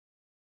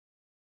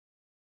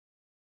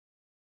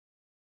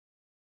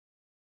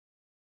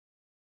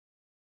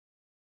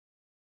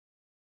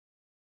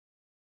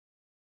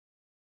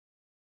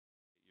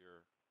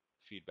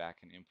feedback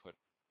and input.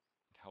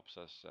 It helps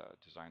us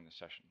design the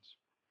sessions.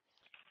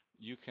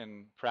 You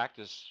can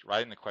practice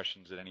writing the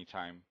questions at any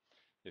time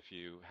if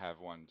you have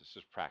one. This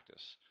is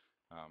practice.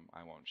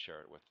 I won't share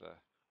it with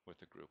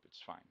the group.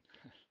 It's fine.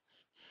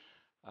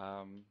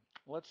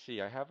 Let's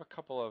see. I have a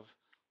couple of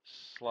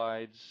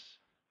slides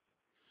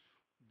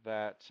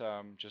that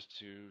just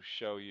to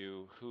show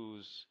you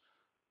who's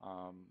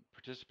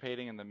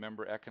participating in the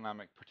member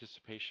economic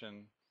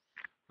participation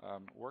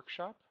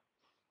workshop.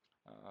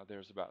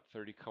 There's about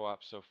 30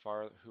 co-ops so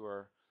far who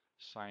are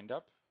signed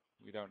up.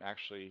 We don't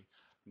actually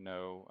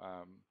know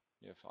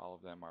if all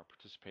of them are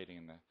participating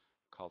in the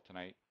call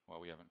tonight.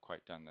 Well, we haven't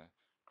quite done the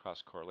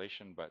cross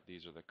correlation, but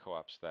these are the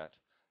co-ops that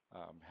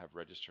have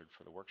registered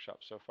for the workshop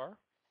so far.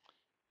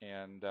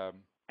 And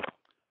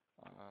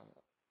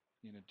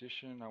in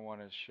addition, I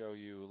want to show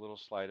you a little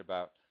slide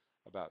about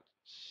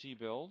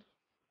CBuild.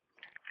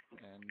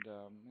 And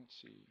let's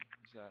see,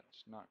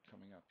 that's not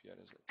coming up yet,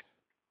 is it?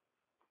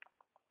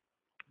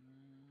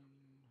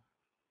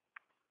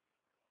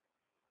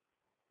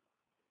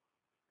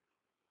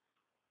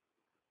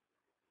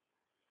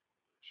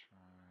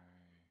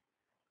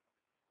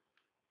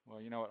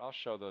 Well, you know what? I'll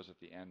show those at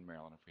the end,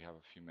 Marilyn, if we have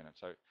a few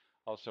minutes. I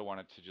also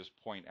wanted to just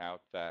point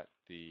out that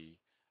the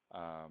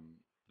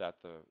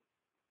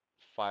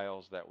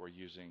files that we're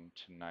using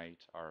tonight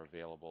are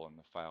available in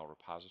the file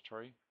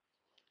repository,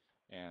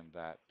 and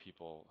that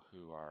people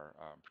who are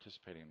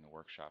participating in the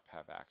workshop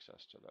have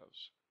access to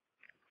those.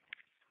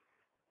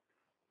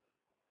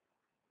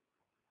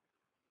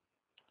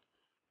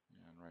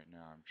 And right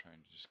now I'm trying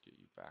to just get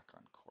you back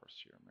on course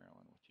here,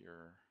 Marilyn, with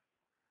your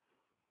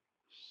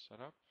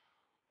setup.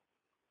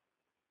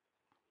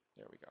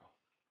 There we go.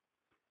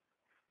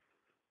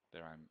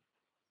 There,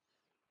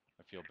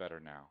 I feel better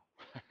now.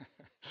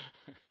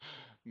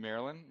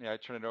 Marilyn, I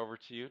turn it over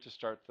to you to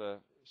start the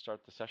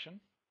session.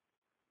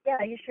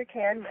 Yeah, you sure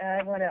can.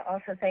 I want to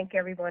also thank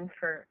everyone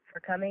for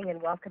coming and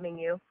welcoming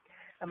you.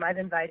 I've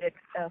invited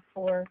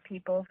 4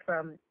 people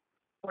from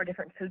 4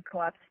 different food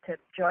co-ops to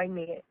join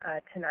me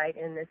tonight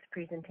in this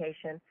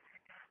presentation.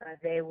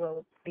 They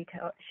will be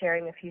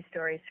sharing a few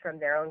stories from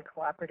their own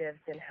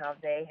cooperatives and how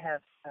they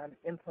have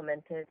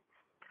implemented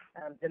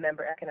the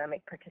member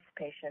economic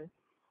participation.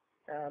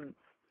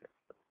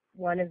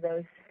 One of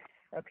those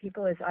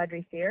people is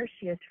Audrey Fear.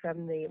 She is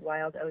from the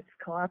Wild Oats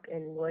Co-op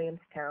in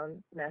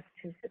Williamstown,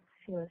 Massachusetts.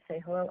 You want to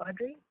say hello,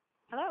 Audrey?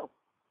 Hello.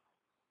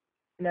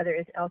 Another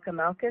is Elka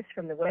Malkus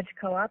from the Wedge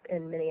Co-op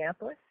in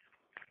Minneapolis.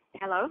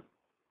 Hello.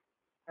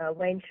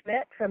 Wayne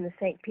Schmidt from the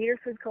St. Peter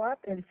Food Co-op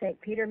in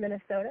St. Peter,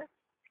 Minnesota.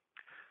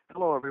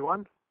 Hello,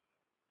 everyone.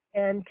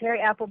 And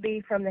Terry Appleby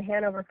from the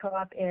Hanover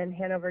Co-op in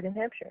Hanover, New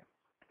Hampshire.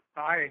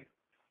 Hi.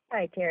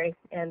 Hi, Terry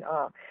and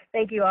all.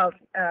 Thank you all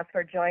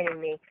for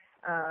joining me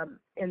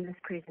in this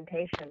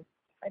presentation.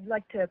 I'd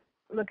like to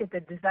look at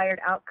the desired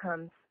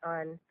outcomes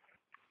on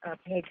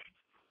page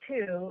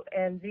 2,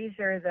 and these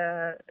are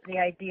the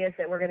ideas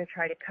that we're going to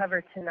try to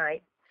cover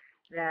tonight,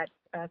 that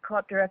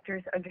co-op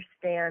directors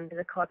understand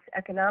the co-op's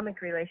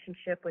economic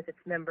relationship with its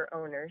member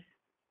owners,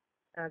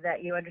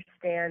 that you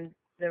understand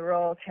the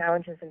role,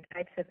 challenges, and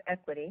types of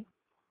equity,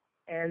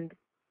 and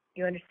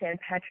you understand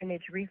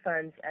patronage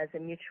refunds as a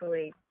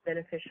mutually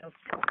beneficial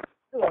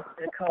tool for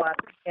the co-op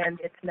and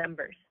its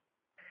members.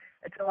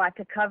 It's a lot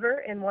to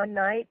cover in one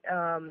night.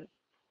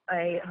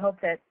 I hope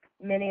that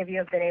many of you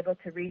have been able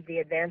to read the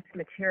advanced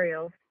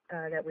materials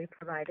that we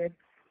provided,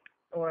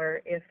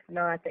 or if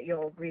not, that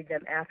you'll read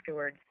them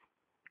afterwards.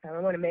 I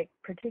want to make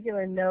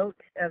particular note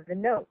of the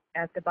note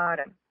at the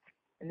bottom,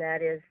 and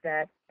that is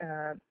that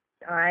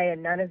I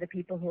and none of the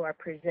people who are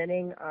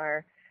presenting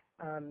are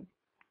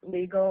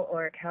legal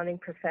or accounting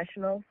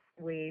professionals.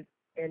 We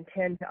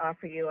intend to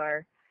offer you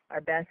our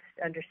best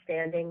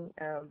understanding,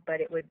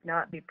 but it would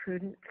not be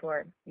prudent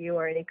for you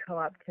or any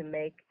co-op to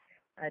make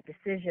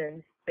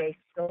decisions based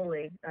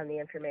solely on the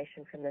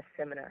information from this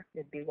seminar.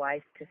 It'd be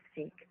wise to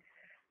seek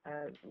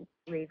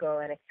legal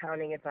and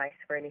accounting advice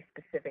for any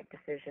specific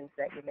decisions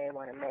that you may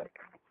want to make.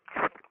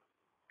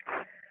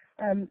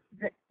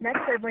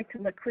 Next, I'd like to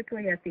look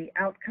quickly at the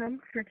outcome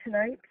for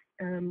tonight.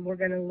 We're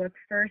going to look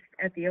first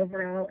at the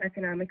overall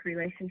economic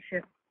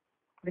relationship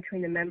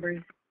between the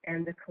members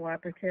and the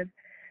cooperative.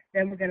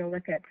 Then we're going to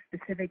look at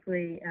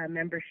specifically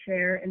member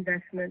share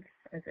investments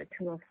as a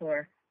tool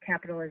for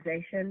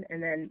capitalization,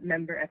 and then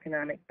member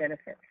economic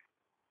benefits.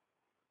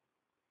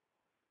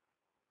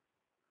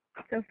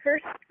 So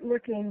first,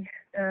 moving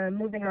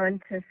on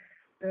to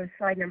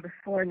slide number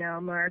 4 now,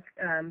 Mark,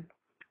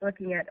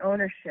 looking at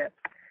ownership.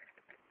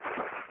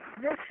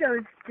 This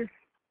shows just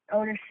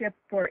ownership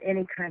for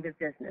any kind of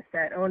business,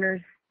 that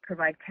owners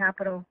provide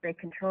capital, they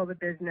control the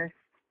business,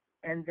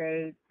 and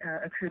they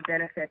accrue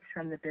benefits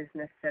from the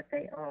business that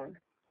they own.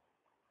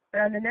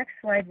 But on the next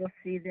slide, we'll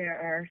see there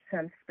are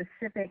some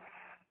specific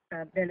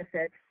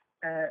benefits,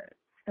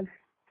 some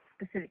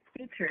specific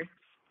features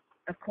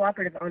of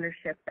cooperative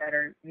ownership that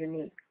are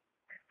unique.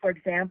 For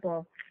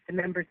example, the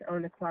members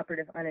own the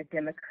cooperative on a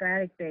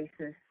democratic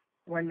basis,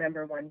 one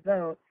member, one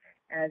vote,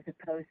 as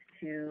opposed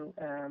to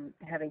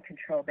having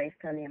control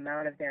based on the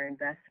amount of their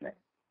investment.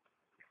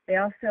 They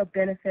also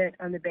benefit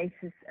on the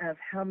basis of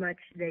how much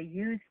they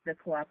use the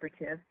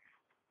cooperative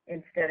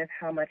instead of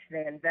how much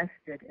they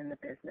invested in the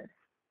business.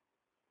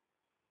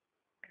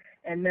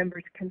 And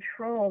members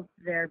control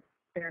their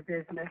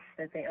business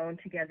that they own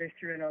together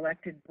through an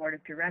elected board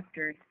of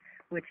directors,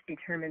 which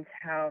determines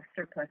how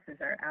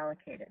surpluses are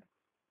allocated.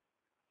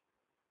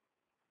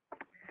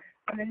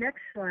 On the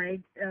next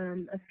slide,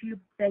 a few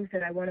things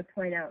that I want to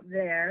point out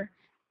there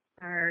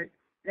are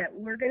that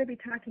we're going to be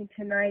talking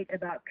tonight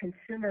about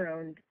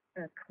consumer-owned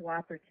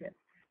cooperatives.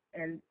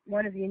 And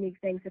one of the unique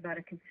things about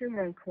a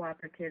consumer-owned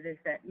cooperative is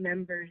that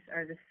members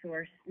are the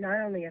source not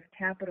only of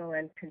capital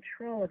and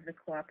control of the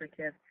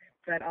cooperative,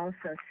 but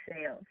also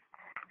sales.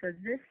 So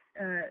this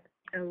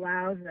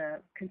allows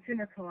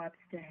consumer co-ops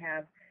to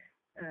have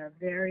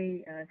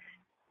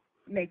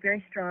make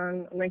very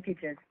strong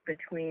linkages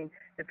between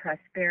the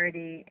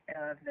prosperity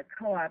of the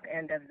co-op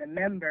and of the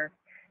member,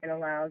 and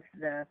allows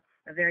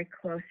a very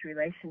close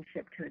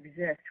relationship to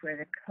exist where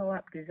the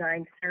co-op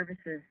designs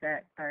services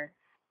that are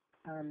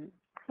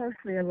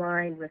closely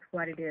aligned with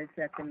what it is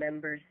that the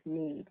members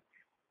need.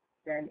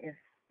 Then if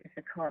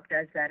the co-op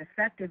does that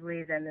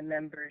effectively, then the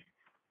members'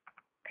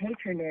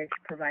 patronage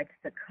provides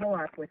the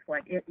co-op with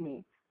what it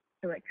needs.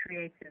 So it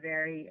creates a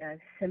very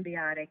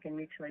symbiotic and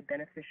mutually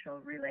beneficial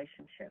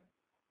relationship.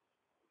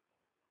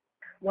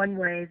 One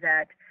way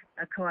that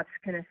co-ops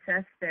can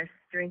assess their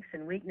strengths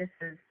and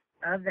weaknesses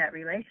of that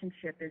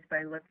relationship is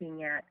by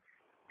looking at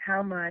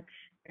how much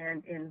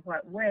and in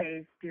what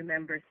ways do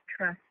members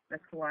trust the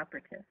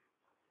cooperative,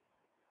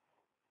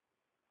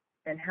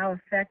 and how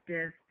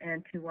effective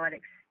and to what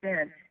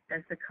extent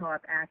does the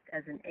co-op act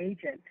as an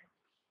agent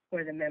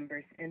for the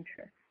members'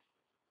 interests.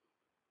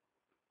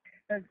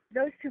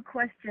 Those two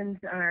questions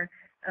are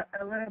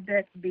a little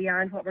bit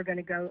beyond what we're going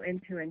to go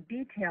into in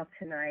detail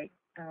tonight,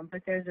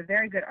 but there's a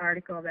very good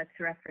article that's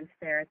referenced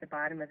there at the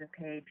bottom of the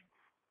page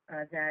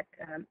that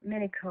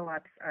many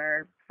co-ops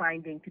are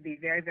finding to be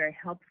very, very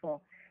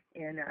helpful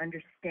in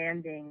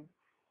understanding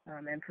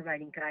and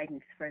providing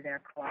guidance for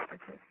their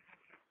cooperatives.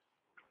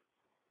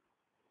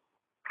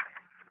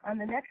 On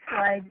the next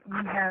slide,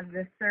 we have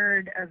the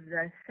third of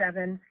the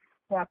 7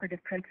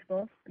 cooperative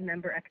principles,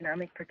 member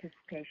economic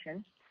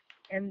participation.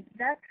 And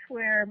that's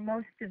where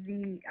most of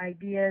the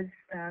ideas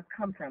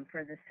come from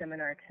for the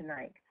seminar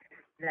tonight,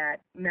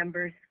 that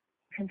members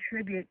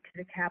contribute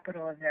to the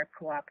capital of their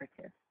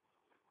cooperative.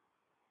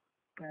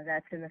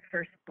 That's in the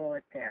first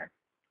bullet there.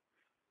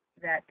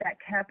 That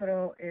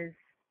capital is,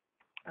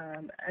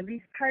 at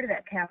least part of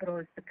that capital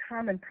is the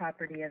common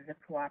property of the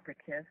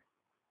cooperative,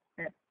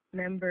 that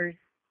members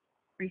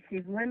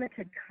receive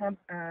limited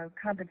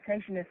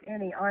compensation, if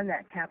any, on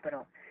that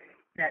capital,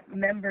 that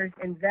members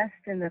invest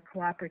in the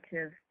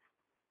cooperative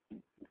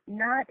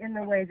not in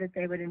the way that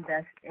they would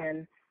invest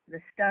in the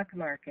stock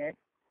market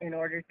in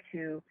order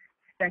to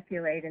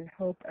speculate in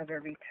hope of a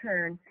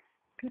return.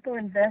 People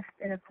invest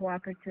in a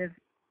cooperative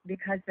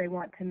because they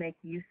want to make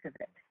use of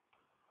it.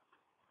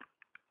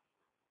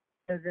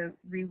 So the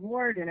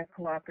reward in a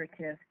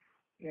cooperative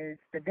is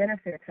the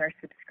benefits are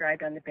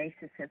subscribed on the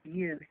basis of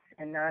use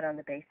and not on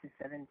the basis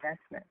of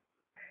investment.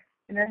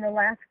 And then the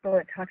last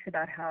bullet talks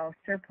about how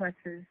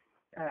surpluses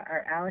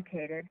are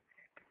allocated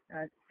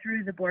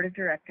through the board of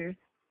directors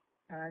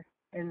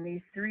in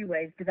these 3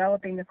 ways: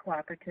 developing the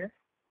cooperative,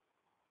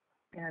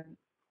 and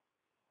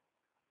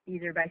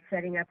either by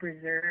setting up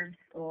reserves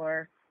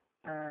or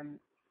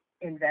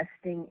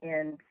investing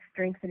in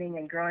strengthening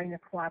and growing the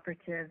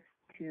cooperative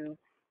to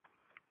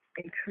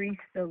increase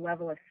the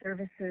level of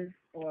services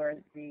or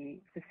the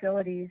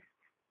facilities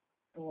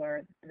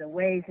or the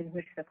ways in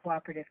which the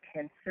cooperative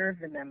can serve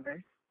the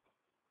members,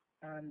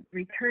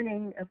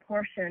 returning a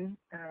portion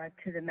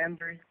to the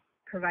members,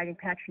 providing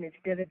patronage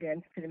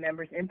dividends to the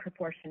members in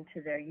proportion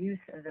to their use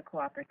of the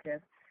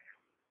cooperative,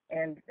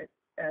 and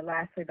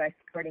lastly, by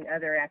supporting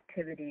other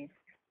activities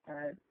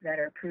that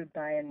are approved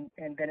by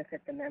and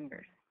benefit the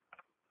members.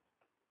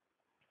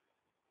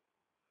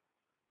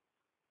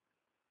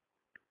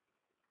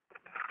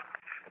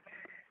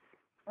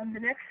 On the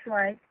next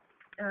slide,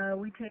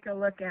 we take a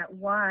look at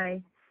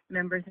why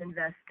members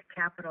invest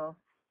capital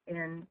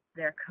in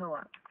their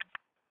co-op.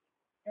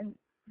 And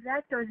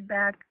that goes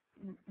back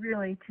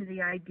really to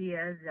the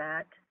idea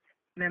that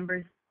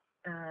members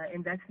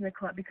invest in the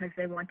co-op because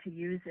they want to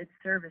use its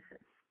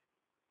services.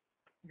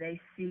 They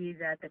see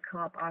that the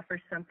co-op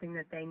offers something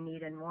that they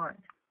need and want.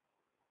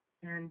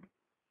 And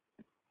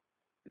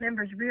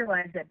members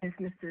realize that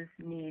businesses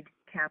need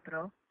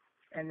capital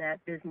and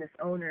that business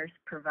owners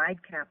provide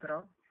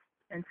capital.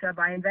 And so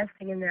by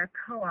investing in their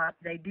co-op,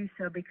 they do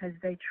so because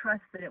they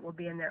trust that it will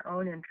be in their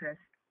own interest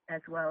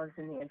as well as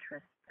in the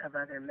interest of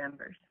other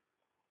members.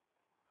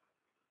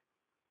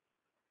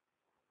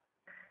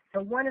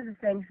 So one of the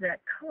things that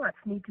co-ops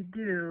need to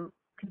do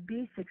to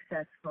be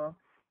successful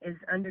is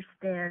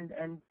understand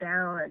and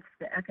balance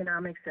the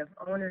economics of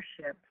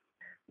ownership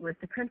with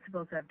the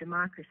principles of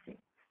democracy.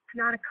 It's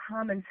not a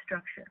common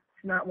structure.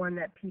 It's not one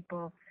that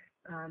people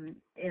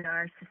in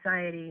our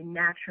society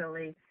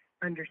naturally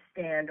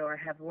understand or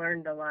have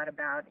learned a lot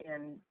about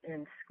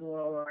in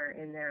school or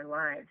in their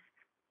lives.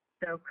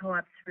 So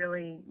co-ops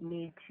really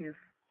need to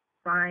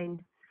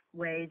find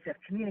ways of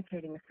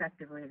communicating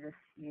effectively this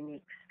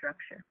unique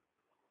structure,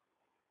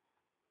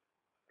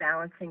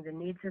 balancing the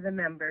needs of the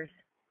members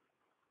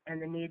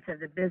and the needs of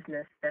the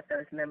business that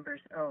those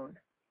members own.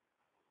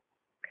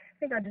 I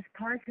think I'll just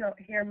pause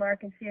here,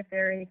 Mark, and see if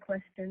there are any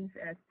questions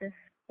at this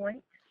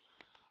point.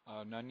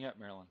 None yet,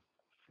 Marilyn.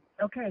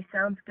 Okay,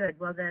 sounds good.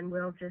 Well, then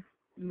we'll just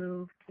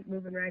keep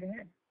moving right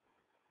ahead.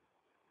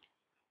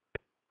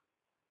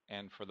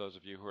 And for those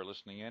of you who are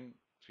listening in,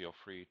 feel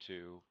free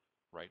to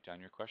write down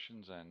your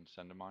questions and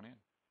send them on in.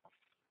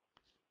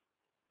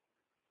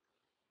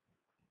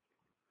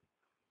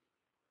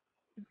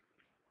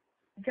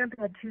 Jumping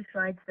ahead 2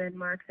 slides then,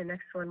 Mark. The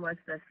next one was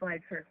the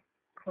slide for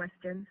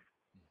questions.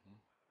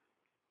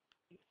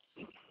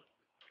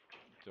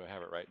 Do I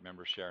have it right?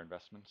 Member share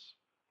investments?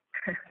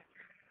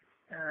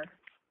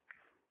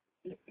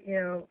 You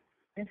know,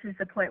 this is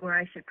the point where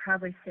I should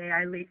probably say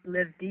I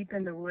live deep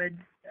in the woods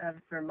of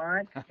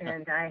Vermont,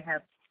 and I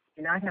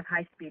do not have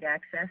high-speed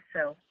access,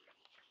 so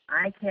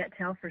I can't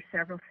tell for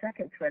several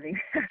seconds whether you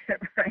have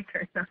it right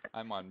or not.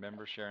 I'm on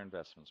member share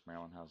investments.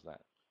 Marilyn, how's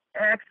that?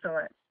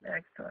 Excellent,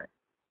 excellent.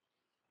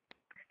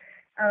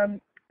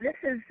 This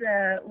is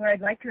where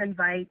I'd like to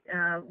invite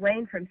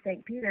Wayne from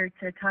St. Peter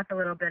to talk a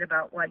little bit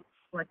about what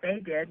they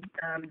did.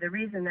 The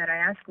reason that I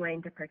asked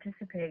Wayne to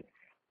participate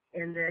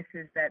in this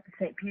is that the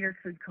St. Peter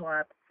Food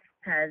Co-op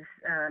has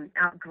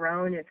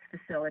outgrown its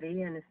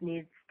facility and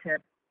needs to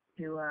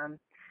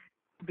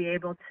be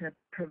able to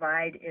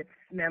provide its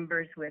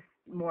members with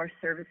more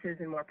services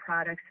and more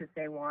products that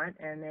they want,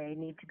 and they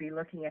need to be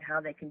looking at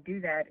how they can do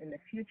that in the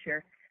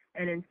future.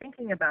 And in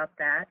thinking about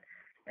that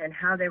and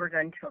how they were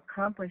going to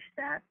accomplish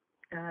that,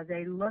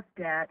 they looked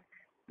at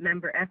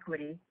member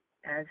equity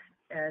as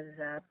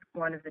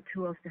one of the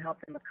tools to help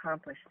them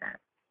accomplish that,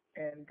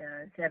 and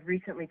have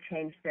recently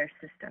changed their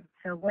system.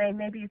 So Wayne,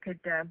 maybe you could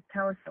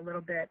tell us a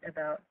little bit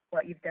about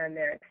what you've done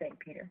there at St.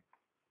 Peter.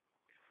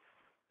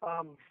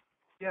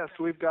 Yes,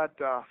 we've got,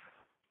 I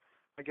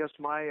guess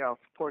my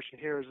portion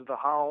here is the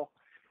how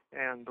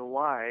and the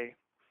why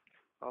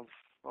of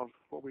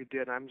what we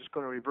did. I'm just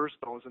going to reverse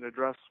those and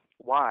address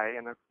why,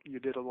 and you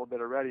did a little bit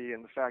already,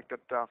 in the fact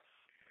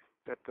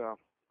that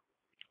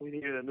we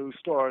needed a new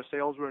store.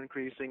 Sales were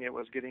increasing, it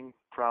was getting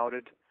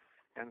crowded,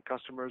 and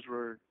customers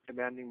were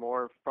demanding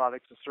more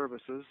products and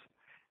services.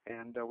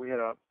 And we had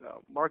a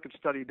market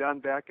study done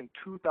back in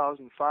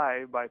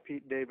 2005 by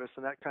Pete Davis,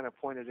 and that kind of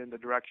pointed in the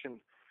direction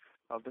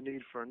of the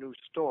need for a new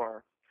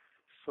store.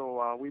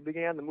 So we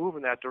began to move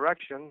in that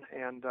direction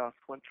and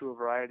went through a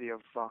variety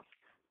of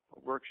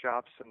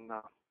workshops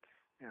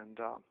and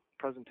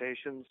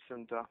presentations.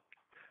 And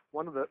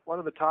one of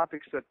the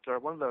topics that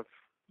one of the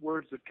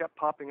words that kept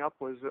popping up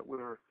was that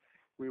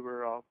we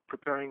were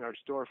preparing our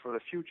store for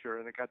the future,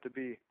 and it got to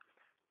be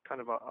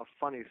kind of a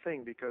funny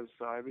thing, because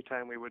every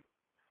time we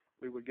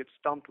would get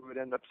stumped,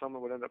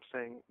 someone would end up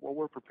saying, "Well,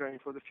 we're preparing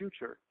for the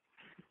future."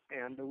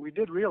 And we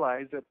did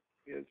realize that,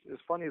 as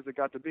funny as it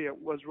got to be, it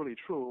was really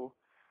true.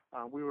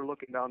 We were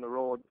looking down the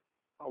road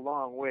a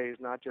long ways,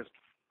 not just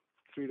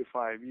 3 to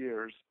 5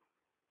 years.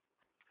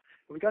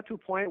 And we got to a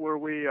point where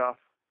we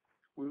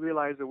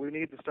realized that we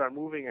need to start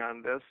moving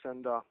on this,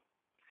 and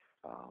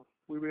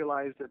we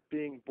realized that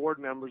being board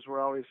members,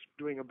 we're always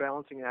doing a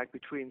balancing act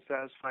between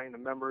satisfying the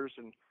members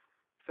and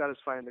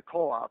satisfying the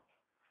co-op.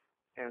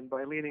 And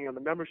by leaning on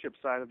the membership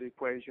side of the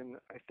equation,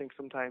 I think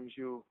sometimes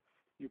you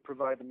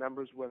provide the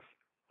members with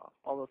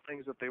all the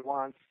things that they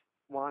want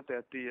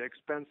at the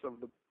expense of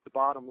the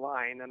bottom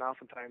line, and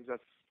oftentimes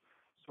that's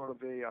sort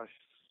of a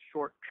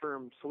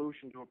short-term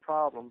solution to a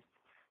problem.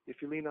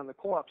 If you lean on the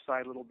co-op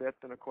side a little bit,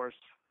 then of course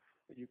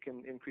you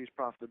can increase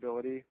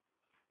profitability,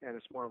 and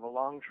it's more of a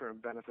long-term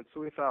benefit.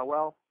 So we thought,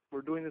 well,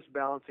 we're doing this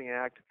balancing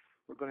act.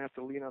 We're going to have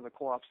to lean on the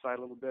co-op side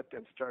a little bit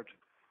and start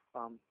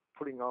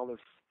putting all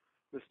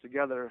this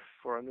together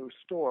for a new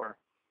store.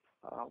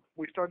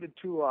 We started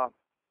to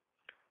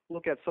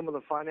look at some of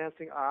the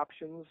financing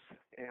options,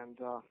 and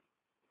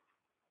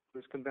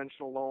there's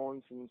conventional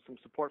loans and some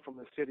support from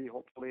the city,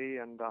 hopefully,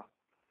 and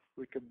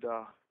we could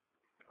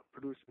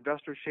produce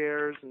investor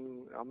shares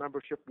and a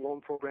membership loan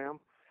program,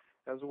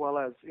 as well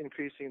as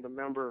increasing the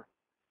member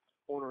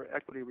owner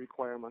equity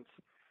requirements.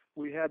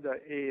 We had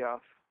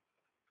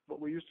what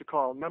we used to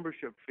call a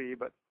membership fee,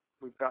 but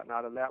we've gotten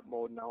out of that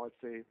mode now.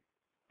 It's a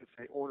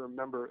owner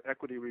member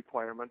equity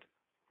requirement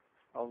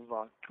of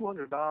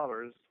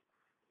 $200,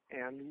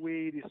 and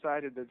we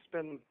decided to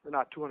spend,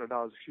 not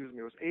 $200, excuse me,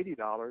 it was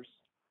 $80,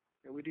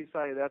 and we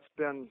decided that's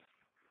been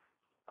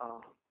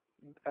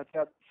at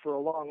that for a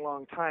long,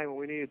 long time, and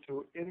we needed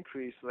to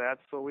increase that.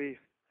 So we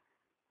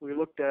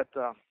looked at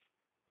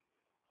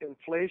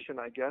inflation,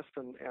 I guess,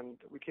 and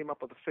we came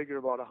up with a figure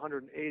about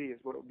 180 is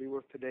what it would be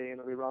worth today,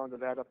 and we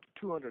rounded that up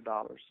to $200.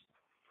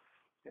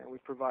 And we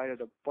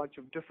provided a bunch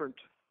of different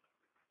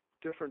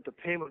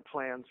payment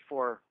plans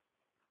for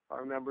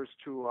our members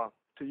to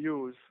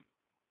use,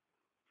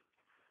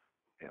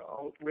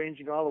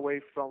 ranging all the way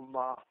from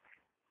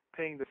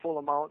paying the full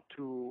amount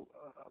to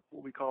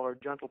what we call our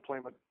gentle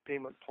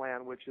payment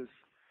plan, which is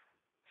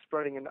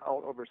spreading it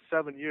out over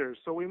 7 years.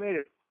 So we made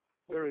it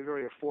very,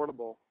 very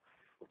affordable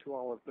to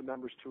all of the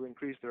members to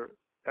increase their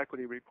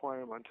equity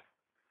requirement.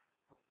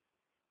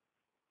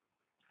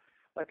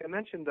 Like I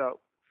mentioned, a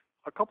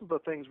couple of the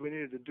things we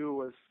needed to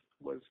do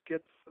was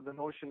get the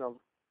notion of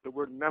the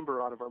word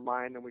member out of our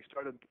mind, and we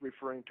started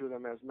referring to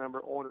them as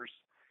member owners.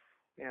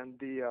 And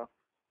the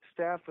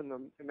staff and the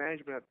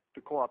management at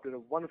the co-op did a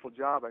wonderful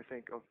job, I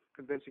think, of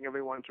convincing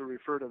everyone to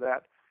refer to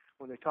that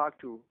when they talk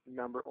to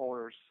member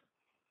owners.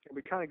 And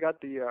we kind of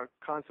got the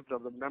concept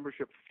of the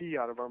membership fee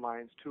out of our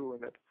minds too,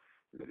 and that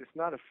it's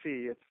not a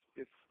fee;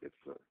 it's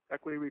an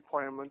equity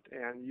requirement,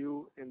 and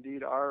you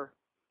indeed are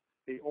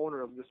the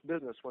owner of this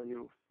business when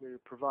you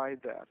provide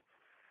that.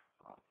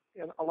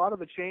 And a lot of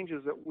the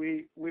changes that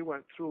we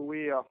went through,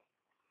 we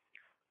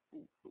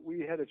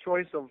had a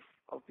choice of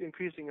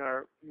increasing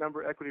our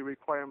member equity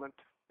requirement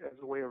as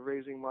a way of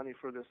raising money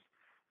for this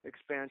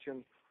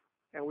expansion.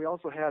 And we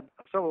also had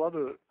several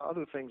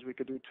other things we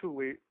could do too.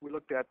 We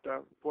looked at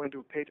going to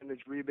a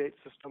patronage rebate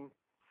system.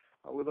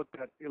 We looked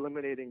at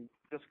eliminating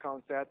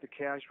discounts at the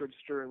cash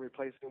register and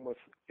replacing them with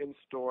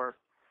in-store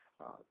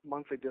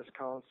monthly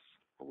discounts.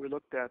 We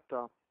looked at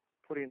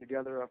putting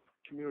together a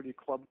community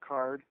club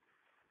card,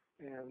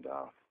 and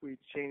we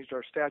changed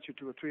our statute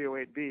to a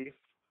 308B.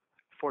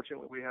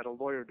 Fortunately, we had a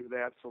lawyer do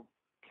that, so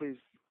please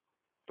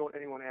don't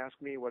anyone ask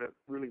me what it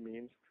really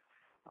means.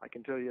 I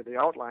can tell you the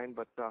outline,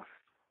 but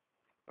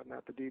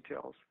not the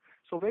details.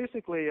 So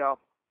basically,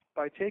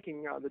 by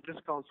taking the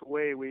discounts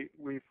away,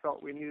 we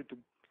felt we needed to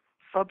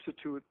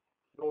substitute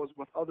those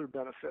with other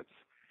benefits.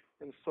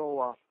 And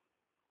so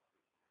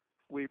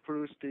we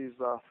produced these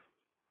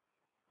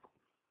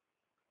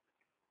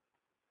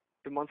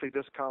the monthly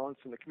discounts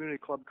and the community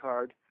club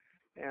card,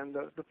 and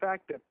the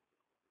fact that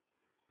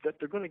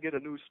they're going to get a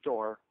new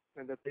store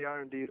and that they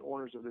are indeed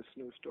owners of this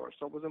new store.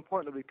 So it was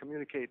important that we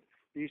communicate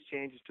these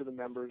changes to the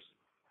members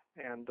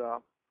and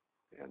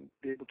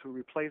be able to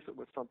replace it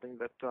with something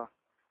that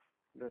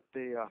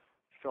they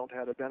felt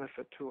had a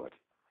benefit to it.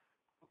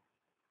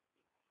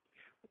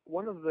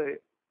 One of the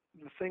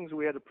things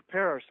we had to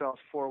prepare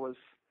ourselves for was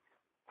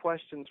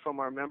questions from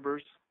our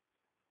members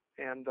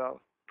and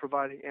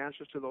providing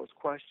answers to those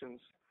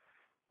questions.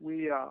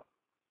 We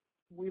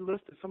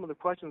listed some of the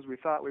questions we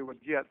thought we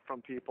would get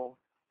from people,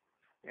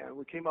 and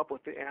we came up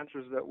with the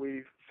answers that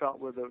we felt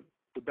were the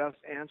best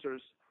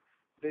answers.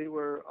 They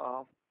were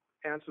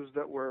answers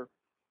that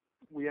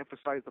we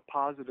emphasized the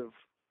positive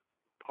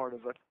part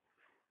of it,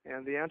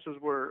 and the answers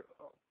were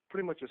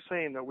pretty much the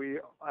same, that we,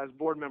 as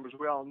board members,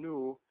 we all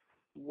knew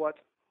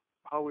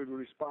how we would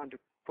respond to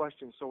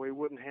questions, so we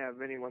wouldn't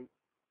have anyone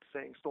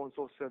saying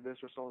so-and-so said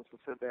this or so-and-so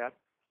said that.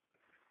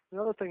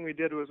 Another thing we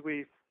did was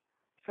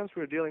since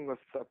we were dealing with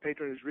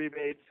patronage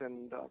rebates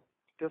and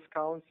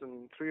discounts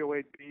and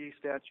 308B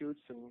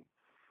statutes and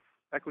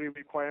equity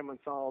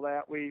requirements and all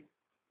that, we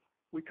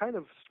kind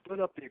of split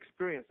up the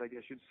experience, I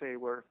guess you'd say,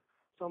 where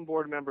some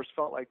board members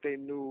felt like they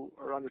knew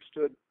or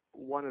understood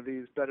one of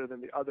these better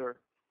than the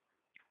other.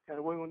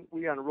 And when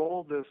we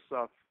unrolled this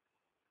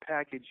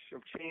package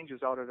of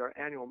changes out at our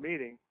annual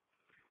meeting,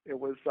 it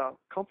was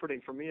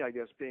comforting for me, I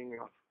guess, being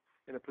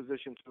in a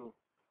position to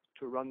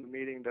run the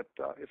meeting, that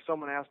if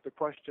someone asked a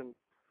question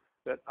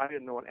that I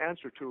didn't know an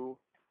answer to,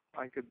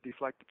 I could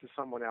deflect it to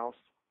someone else,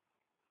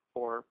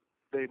 or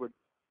they would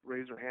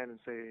raise their hand and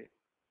say,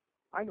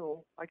 I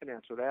know, I can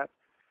answer that.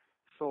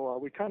 So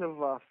we kind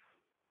of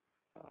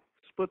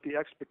split the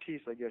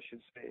expertise, I guess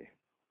you'd say.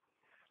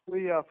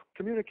 We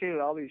communicated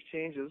all these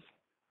changes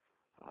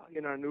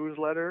in our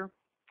newsletter,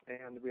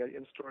 and we had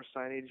in-store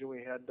signage, and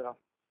we had a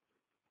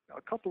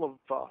couple of,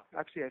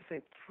 actually I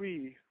think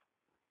 3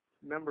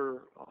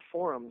 member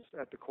forums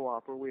at the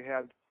co-op where we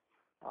had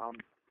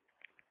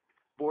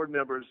board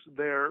members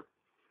there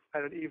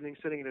at an evening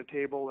sitting at a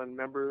table, and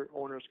member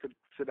owners could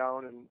sit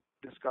down and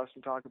discuss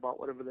and talk about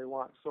whatever they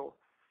want. So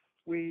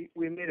we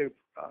made a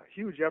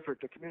huge effort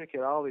to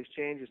communicate all these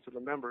changes to the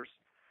members.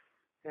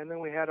 And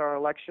then we had our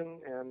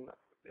election, and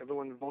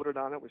everyone voted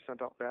on it. We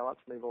sent out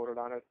ballots, and they voted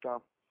on it.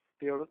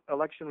 The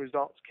election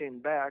results came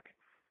back,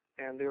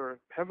 and they were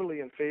heavily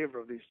in favor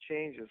of these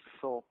changes.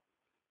 So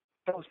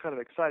that was kind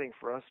of exciting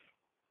for us,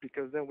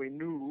 because then we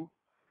knew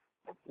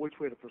which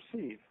way to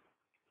proceed.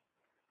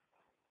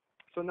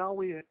 So now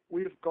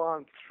we've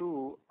gone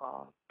through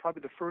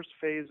probably the first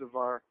phase of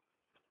our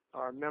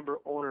member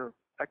owner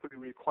equity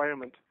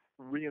requirement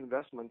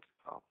reinvestment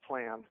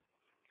plan,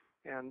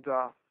 and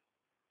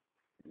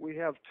we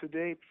have to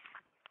date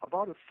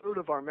about a third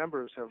of our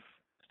members have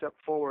stepped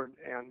forward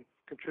and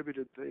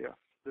contributed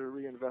their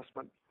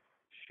reinvestment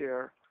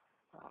share.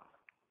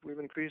 We've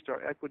increased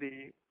our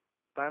equity.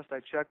 Last I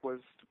checked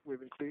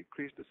we've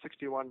increased to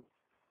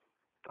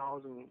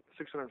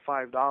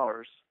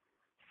 $61,605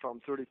 from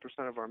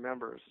 30% of our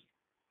members.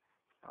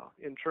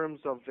 In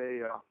terms of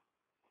a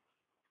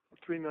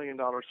 $3 million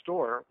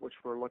store, which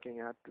we're looking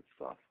at, it's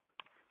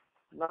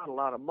not a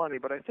lot of money,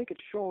 but I think it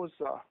shows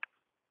that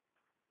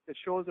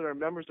our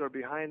members are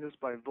behind us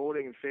by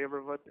voting in favor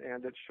of it,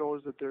 and it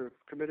shows that they're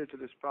committed to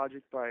this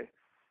project by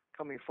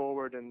coming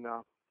forward and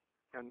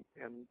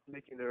and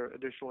making their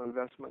additional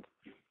investment.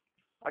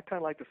 I kind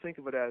of like to think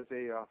of it as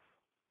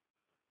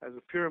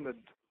a pyramid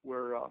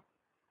where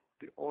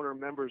the owner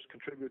members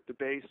contribute the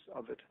base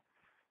of it,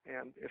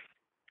 and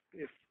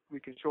if we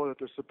can show that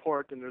there's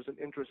support and there's an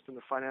interest in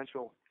the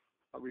financial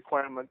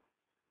requirement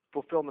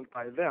fulfillment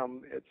by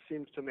them, it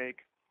seems to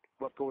make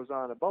what goes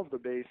on above the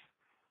base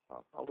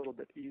a little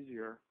bit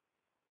easier.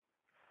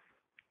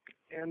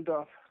 And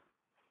I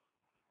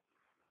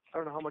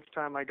don't know how much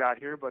time I got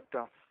here, but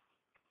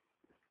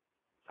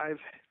I've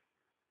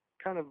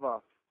kind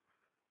of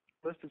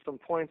listed some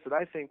points that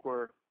I think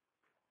were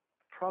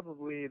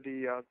probably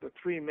the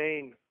three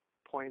main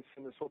points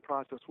in this whole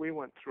process we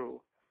went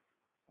through.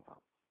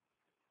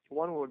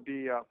 One would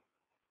be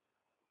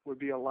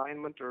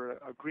alignment or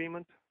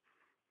agreement,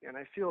 and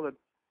I feel that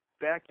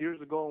back years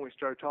ago when we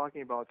started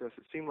talking about this,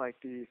 it seemed like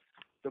the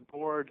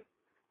board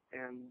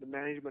and the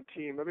management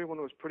team, everyone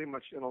was pretty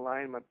much in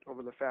alignment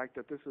over the fact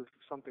that this is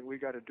something we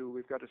got to do.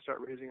 We've got to start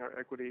raising our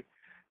equity.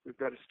 We've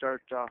got to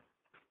start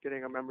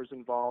getting our members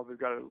involved. We've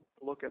got to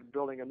look at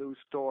building a new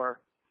store.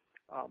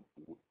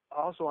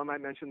 Also, I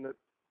might mention that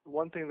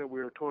one thing that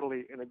we were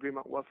totally in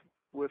agreement with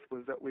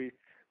was that we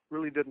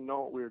really didn't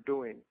know what we were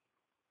doing.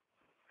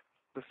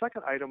 The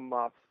second item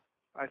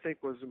I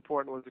think was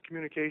important was the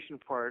communication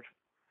part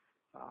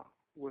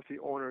with the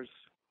owners.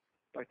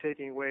 By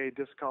taking away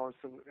discounts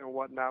and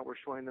whatnot, we're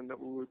showing them that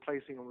we're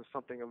replacing them with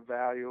something of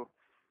value,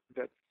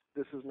 that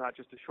this is not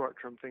just a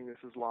short-term thing, this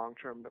is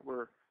long-term, that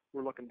we're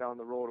looking down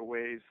the road a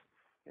ways,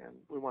 and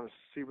we want to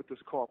see what this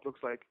co-op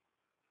looks like.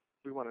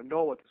 We want to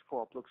know what this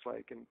co-op looks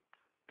like in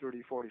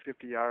 30, 40,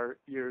 50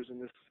 years in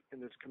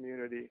this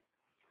community.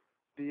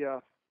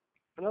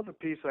 Another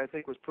piece that I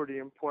think was pretty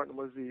important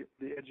was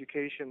the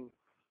education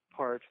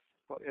part,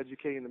 about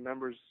educating the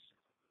members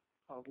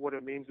of what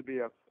it means to be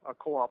a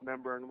co-op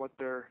member and what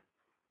their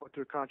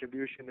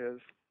contribution is.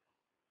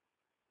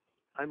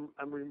 I'm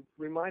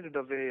reminded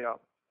of a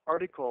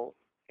article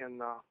in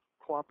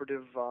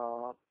Cooperative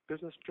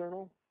Business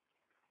Journal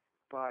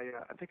by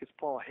I think it's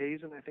Paul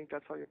Hazen. I think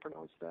that's how you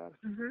pronounce that.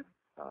 Mm-hmm.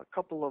 A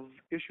couple of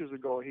issues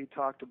ago, he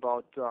talked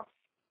about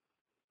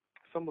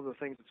some of the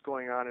things that's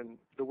going on in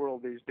the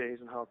world these days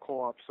and how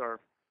co-ops are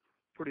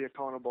pretty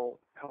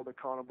held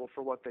accountable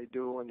for what they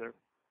do, and they're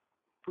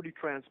pretty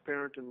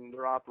transparent in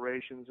their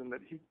operations, and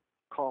that he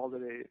called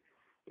it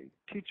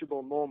a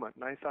teachable moment,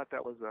 and I thought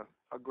that was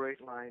a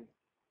great line.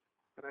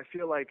 And I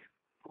feel like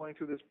going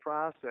through this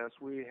process,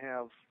 we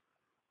have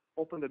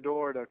opened the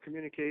door to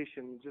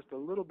communication just a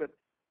little bit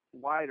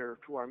wider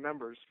to our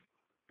members,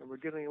 and we're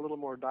getting a little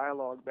more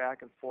dialogue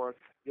back and forth,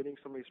 getting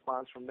some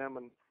response from them,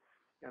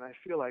 and I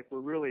feel like we're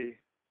really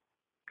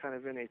kind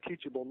of in a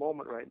teachable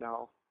moment right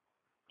now.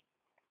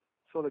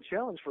 So the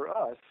challenge for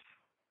us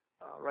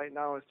right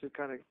now is to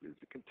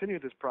continue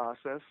this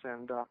process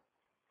and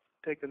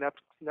take the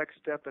next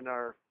step in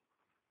our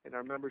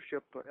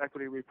membership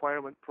equity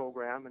requirement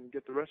program and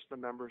get the rest of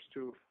the members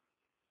to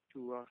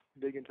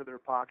dig into their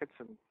pockets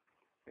and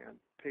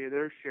pay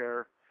their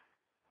share.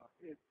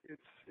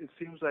 It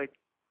seems like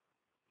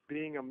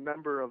being a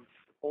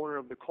owner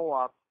of the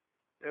co-op,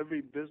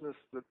 every business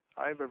that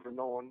I've ever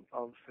known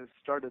of has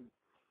started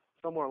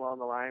somewhere along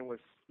the line with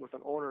an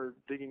owner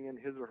digging in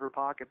his or her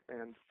pocket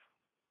and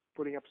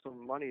putting up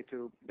some money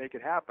to make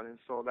it happen. And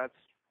so that's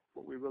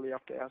what we really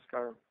have to ask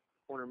our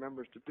owner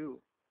members to do.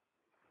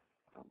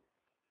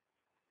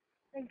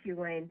 Thank you,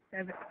 Wayne.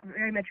 I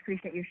very much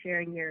appreciate you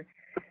sharing your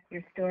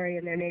story,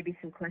 and there may be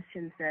some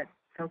questions that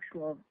folks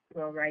will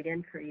write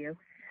in for you.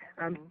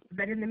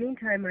 But in the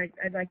meantime,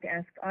 I'd like to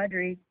ask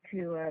Audrey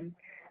to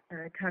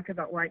talk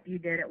about what you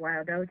did at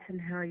Wild Oats and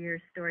how your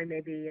story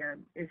maybe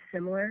is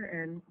similar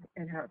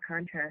and how it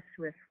contrasts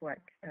with what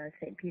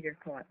St. Peter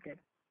Co-op did.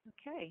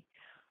 Okay.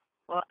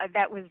 Well,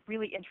 that was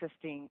really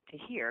interesting to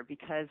hear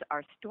because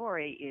our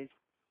story is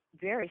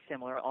very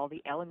similar. All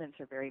the elements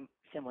are very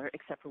similar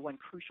except for one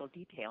crucial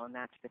detail, and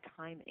that's the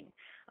timing.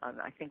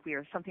 I think we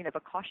are something of a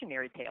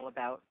cautionary tale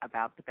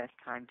about the best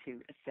time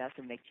to assess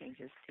and make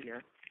changes to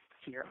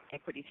your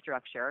equity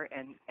structure.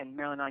 And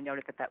Marilyn and I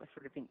noted that was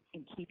sort of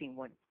in keeping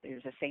when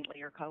there's a St.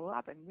 Lear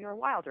co-op and we are a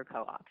Wilder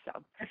co-op.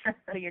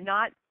 So you're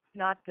not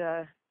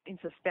in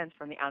suspense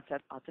from the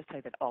outset. I'll just tell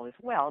you that all is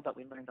well, but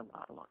we learned a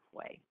lot along the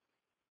way.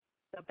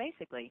 So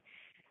basically,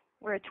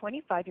 we're a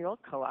 25-year-old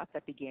co-op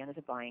that began as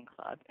a buying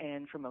club,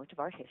 and for most of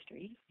our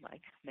history,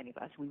 like many of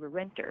us, we were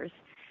renters.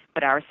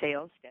 But our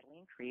sales steadily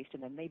increased,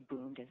 and then they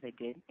boomed as they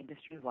did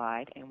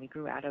industry-wide, and we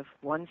grew out of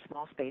one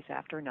small space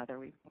after another.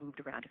 We moved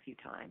around a few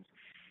times,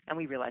 and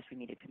we realized we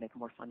needed to make a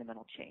more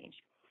fundamental change.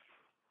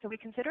 So we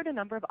considered a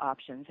number of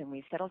options, and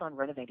we settled on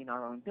renovating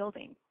our own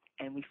building,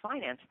 and we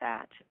financed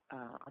that,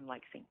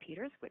 unlike St.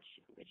 Peter's, which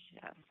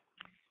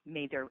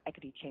made their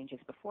equity changes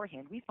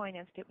beforehand. We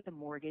financed it with a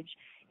mortgage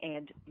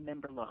and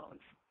member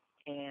loans.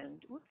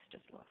 And, whoops,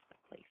 just lost my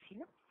place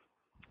here.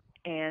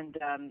 And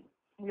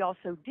we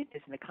also did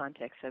this in the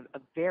context of a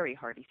very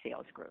hearty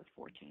sales growth,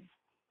 14%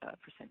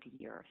 a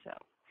year or so.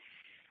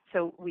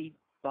 So we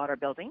bought our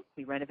building,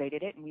 we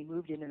renovated it, and we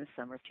moved in the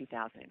summer of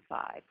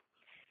 2005.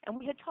 And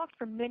we had talked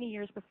for many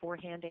years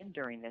beforehand and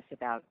during this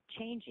about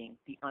changing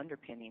the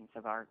underpinnings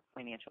of our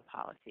financial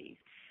policies.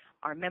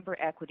 Our member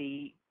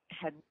equity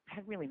had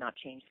really not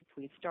changed since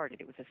we had started.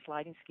 It was a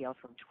sliding scale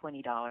from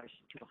 $20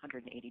 to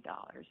 $180,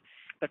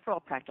 but for all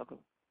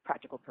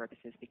practical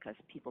purposes, because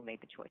people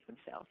made the choice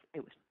themselves, it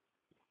was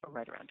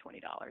right around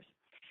 $20.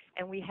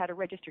 And we had a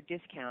registered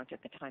discount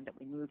at the time that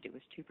we moved. It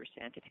was 2%.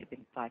 It had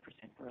been 5%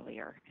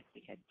 earlier, and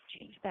we had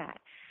changed that.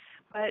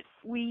 But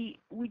we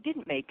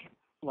didn't make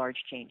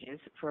large changes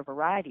for a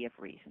variety of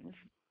reasons,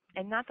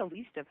 and not the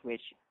least of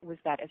which was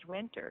that as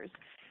renters,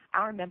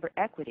 our member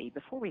equity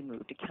before we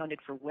moved accounted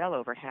for well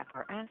over half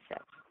our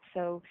assets.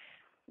 So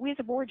we as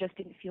a board just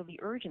didn't feel the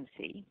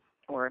urgency,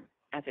 or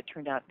as it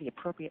turned out, the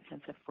appropriate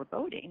sense of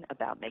foreboding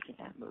about making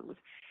that move.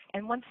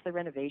 And once the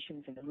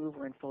renovations and the move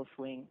were in full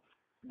swing,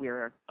 we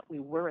were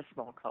a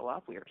small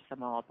co-op, we were a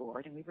small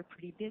board, and we were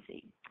pretty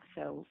busy.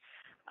 So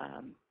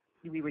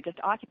we were just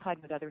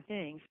occupied with other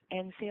things,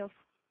 and sales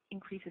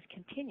increases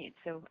continued.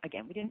 So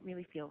again, we didn't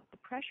really feel the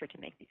pressure to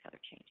make these other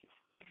changes.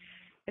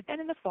 But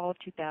then in the fall of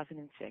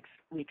 2006,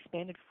 we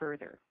expanded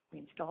further. We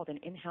installed an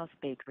in-house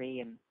bakery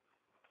and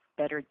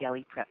better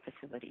deli prep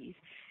facilities,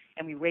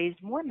 and we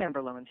raised more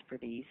member loans for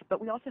these, but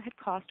we also had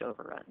cost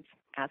overruns,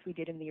 as we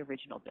did in the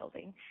original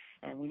building,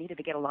 and we needed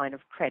to get a line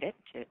of credit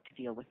to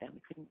deal with them.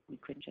 We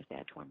couldn't just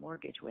add to our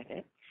mortgage with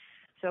it.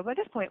 So by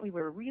this point, we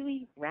were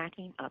really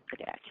racking up the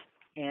debt,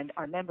 and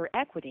our member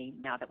equity,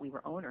 now that we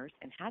were owners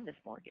and had this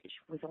mortgage,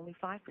 was only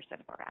 5%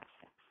 of our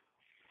assets.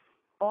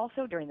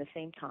 Also, during the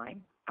same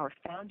time, our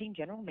founding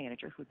general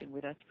manager, who had been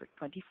with us for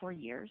 24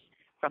 years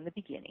from the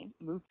beginning,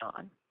 moved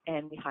on,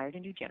 and we hired a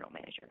new general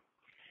manager.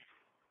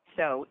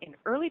 So in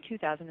early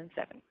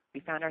 2007, we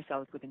found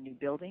ourselves with a new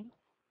building,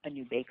 a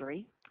new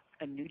bakery,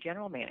 a new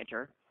general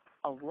manager,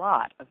 a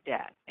lot of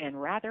debt,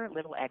 and rather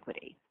little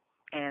equity.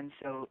 And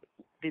so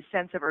this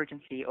sense of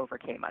urgency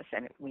overcame us,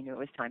 and we knew it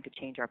was time to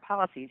change our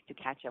policies to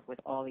catch up with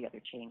all the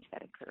other change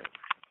that occurred.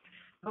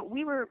 But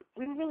we were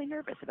really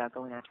nervous about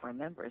going out to our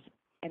members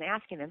and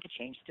asking them to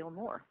change still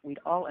more. We'd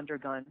all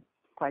undergone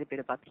quite a bit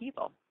of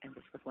upheaval, and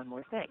this was one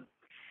more thing.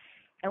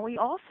 And we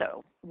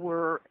also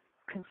were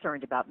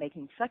concerned about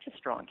making such a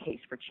strong case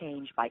for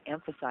change by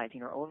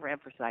emphasizing or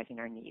overemphasizing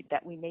our need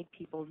that we made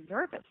people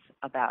nervous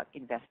about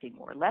investing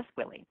more, less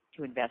willing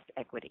to invest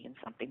equity in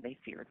something they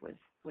feared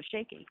was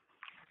shaky.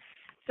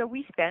 So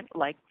we spent,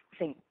 like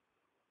St.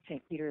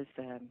 Peter's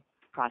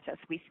process,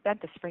 we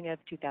spent the spring of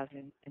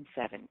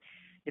 2007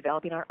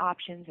 developing our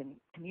options and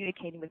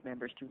communicating with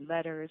members through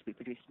letters. We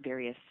produced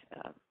various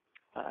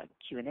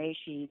Q&A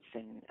sheets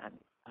and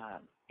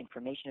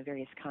information of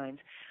various kinds.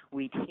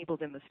 We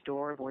tabled in the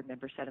store, board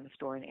members sat in the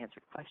store and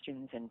answered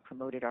questions and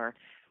promoted our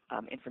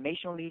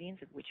informational meetings,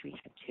 of which we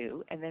had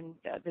 2. And then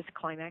this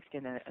climaxed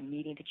in a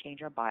meeting to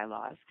change our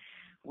bylaws,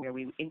 where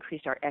we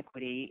increased our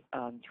equity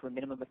to a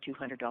minimum of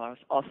 $200.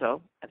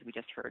 Also, as we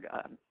just heard,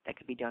 that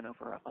could be done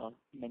over a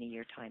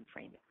many-year time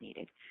frame if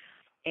needed.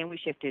 And we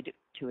shifted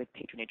to a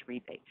patronage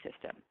rebate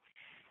system.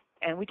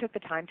 And we took the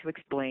time to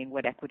explain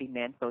what equity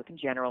meant, both in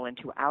general and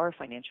to our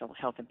financial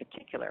health in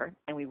particular.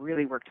 And we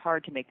really worked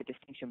hard to make the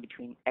distinction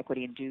between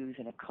equity and dues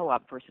in a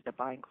co-op versus a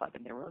buying club.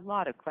 And there were a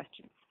lot of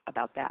questions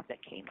about that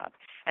came up.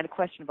 And a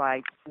question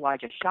why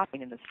just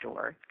shopping in the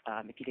store,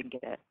 if you didn't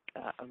get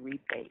a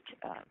rebate,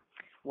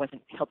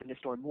 wasn't helping the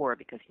store more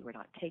because you were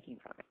not taking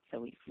from it.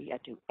 So we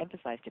had to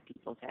emphasize to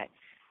people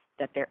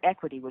that their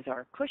equity was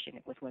our cushion.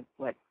 It was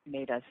what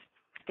made us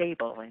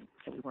stable, and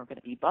so we weren't going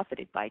to be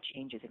buffeted by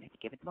changes in any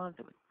given month.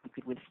 We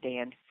could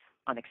withstand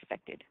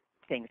unexpected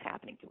things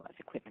happening to us,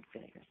 equipment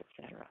failures,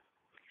 etc.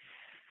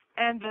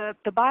 And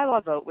the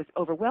bylaw vote was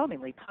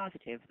overwhelmingly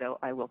positive, though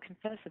I will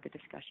confess that the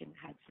discussion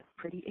had some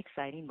pretty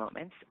exciting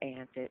moments,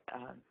 and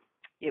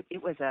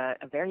it was a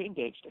very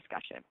engaged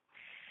discussion.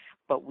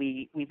 But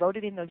we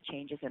voted in those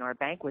changes, and our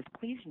bank was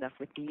pleased enough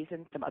with these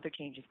and some other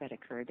changes that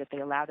occurred that they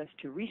allowed us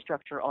to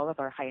restructure all of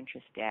our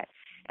high-interest debt,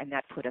 and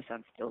that put us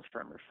on still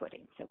firmer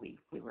footing. So we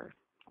were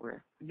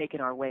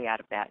making our way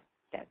out of that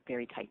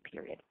very tight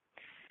period.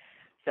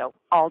 So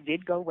all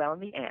did go well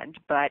in the end,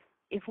 but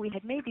if we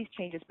had made these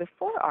changes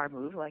before our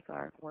move, like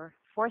our more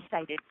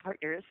foresighted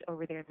partners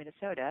over there in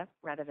Minnesota,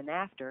 rather than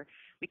after,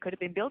 we could have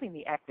been building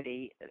the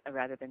equity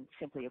rather than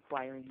simply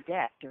acquiring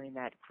debt during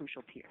that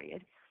crucial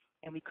period.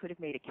 And we could have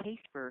made a case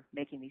for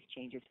making these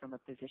changes from a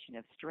position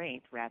of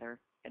strength rather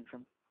than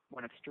from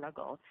one of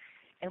struggle.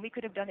 And we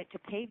could have done it to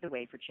pave the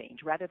way for change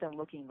rather than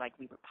looking like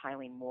we were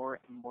piling more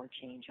and more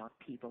change on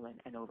people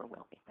and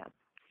overwhelming them.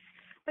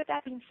 But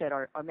that being said,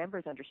 our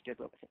members understood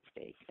what was at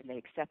stake, and they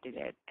accepted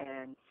it.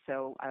 And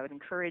so I would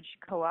encourage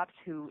co-ops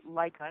who,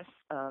 like us,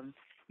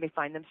 may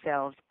find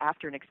themselves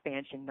after an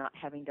expansion not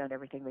having done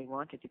everything they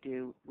wanted to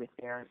do with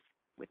their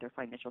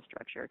financial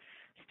structure,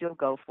 still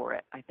go for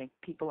it. I think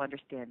people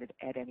understand it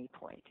at any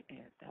point, and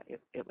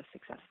it was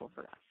successful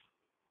for us.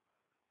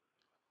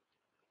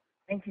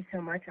 Thank you so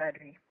much,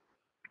 Audrey.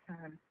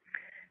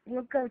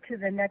 We'll go to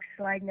the next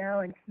slide now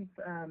and keep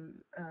an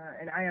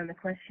eye on the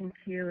question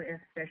queue.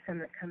 If there's some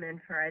that come in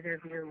for either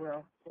of you,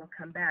 we'll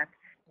come back.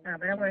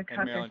 But I want to And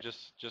talk. Marilyn,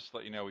 just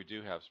let you know we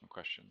do have some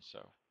questions,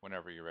 so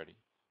whenever you're ready.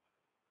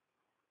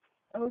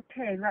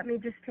 Okay, let me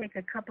just take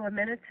a couple of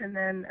minutes and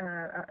then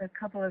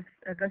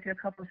go through a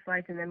couple of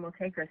slides and then we'll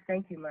take those.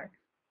 Thank you, Mark.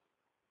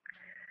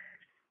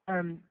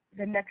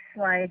 The next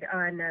slide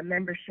on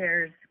member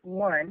shares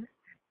 1.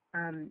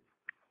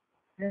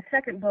 The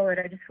second bullet,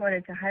 I just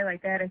wanted to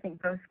highlight that. I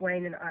think both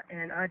Wayne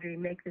and Audrey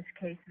make this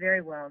case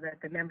very well,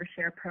 that the member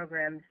share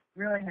programs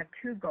really have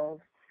two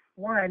goals.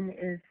 One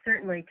is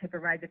certainly to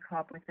provide the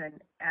co-op with an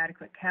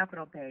adequate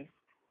capital base,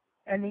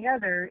 and the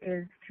other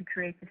is to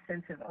create the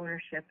sense of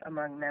ownership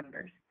among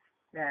members,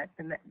 that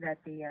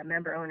the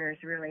member owners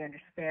really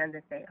understand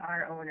that they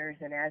are owners,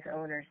 and as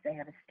owners they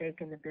have a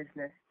stake in the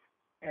business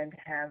and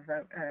have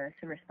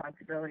some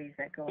responsibilities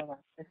that go along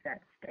with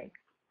that stake.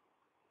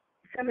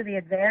 Some of the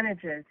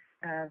advantages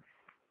of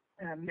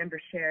member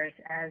shares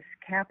as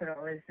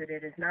capital is that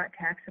it is not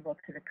taxable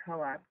to the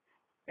co-op.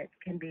 It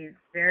can be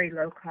very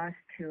low cost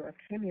to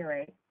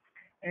accumulate,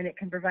 and it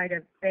can provide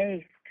a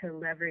base to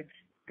leverage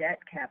debt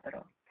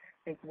capital.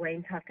 I think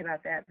Wayne talked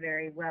about that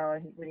very well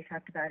when he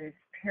talked about his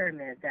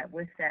pyramid, that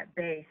with that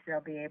base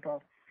they'll be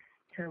able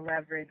to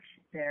leverage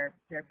their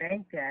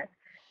bank debt,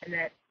 and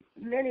that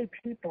many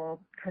people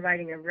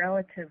providing a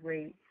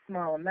relatively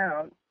small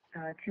amount,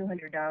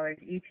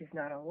 $200 each is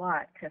not a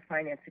lot to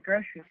finance a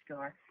grocery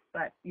store,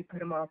 but you put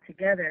them all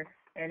together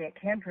and it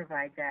can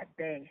provide that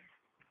base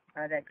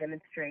that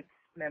demonstrates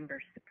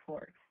member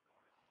support.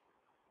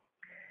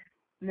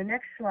 In the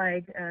next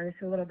slide, there's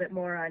a little bit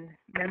more on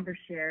member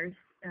shares.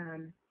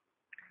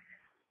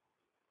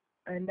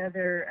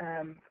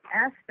 Another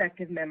aspect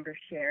of member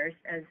shares,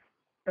 as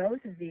both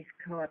of these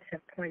co-ops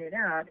have pointed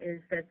out,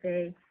 is that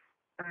they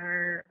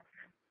are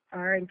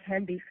and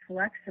can be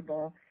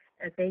flexible,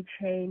 that they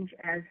change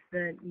as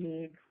the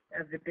needs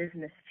of the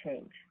business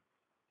change.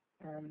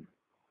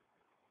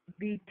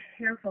 Be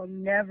careful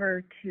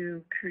never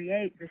to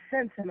create the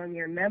sense among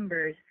your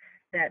members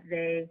that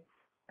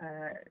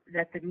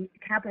that the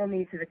capital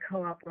needs of the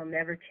co-op will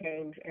never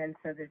change, and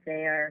so that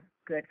they are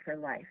good for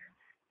life.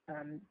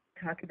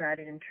 Talk about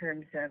it in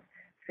terms of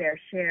fair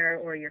share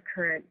or your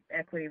current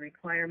equity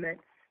requirement,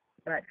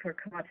 but for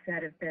co-ops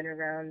that have been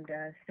around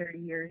 30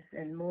 years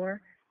and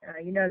more,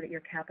 you know that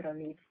your capital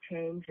needs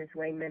change. As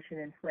Wayne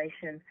mentioned,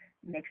 inflation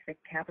makes the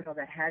capital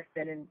that has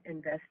been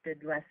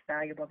invested less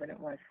valuable than it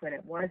was when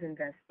it was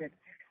invested.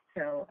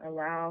 So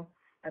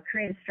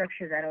create a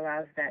structure that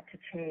allows that to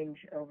change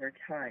over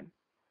time.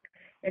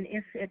 And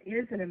if it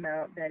is an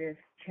amount that is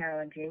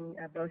challenging,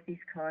 both these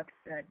co-ops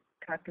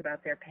talked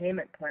about their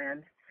payment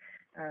plans.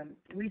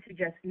 We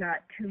suggest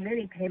not too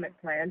many payment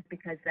plans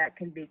because that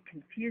can be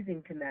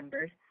confusing to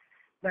members,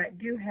 but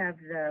do have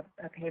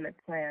a payment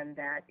plan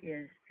that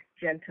is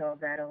gentle,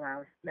 that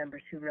allows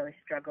members who really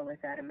struggle with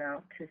that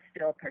amount to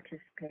still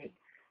participate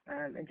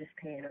and just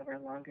pay it over a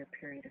longer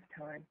period of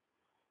time.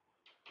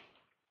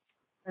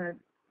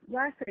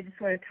 Lastly, I just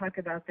want to talk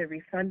about the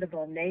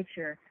refundable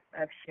nature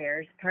of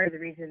shares. Part of the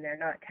reason they're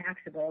not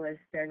taxable is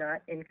they're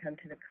not income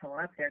to the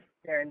co-op,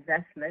 they're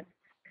investment.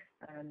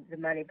 The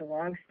money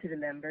belongs to the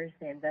members.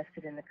 They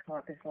invested in the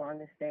co-op as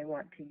long as they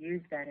want to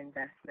use that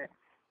investment,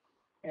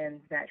 and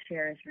that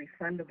share is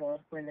refundable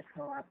when the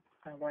co-op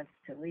wants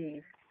to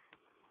leave.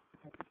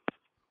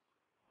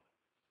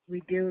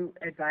 We do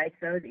advise,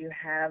 though, that you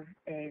have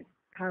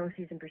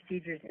policies and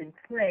procedures in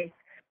place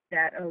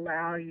that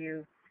allow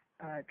you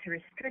to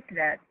restrict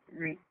that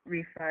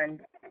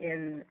refund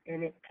in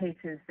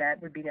cases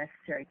that would be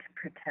necessary to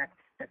protect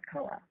the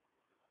co-op.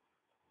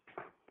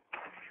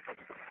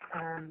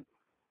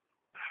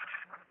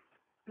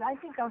 I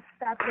think I'll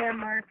stop there,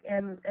 Mark,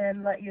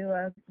 and let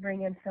you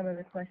bring in some of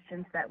the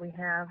questions that we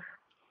have.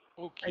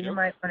 Okay. You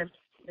might want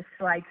to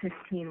slide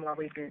 15 while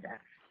we do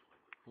that.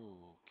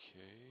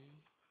 Okay.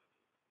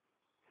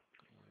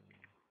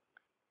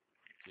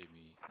 Gave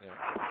me there.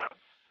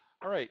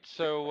 All right.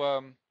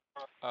 So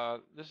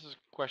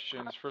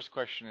first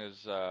question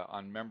is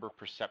on member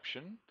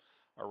perception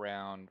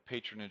around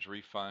patronage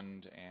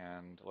refund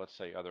and, let's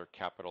say, other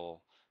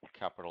capital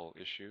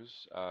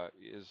issues.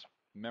 Is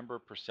member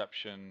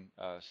perception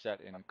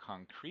set in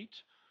concrete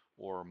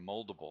or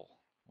moldable,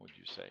 would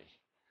you say?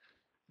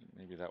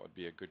 Maybe that would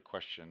be a good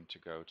question to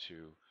go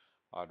to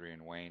Audrey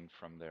and Wayne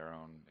from their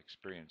own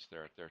experience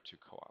there at their two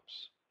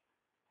co-ops.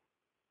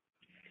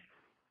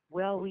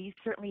 Well, we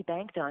certainly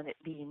banked on it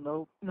being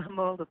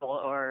moldable,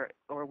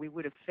 or we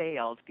would have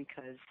failed,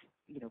 because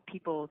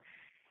people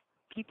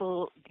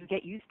do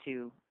get used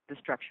to the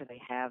structure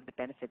they have, the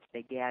benefits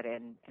they get,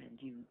 and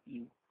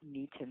you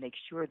need to make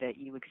sure that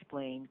you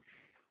explain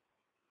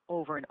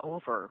over and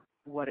over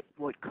what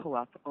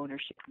co-op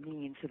ownership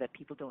means, so that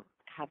people don't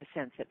have a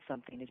sense that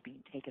something is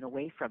being taken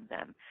away from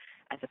them,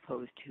 as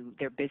opposed to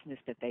their business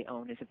that they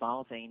own is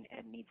evolving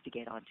and needs to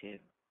get onto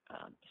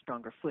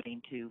stronger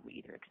footing to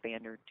either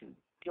expand or to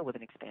deal with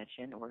an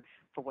expansion, or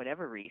for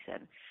whatever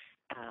reason.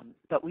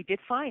 But we did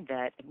find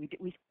that we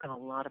spent a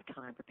lot of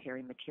time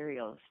preparing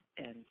materials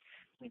and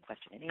doing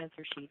question and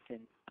answer sheets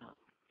and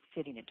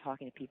sitting and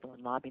talking to people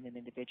and lobbying them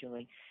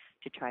individually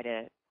to try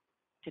to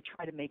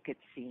make it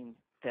seem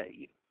that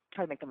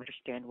try to make them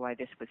understand why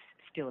this was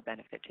still a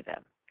benefit to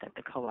them, that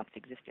the co-op's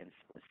existence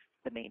was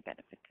the main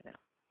benefit to them.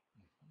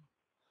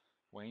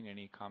 Wayne,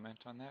 any comment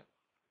on that?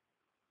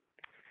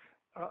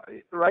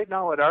 Right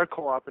now at our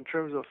co-op, in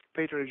terms of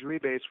patronage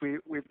rebates,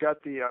 we've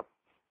got the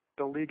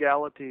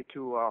legality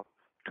to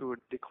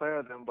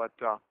declare them, but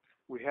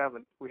we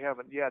haven't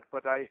yet.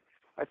 But I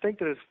think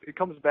that it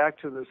comes back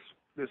to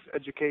this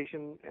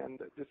education, and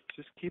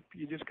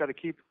you just got to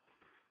keep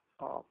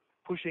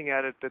pushing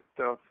at it,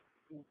 that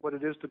what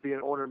it is to be an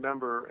owner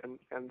member,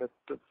 and that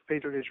the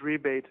patronage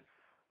rebate.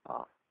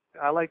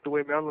 I like the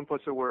way Marilyn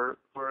puts it, where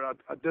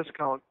a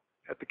discount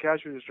at the cash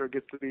register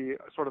gets to be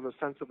sort of a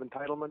sense of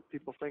entitlement.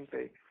 People think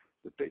they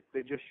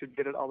just should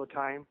get it all the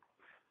time,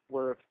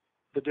 where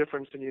the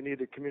difference, and you need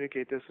to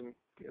communicate this and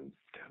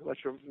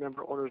let your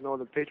member owners know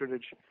that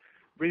patronage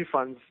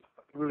refunds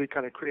really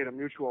kind of create a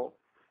mutual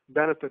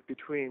benefit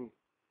between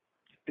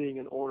being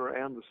an owner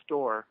and the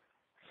store.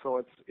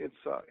 So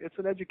it's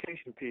an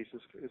education piece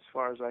as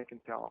far as I can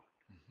tell.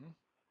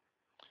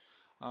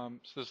 Mm-hmm.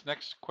 So this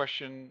next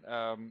question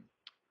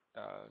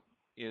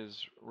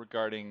is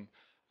regarding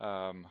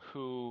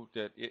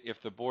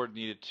if the board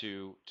needed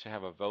to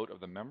have a vote of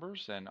the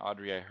members. And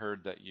Audrey, I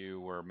heard that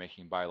you were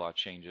making bylaw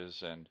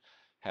changes and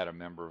had a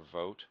member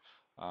vote.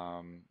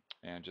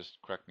 And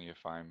just correct me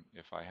if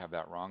I have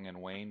that wrong.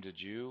 And Wayne, did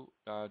you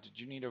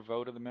need a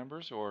vote of the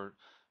members, or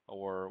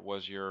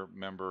was your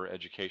member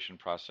education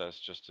process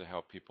just to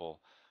help people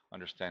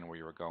understand where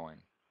you were going?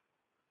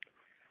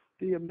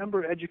 The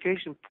member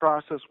education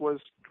process was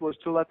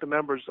to let the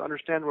members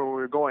understand where we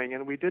were going,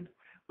 and we did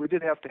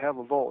have to have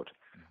a vote.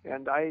 Mm-hmm.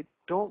 And I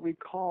don't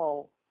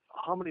recall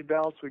how many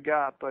ballots we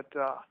got, but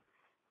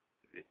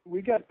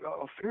we got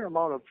a fair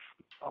amount of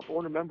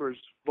owner members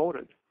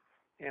voted,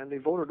 and they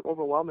voted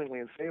overwhelmingly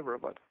in favor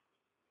of it.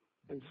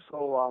 And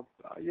so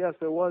yes,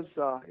 it was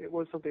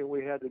something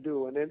we had to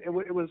do, and it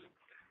was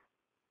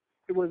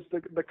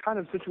the kind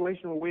of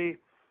situation where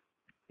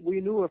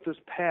we knew if this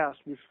passed,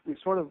 we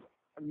sort of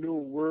knew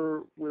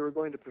where we were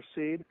going to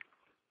proceed,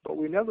 but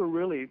we never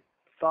really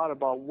thought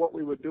about what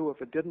we would do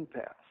if it didn't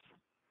pass.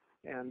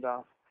 And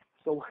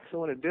so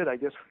when it did, I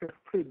guess we were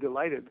pretty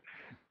delighted.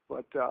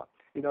 But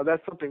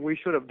that's something we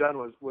should have done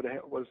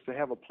was to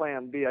have a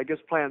plan B. I guess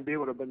plan B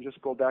would have been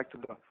just go back to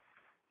the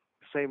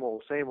same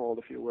old,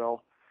 if you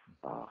will,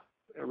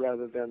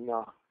 rather than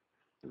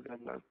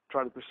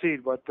try to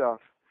proceed. But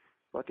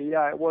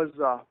yeah, it was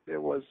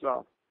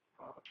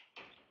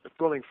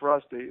thrilling for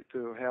us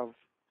to have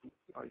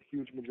a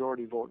huge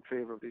majority vote in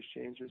favor of these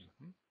changes.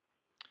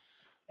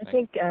 I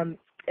think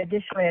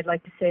additionally, I'd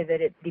like to say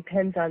that it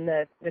depends on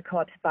the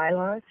co-op's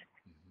bylaws.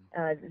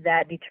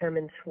 That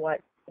determines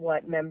what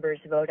members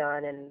vote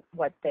on and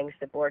what things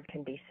the board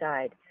can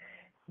decide.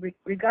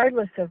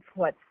 Regardless of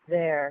what's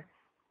there,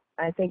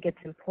 I think it's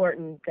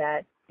important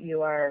that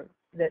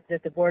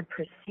that the board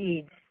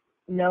proceeds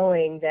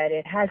knowing that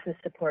it has the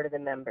support of the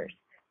members.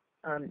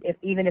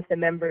 Even if the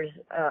members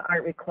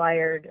aren't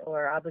required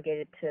or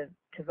obligated to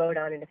vote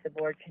on it, if the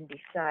board can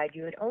decide,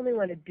 you would only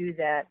want to do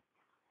that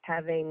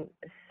having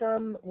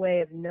some way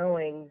of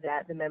knowing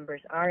that the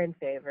members are in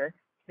favor,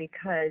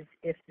 because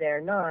if they're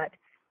not,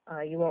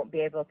 you won't be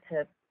able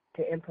to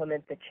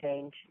implement the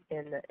change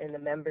in the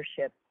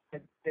membership,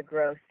 the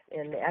growth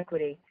in the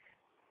equity.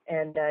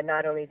 And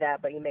not only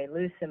that, but you may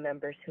lose some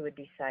members who would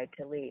decide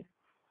to leave.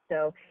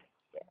 So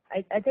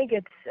I think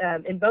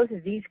it's in both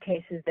of these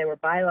cases there were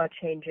bylaw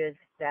changes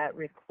that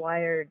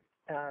required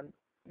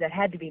that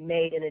had to be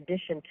made in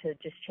addition to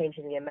just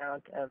changing the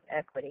amount of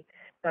equity.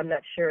 So I'm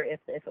not sure if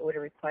it would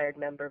have required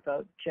member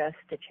vote just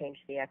to change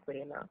the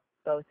equity amount.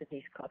 Both of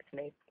these co-ops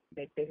made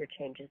bigger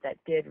changes that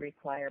did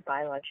require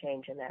bylaw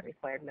change and that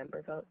required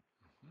member vote.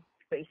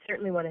 But you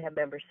certainly want to have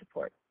member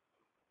support.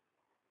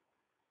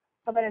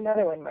 How about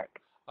another one, Mark?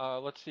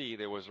 Let's see.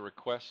 There was a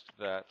request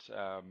that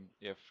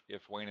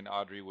if Wayne and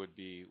Audrey would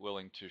be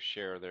willing to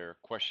share their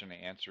question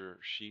and answer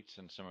sheets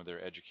and some of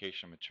their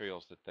education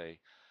materials that they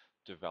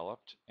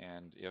developed,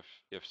 and if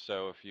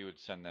so, if you would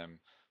send them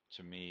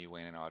to me,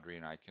 Wayne and Audrey,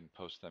 and I can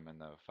post them in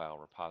the file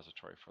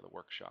repository for the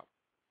workshop.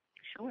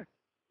 Sure.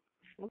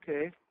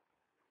 Okay.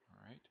 All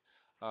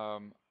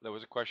right. There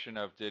was a question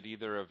of, did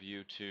either of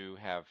you two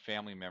have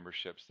family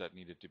memberships that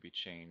needed to be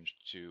changed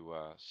to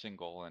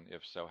single, and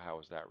if so, how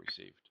was that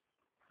received?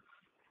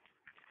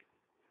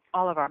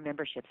 All of our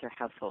memberships are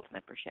household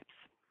memberships,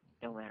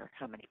 no matter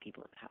how many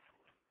people in the house.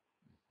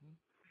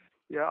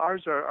 Yeah,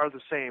 ours are the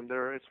same.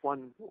 It's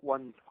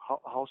one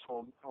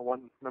household,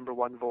 one member,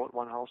 one vote,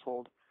 one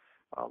household.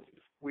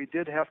 We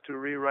did have to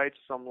rewrite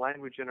some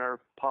language in our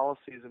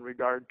policies in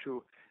regard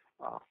to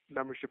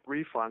membership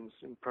refunds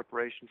in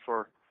preparation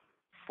for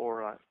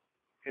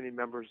any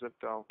members that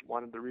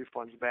wanted the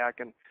refunds back,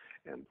 and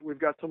we've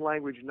got some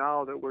language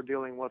now that we're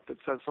dealing with that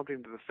says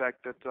something to the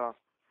effect that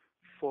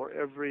for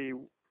every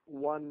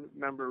one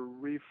member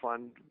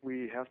refund,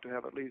 we have to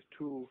have at least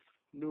 2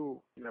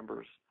 new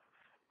members.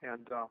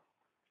 And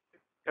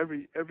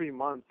every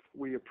month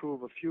we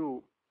approve a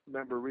few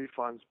member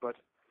refunds, but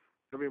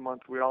every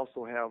month we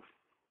also have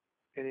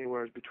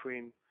anywhere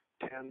between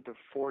 10 to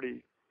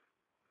 40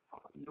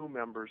 new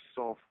members.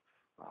 So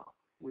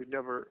we've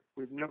never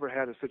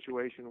had a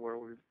situation where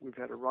we've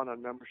had to run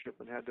on membership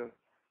and had to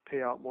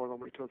pay out more than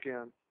we took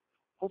in.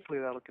 Hopefully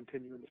that'll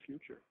continue in the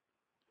future.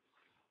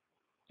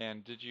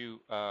 And did you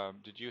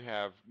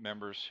have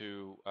members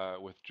who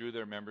withdrew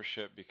their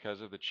membership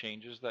because of the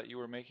changes that you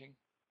were making?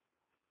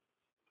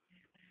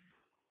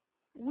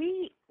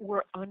 We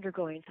were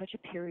undergoing such a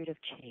period of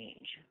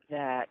change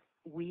that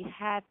we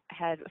had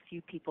a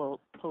few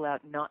people pull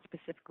out, not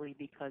specifically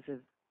because of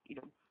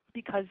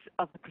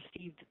the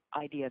perceived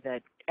idea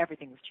that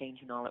everything was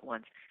changing all at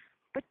once,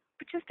 but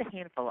just a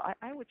handful.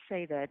 I would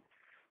say that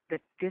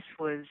this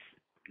was,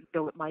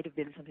 though it might have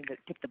been something that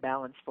tipped the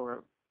balance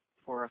for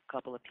a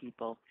couple of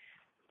people,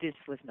 this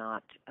was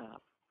not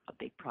a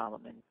big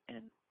problem,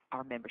 and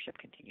our membership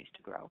continues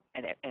to grow,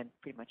 and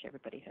pretty much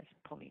everybody has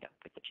ponied up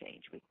with the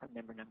change. Our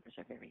member numbers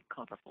are very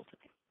comparable to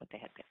what they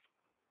had been.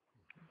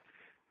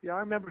 Yeah,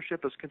 our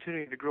membership is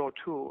continuing to grow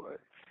too.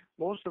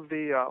 Most of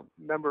the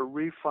member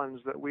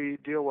refunds that we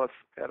deal with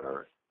at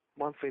our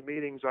monthly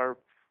meetings are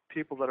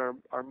people that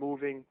are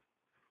moving,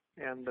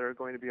 and they're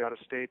going to be out of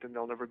state and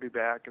they'll never be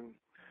back.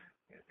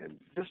 And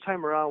this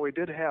time around, we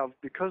did have,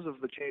 because of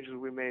the changes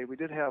we made, we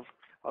did have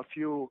a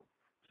few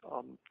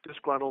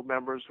disgruntled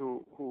members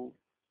who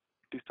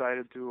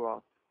decided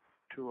to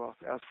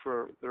ask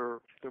for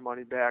their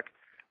money back.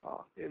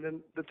 And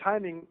then the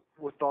timing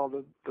with all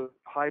the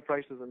high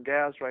prices in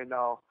gas right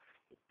now,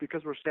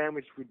 because we're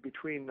sandwiched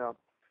between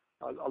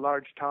a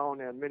large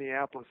town and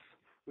Minneapolis,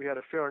 we had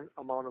a fair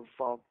amount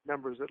of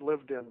members that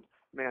lived in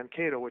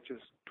Mankato, which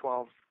is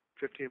 12,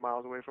 15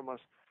 miles away from us.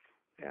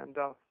 And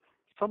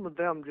some of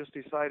them just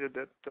decided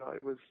that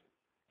it was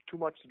too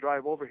much to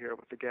drive over here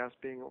with the gas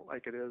being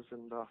like it is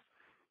and the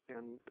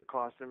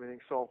cost and everything.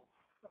 So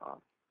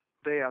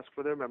they asked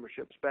for their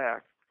memberships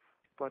back.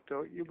 But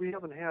we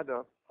haven't had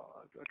a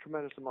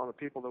tremendous amount of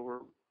people that were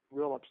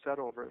real upset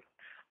over it.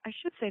 I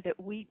should say that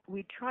we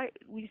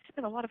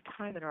spent a lot of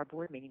time in our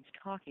board meetings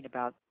talking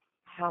about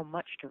how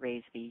much to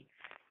raise the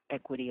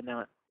equity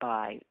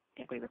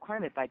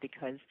requirement by,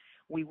 because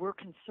we were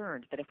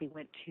concerned that if we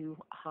went too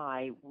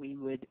high, we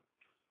would.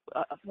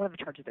 One of the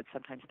charges that's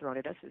sometimes thrown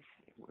at us is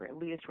we're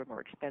elitist, we're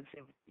more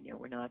expensive.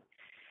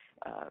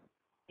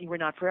 We're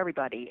not for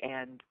everybody,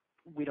 and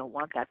we don't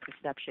want that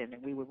perception.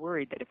 And we were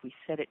worried that if we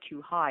set it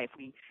too high, if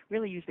we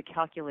really used the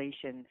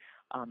calculation,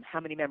 how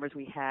many members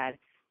we had,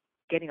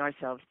 getting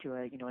ourselves to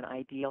an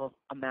ideal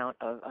amount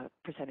of a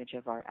percentage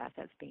of our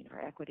assets being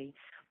our equity,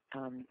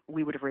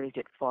 we would have raised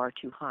it far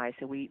too high.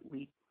 So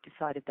we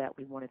decided that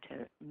we wanted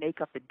to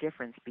make up the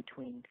difference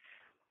between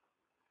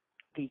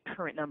the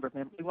current number of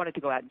members. We wanted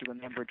to go out and do a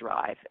member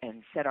drive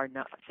and set our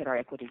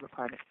equity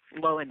requirement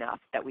low enough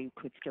that we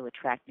could still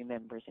attract new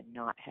members and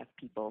not have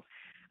people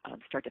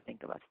start to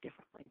think of us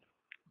differently.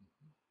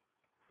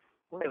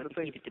 One of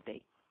the heated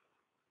debate.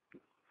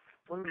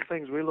 One of the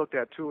things we looked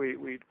at too,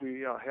 we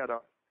had a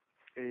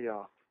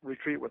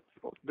retreat with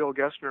Bill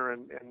Gessner,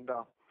 and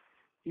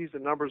he's the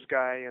numbers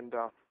guy, and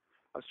a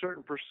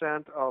certain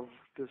percent of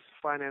this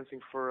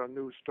financing for a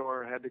new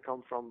store had to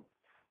come from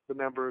the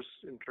members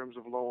in terms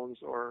of loans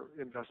or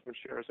investment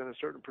shares, and a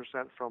certain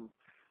percent from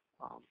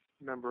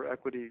member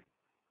equity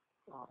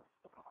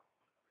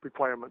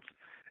requirements.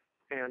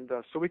 And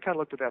so we kind of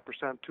looked at that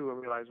percent too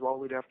and realized, well,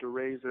 we'd have to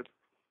raise it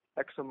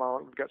X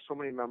amount. We've got so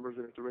many members,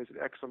 we have to raise it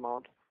X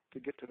amount to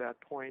get to that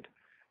point.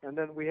 And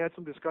then we had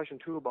some discussion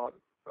too about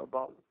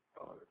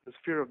this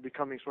fear of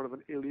becoming sort of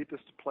an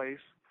elitist place,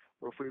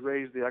 where if we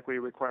raise the equity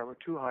requirement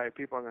too high,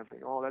 people are going to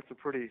think, oh,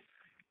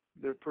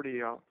 they're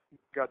pretty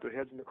got their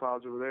heads in the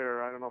clouds over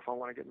there. I don't know if I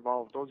want to get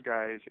involved with those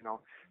guys,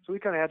 So we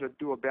kind of had to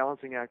do a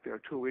balancing act there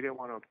too. We didn't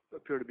want to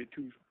appear to be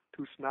too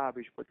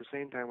snobbish, but at the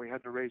same time we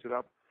had to raise it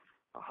up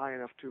high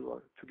enough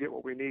to get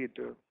what we need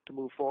to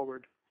move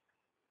forward.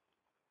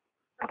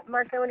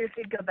 Mark, I wonder if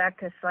you'd go back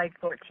to slide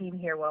 14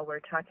 here while we're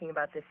talking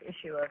about this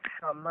issue of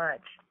how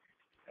much.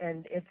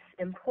 And it's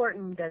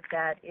important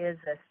that is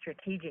a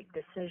strategic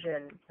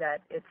decision,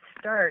 that it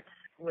starts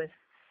with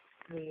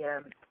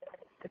the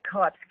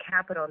co-op's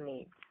capital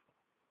needs.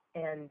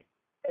 And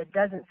it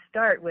doesn't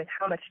start with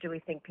how much do we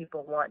think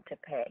people want to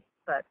pay,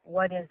 but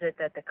what is it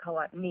that the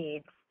co-op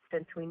needs,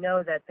 since we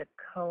know that the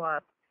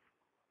co-op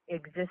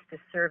exists to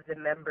serve the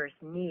members'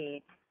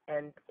 needs,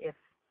 and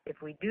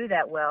if we do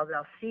that well,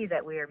 they'll see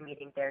that we are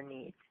meeting their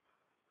needs,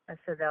 and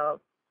so they'll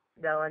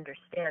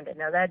understand it.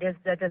 Now that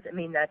doesn't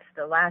mean that's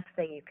the last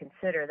thing you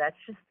consider. That's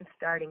just the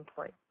starting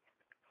point.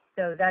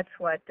 So that's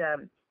what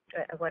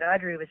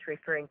Audrey was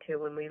referring to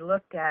when we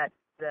looked at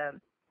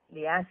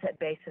the asset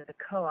base of the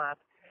co-op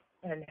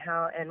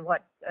and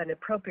what an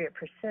appropriate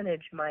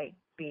percentage might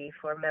be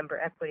for member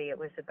equity. It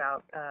was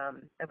about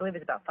I believe it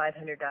was about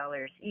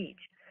 $500 each.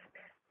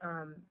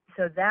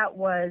 So that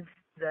was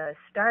the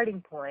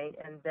starting point,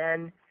 and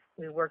then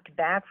we worked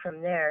back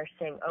from there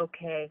saying,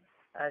 okay,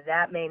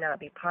 that may not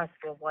be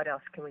possible. What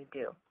else can we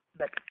do?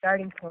 But the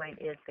starting point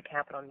is the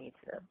capital needs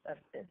of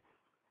this.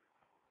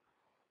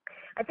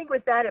 I think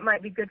with that, it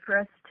might be good for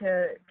us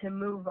to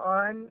move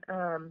on.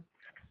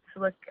 So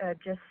look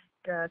just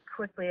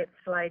quickly at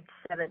slide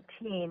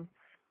 17.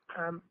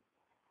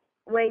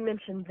 Wayne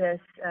mentioned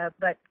this,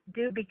 but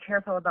do be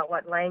careful about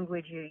what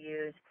language you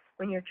use.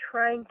 When you're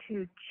trying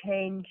to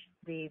change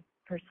the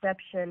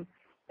perception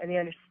and the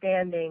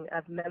understanding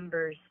of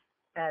members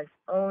as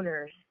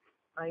owners,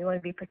 you want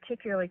to be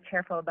particularly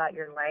careful about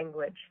your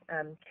language.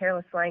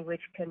 Careless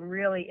language can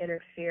really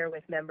interfere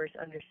with members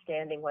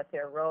understanding what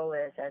their role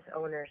is as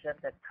owners of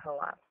the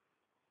co-op.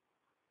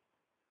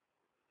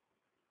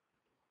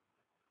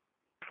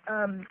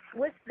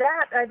 With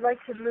that, I'd like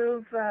to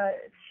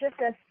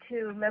shift us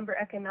to member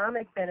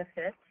economic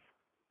benefits,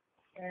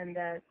 and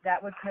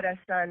that would put us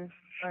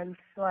on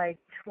slide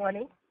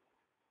 20.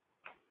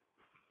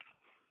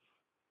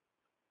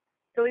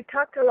 So we've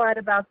talked a lot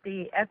about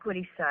the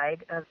equity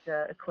side of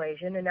the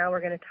equation, and now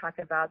we're going to talk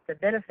about the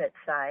benefit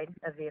side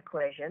of the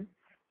equation.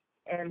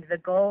 And the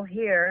goal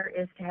here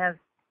is to have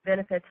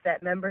benefits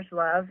that members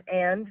love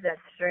and that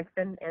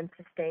strengthen and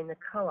sustain the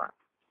co-op.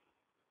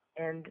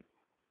 And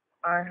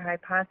our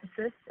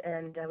hypothesis,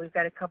 and we've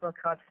got a couple of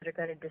co-ops that are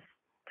going to just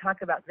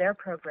talk about their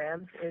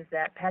programs, is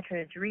that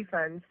patronage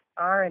refunds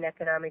are an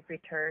economic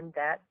return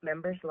that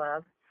members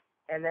love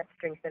and that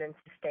strengthen and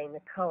sustain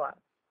the co-op.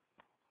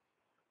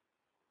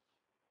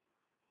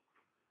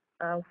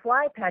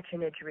 Why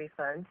patronage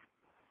refunds?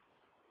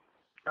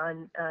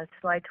 On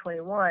slide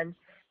 21,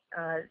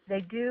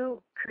 they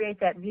do create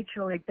that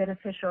mutually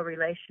beneficial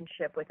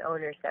relationship with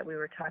owners that we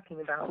were talking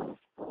about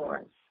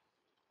before.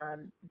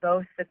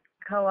 Both the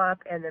co-op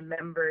and the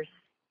members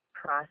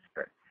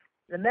prosper.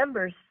 The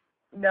members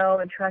know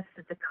and trust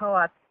that the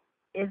co-op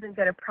isn't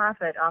going to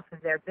profit off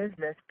of their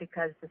business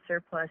because the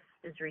surplus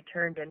is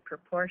returned in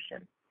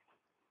proportion.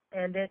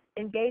 And it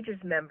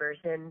engages members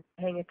in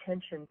paying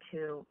attention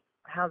to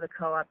how the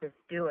co-op is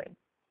doing.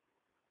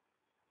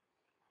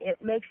 It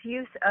makes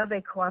use of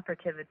a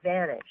cooperative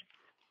advantage.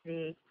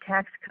 The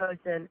tax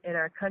codes in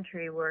our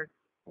country were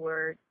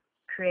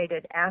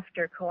created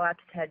after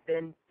co-ops had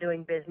been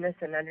doing business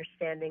and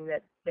understanding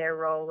that their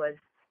role was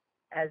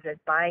as a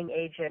buying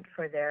agent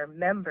for their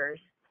members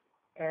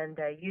and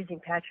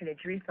using patronage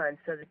refunds.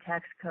 So the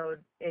tax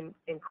code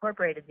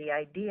incorporated the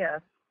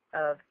idea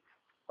of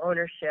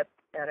ownership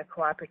on a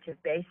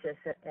cooperative basis,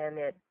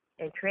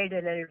 and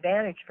created an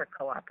advantage for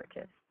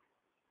cooperatives.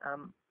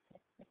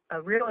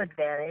 A real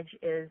advantage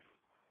is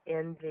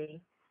in the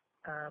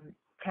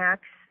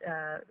tax,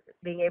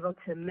 being able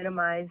to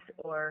minimize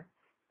or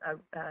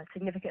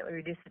significantly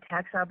reduce the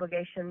tax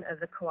obligation of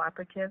the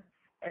cooperative,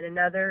 and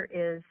another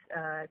is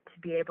to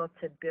be able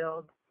to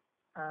build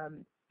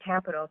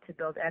capital, to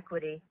build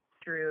equity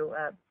through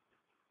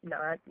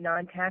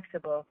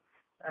non-taxable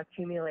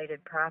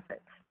accumulated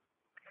profits.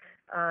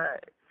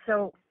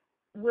 So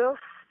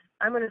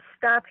I'm going to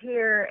stop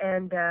here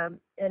and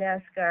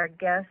ask our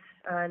guests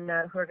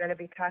who are going to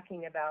be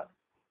talking about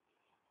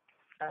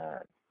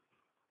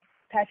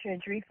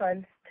patronage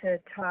refunds to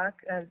talk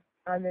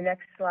on the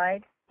next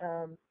slide.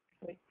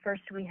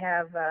 First, we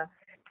have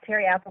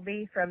Terry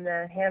Appleby from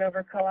the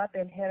Hanover Co-op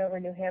in Hanover,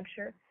 New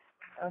Hampshire,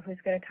 who's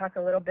going to talk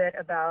a little bit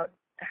about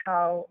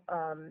how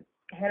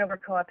Hanover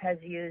Co-op has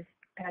used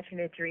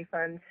patronage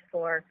refunds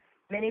for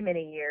many,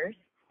 many years,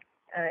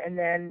 and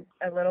then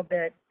a little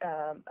bit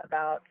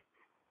about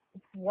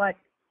what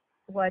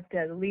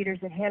the leaders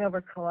at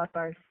Hanover Co-op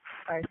are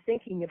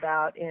thinking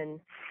about in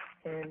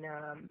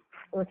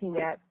looking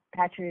at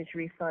patronage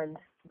refunds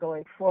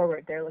going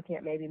forward. They're looking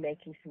at maybe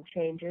making some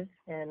changes,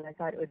 and I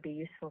thought it would be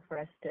useful for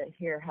us to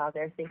hear how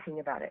they're thinking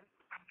about it.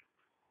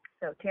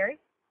 So, Terry?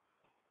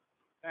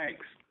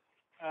 Thanks.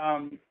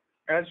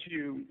 As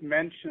you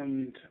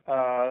mentioned,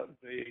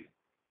 the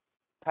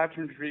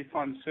patronage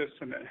refund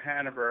system at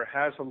Hanover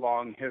has a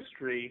long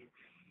history,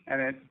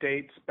 and it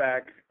dates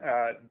back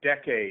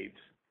decades,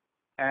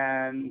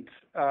 and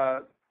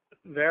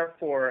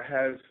therefore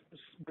has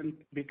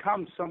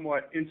become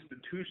somewhat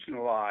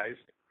institutionalized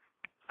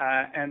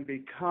and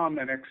become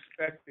an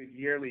expected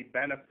yearly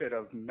benefit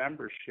of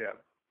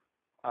membership,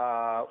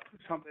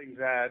 something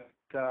that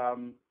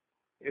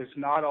is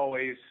not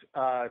always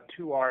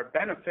to our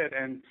benefit,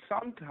 and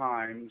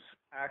sometimes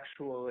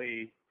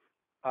actually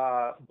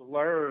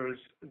blurs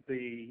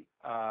the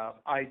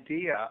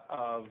idea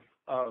of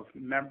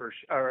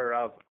membership or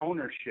of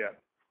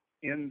ownership,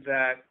 in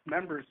that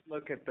members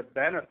look at the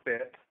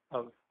benefit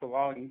of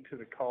belonging to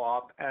the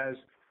co-op as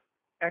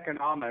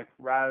economic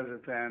rather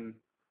than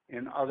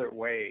in other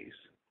ways.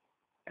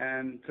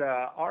 And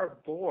our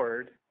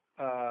board,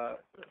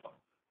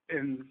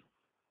 in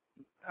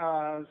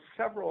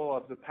several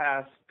of the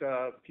past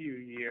few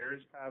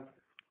years, have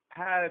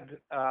had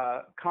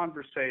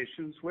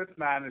conversations with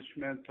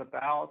management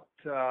about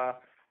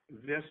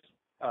this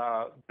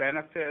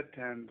benefit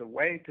and the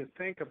way to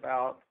think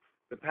about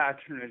the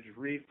patronage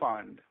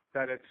refund,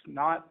 that it's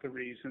not the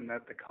reason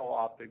that the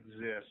co-op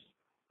exists.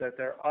 that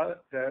there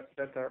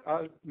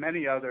are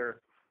many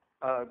other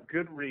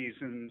good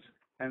reasons,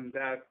 and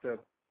that the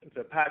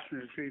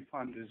patronage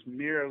refund is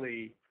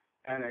merely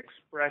an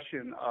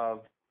expression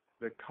of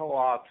the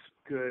co-op's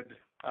good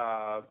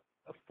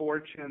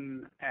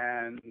fortune,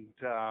 and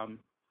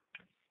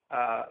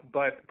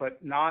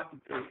but not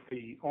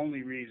the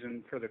only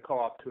reason for the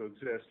co-op to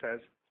exist, as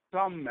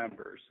some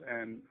members,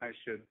 and I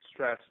should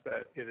stress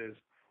that it is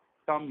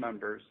some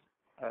members,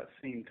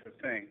 seem to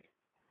think.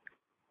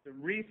 The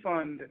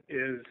refund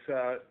is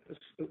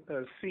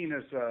seen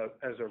as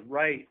a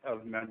right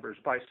of members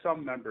by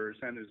some members,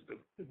 and is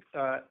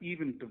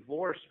even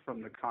divorced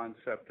from the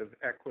concept of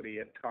equity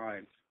at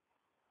times.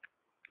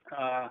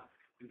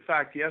 In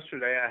fact,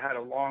 yesterday I had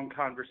a long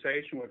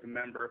conversation with a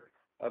member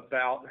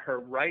about her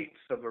rights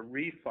of a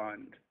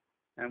refund,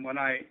 and when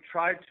I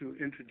tried to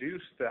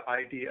introduce the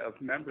idea of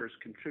members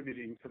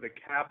contributing to the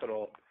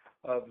capital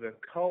of the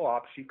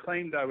co-op, she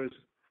claimed I was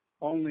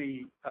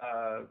only,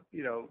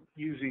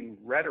 using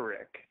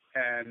rhetoric,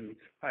 and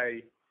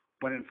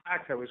when in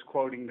fact I was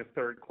quoting the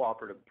third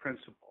cooperative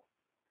principle,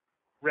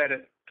 read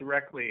it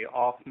directly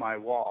off my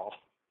wall.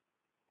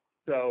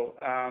 So,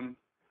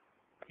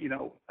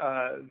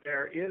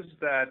 there is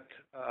that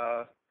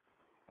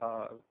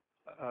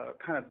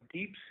kind of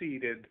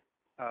deep-seated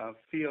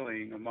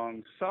feeling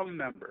among some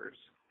members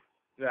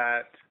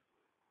that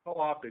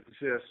co-op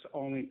exists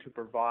only to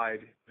provide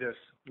this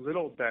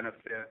little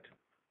benefit,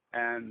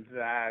 and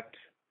that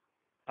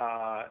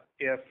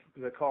if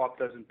the co-op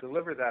doesn't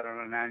deliver that on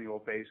an annual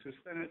basis,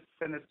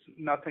 then it's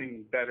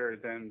nothing better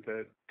than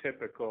the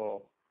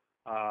typical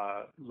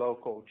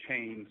local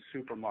chain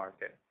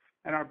supermarket.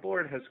 And our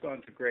board has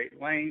gone to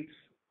great lengths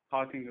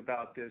talking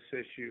about this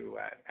issue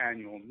at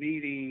annual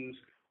meetings,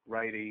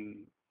 writing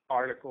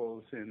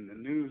articles in the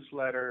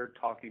newsletter,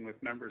 talking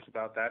with members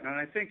about that. And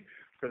I think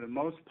for the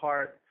most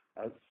part,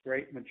 a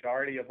great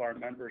majority of our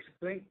members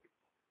think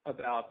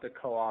about the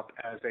co-op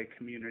as a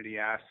community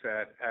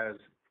asset, as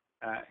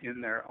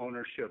in their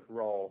ownership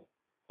role.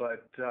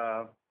 But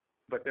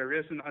there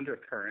is an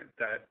undercurrent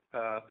that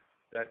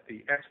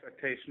the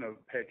expectation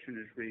of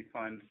patronage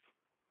refund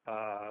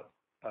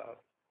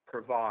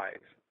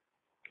provides.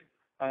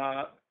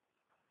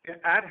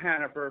 At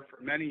Hanover,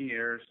 for many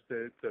years,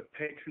 the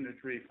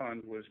patronage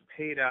refund was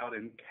paid out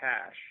in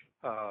cash,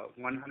 100%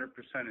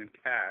 in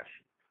cash.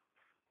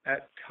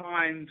 At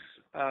times,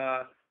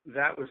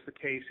 that was the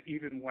case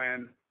even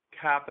when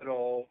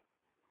capital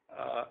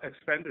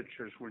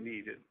expenditures were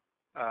needed.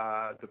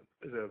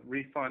 The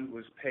refund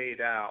was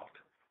paid out.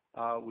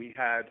 We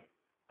had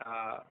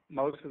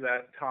most of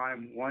that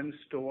time one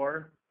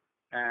store,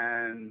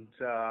 and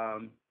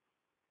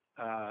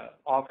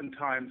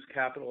oftentimes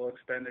capital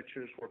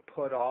expenditures were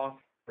put off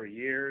for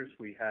years.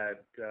 We had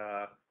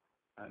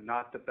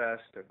not the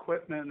best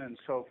equipment and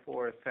so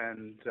forth,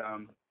 and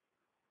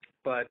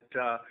but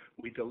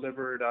we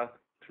delivered a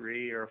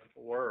 3 or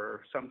 4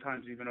 or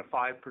sometimes even a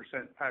 5%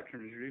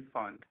 patronage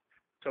refund.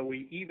 So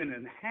we even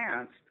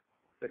enhanced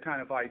the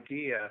kind of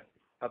idea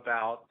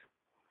about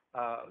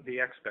the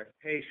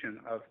expectation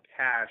of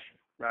cash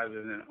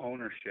rather than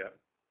ownership.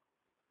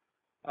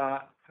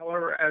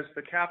 However, as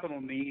the capital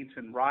needs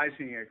and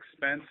rising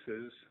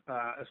expenses,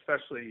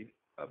 especially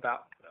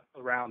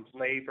around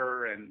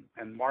labor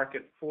and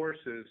market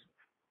forces,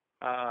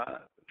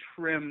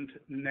 trimmed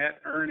net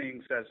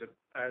earnings as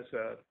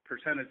a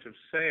percentage of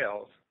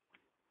sales,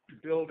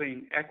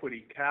 building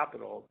equity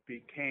capital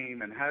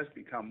became and has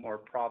become more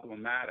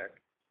problematic.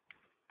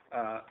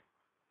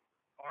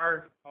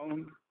 Our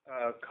own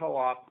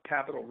co-op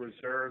capital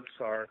reserves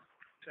are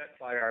set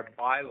by our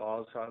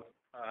bylaws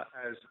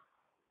as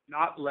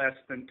not less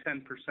than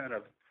 10%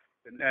 of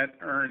the net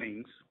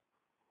earnings,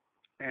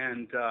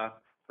 and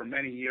for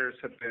many years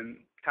have been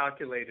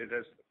calculated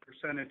as the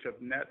percentage of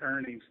net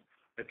earnings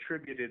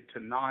attributed to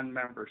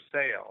non-member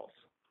sales.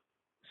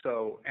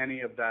 So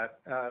any of that,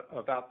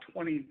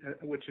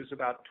 which is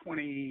about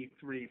 23%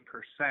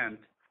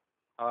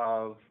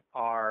 of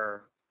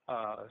our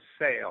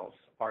sales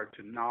are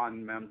to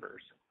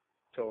non-members.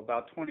 So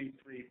about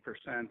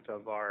 23%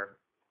 of our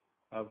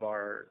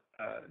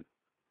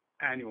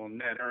annual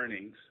net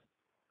earnings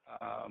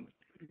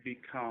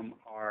become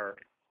our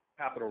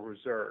capital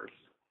reserves.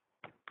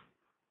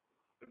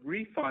 The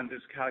refund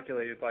is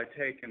calculated by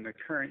taking the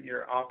current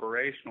year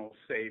operational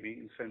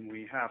savings, and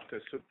we have to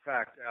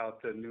subtract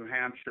out the New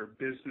Hampshire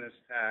business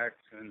tax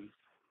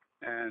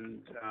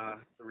and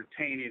the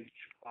retainage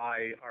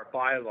by our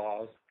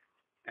bylaws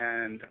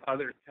and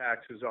other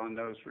taxes on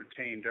those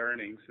retained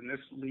earnings. And this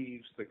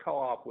leaves the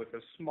co-op with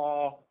a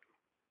small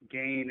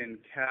gain in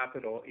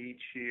capital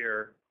each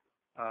year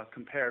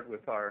compared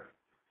with our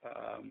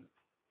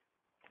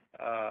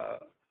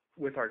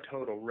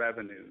total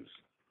revenues.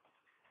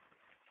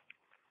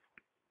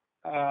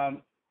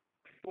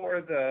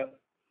 For the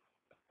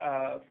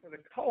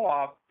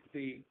co-op,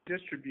 the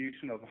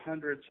distribution of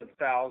hundreds of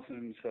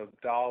thousands of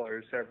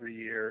dollars every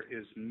year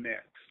is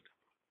mixed.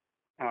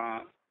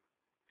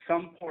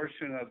 Some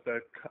portion of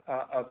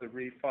the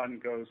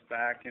refund goes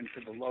back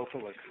into the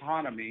local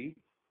economy,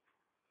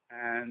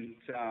 and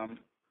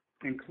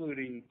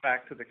including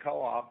back to the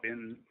co-op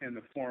in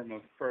the form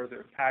of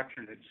further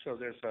patronage. So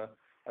there's a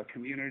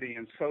community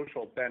and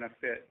social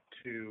benefit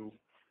to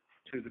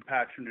the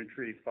patronage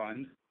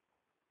refund.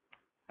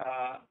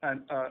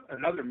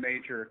 Another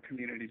major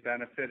community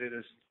benefit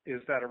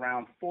is that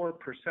around 4%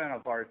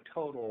 of our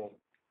total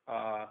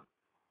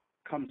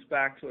comes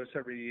back to us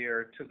every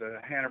year to the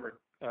Hanover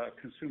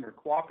Consumer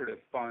Cooperative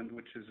Fund,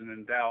 which is an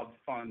endowed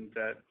fund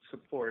that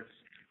supports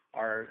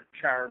our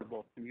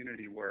charitable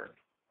community work.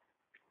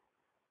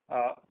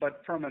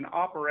 But from an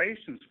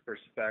operations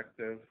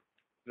perspective,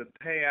 the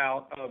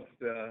payout of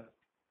the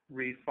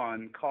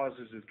refund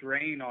causes a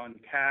drain on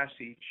cash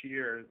each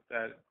year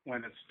that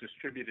when it's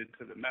distributed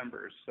to the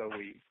members. So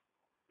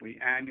we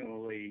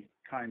annually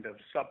kind of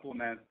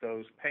supplement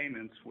those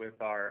payments with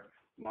our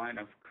line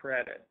of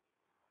credit.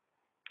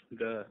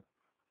 The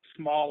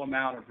small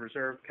amount of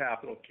reserve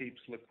capital keeps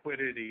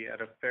liquidity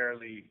at a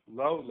fairly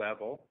low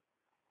level,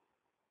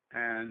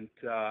 and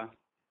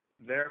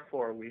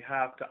therefore we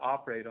have to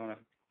operate on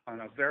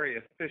a very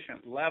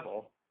efficient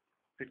level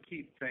to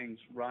keep things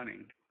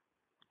running.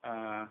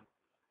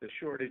 The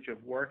shortage of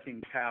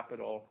working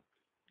capital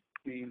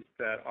means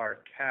that our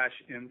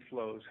cash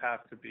inflows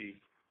have to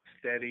be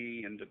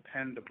steady and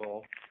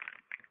dependable.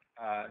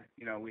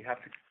 We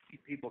have to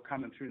keep people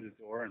coming through the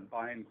door and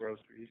buying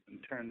groceries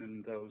and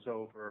turning those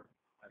over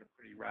at a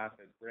pretty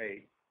rapid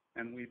rate.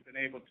 And we've been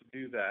able to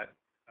do that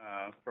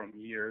from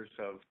years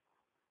of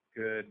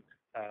good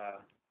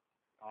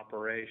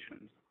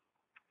operations.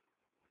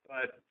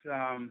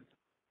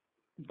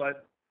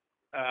 But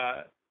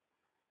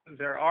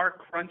there are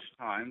crunch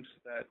times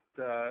that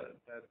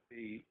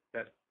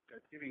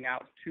giving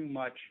out too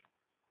much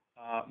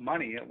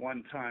money at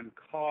one time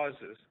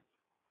causes.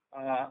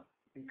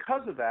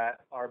 Because of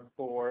that, our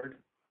board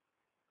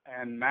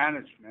and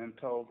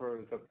management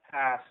over the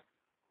past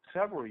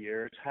several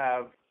years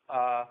have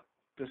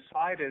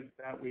decided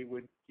that we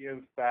would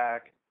give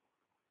back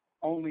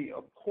only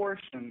a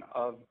portion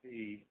of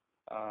the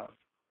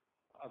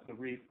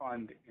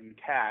refund in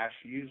cash.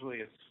 Usually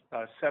it's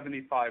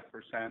 75%,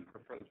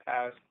 but for the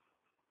past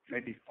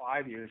maybe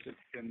 5 years it's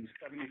been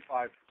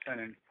 75%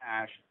 in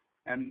cash,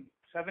 and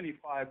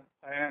 25%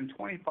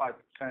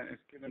 is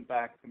given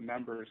back to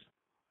members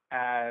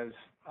as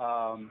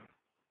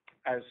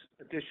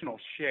additional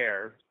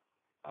shares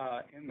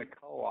in the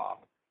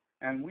co-op.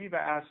 And we've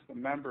asked the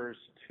members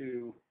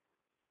to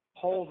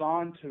hold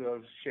on to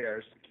those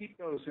shares, to keep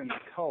those in the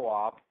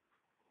co-op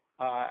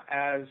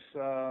as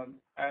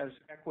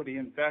equity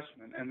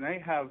investment, and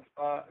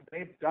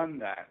they've done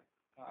that.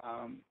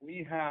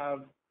 We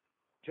have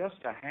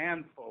just a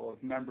handful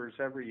of members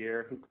every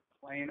year who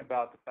complain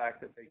about the fact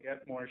that they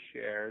get more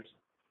shares.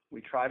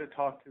 We try to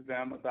talk to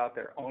them about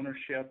their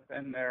ownership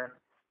and the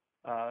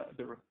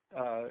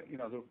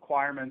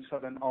requirements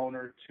of an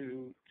owner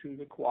to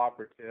the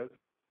cooperative.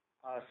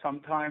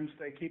 Sometimes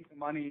they keep the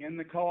money in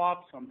the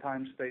co-op,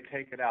 sometimes they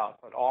take it out,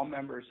 but all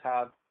members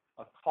have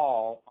a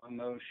call on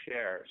those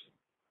shares.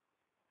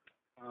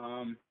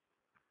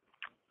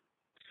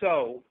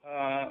 So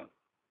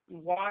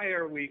why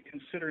are we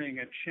considering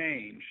a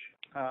change?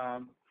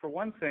 For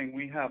one thing,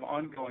 we have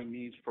ongoing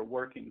needs for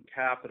working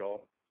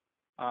capital.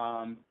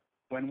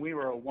 When we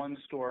were a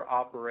one-store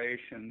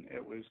operation,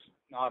 it was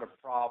not a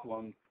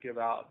problem to give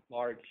out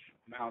large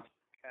amounts of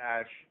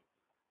cash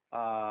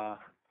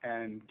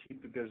and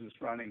keep the business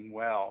running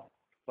well.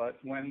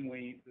 But when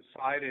we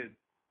decided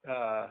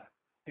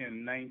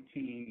in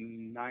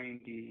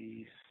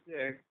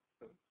 1996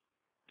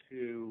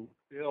 to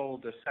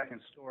build a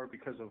second store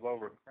because of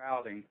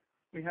overcrowding,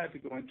 we had to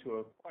go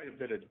into quite a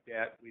bit of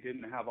debt. We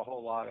didn't have a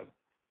whole lot of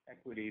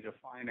equity to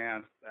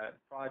finance that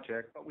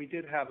project, but we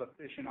did have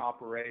efficient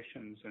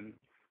operations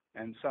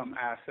and some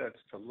assets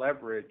to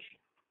leverage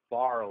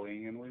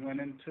borrowing, and we went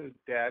into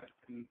debt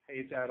and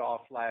paid that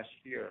off last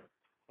year.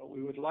 But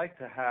we would like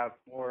to have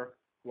more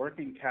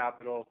working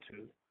capital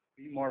to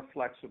be more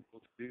flexible to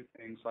do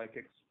things like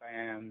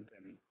expand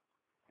and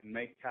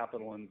make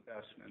capital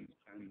investments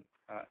and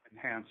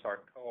enhance our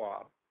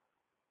co-op.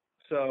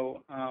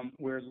 So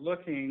we're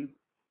looking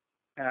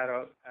at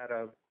a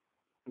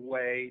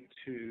way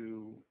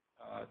to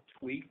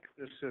tweak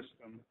the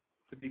system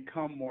to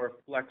become more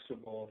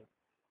flexible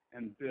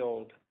and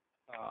build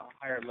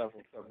higher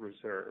levels of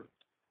reserve.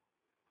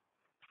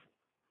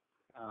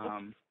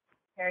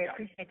 Harry,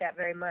 appreciate that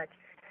very much.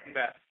 You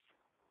bet.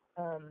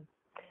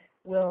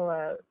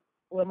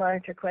 We'll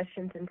monitor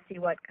questions and see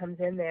what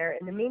comes in there.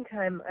 In the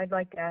meantime, I'd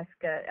like to ask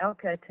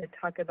Elke to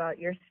talk about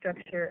your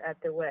structure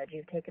at the Wedge.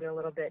 You've taken a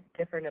little bit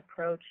different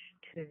approach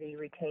to the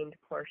retained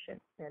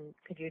portion, and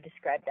could you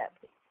describe that,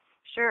 please?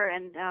 Sure,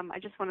 and I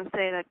just want to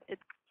say that this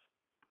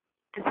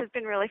has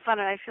been really fun,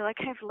 and I feel like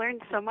I've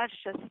learned so much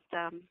just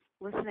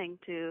listening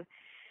to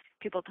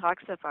people talk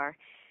so far.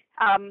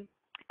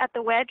 At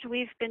the Wedge,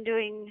 we've been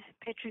doing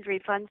patronage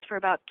refunds for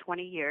about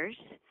 20 years,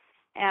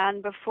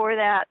 and before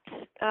that,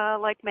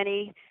 like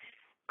many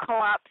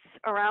co-ops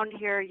around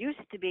here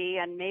used to be,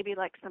 and maybe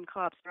like some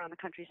co-ops around the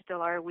country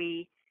still are,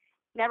 we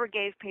never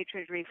gave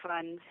patronage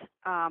refunds.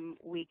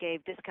 We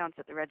gave discounts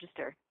at the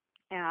register.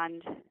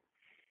 And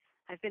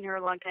I've been here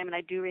a long time, and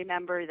I do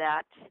remember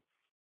that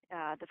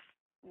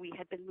we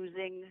had been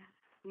losing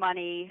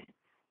money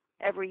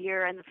every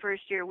year, and the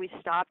first year we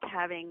stopped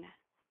having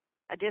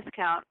a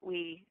discount,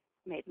 we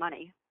made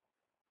money.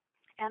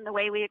 And the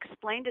way we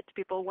explained it to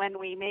people when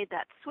we made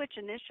that switch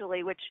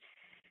initially, which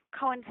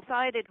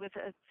coincided with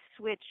a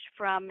switch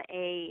from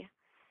a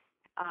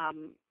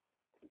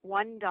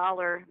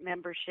 $1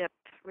 membership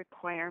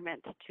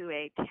requirement to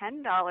a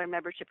 $10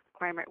 membership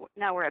requirement.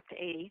 Now we're up to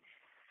 80.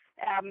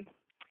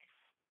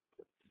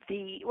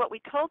 What we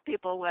told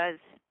people was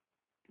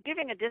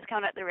giving a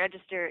discount at the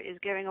register is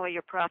giving away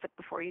your profit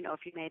before you know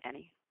if you made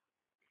any.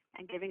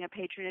 And giving a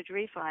patronage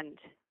refund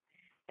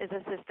is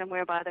a system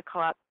whereby the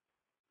co-op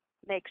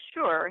makes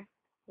sure,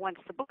 once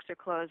the books are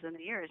closed and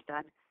the year is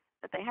done,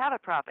 that they have a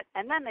profit.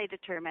 And then they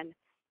determine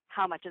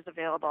how much is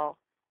available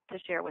to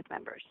share with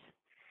members.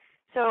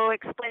 So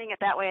explaining it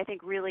that way, I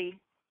think, really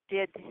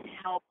did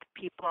help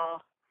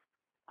people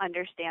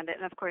understand it.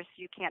 And of course,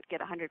 you can't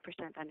get 100%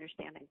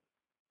 understanding.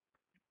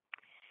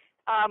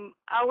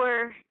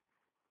 Our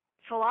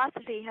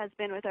philosophy has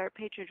been with our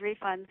patronage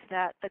refunds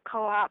that the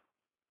co-op,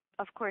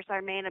 of course,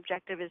 our main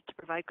objective is to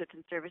provide goods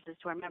and services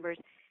to our members,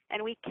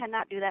 and we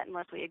cannot do that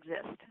unless we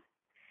exist.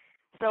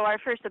 So our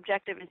first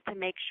objective is to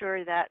make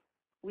sure that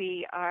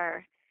we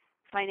are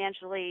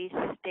financially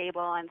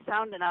stable and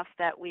sound enough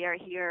that we are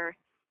here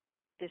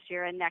this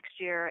year and next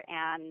year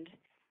and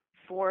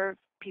for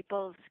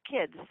people's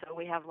kids. So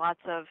we have lots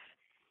of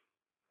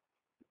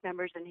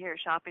members in here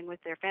shopping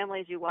with their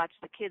families. You watch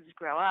the kids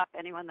grow up.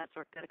 Anyone that's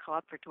worked at a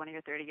co-op for 20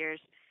 or 30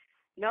 years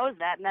knows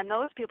that. And then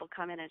those people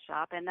come in and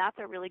shop. And that's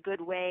a really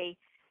good way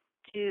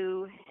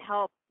to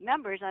help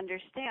members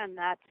understand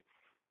that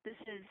this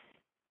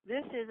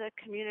is a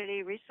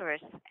community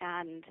resource.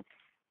 And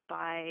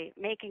by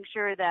making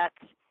sure that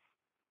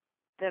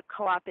the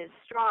co-op is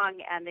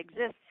strong and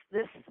exists,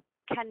 this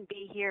can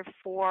be here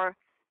for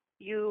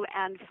you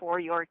and for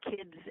your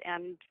kids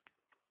and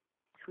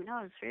who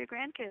knows, for your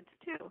grandkids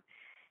too.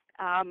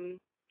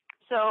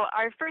 So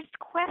our first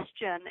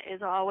question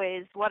is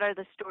always, what are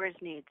the store's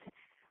needs?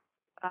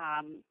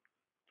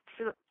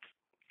 For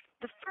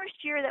the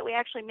first year that we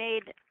actually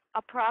made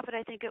a profit,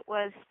 I think it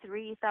was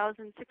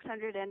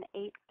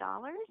 $3,608.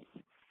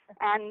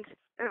 And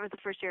it was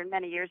the first year in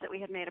many years that we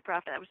had made a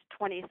profit. That was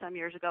 20 some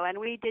years ago. And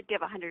we did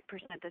give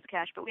 100% as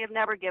cash, but we have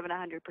never given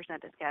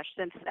 100% as cash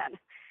since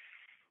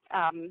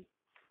then.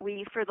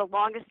 We, for the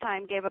longest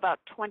time, gave about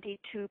 22%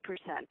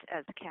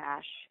 as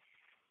cash.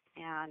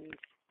 And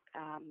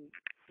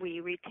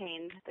we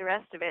retained the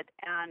rest of it,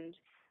 and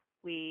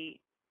we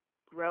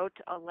wrote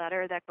a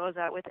letter that goes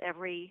out with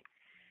every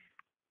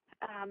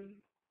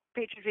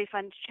patronage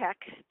refund check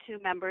to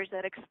members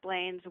that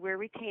explains we're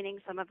retaining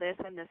some of this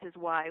and this is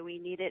why. We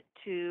needed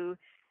to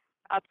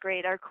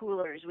upgrade our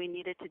coolers. We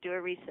needed to do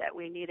a reset.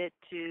 We needed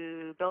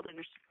to build a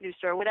new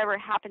store, whatever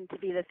happened to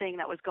be the thing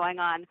that was going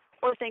on,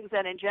 or things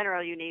that in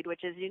general you need,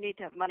 which is you need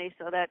to have money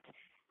so that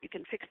you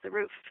can fix the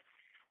roof.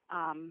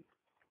 And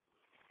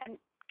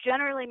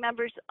generally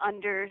members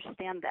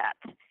understand that.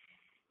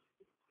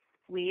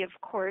 We, of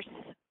course,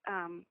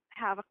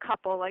 have a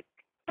couple, like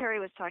Terry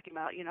was talking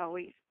about, you know,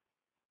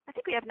 I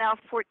think we have now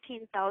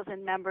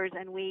 14,000 members,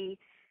 and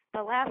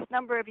the last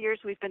number of years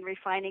we've been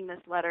refining this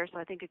letter, so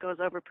I think it goes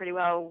over pretty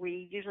well.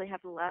 We usually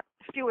have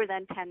fewer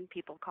than 10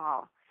 people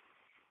call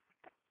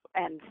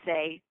and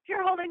say,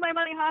 you're holding my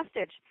money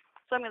hostage.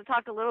 So I'm going to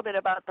talk a little bit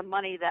about the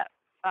money that,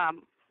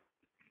 on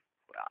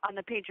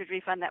the patronage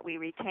refund that we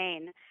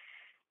retain.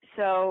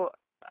 So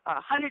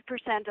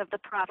 100% of the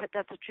profit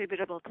that's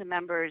attributable to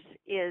members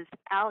is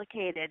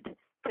allocated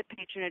to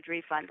patronage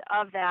refund.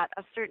 Of that,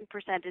 a certain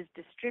percent is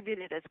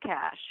distributed as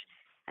cash.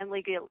 And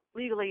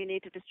legally, you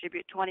need to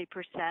distribute 20%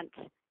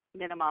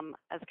 minimum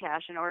as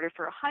cash in order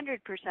for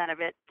 100% of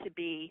it to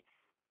be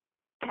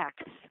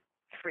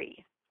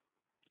tax-free.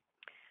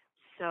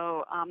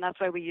 So that's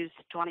why we use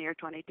 20 or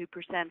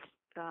 22%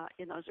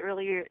 in those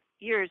earlier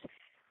years.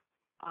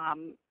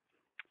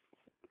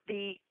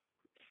 The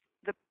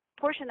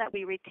portion that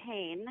we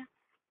retain,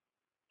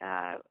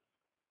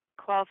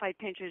 qualified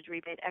patronage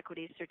rebate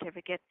equity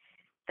certificate,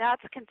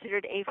 that's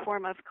considered a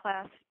form of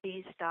Class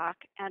B stock,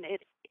 and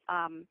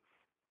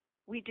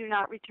we do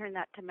not return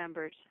that to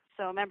members.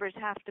 So members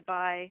have to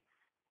buy,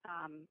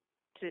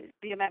 to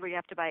be a member, you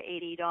have to buy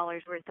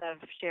 $80 worth of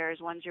shares.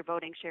 One's your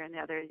voting share and the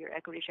other your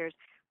equity shares.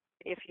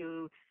 If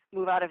you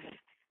move out of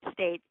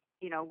state,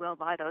 you know, we'll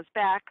buy those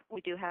back.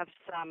 We do have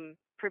some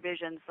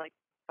provisions like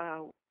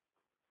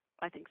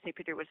I think St.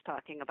 Peter was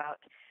talking about,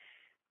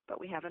 but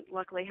we haven't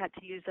luckily had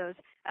to use those.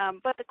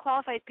 But the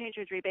qualified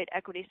patronage rebate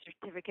equity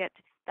certificate,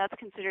 that's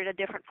considered a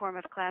different form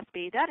of Class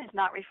B. That is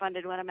not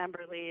refunded when a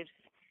member leaves.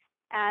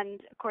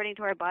 And according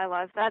to our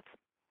bylaws, that's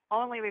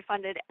only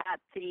refunded at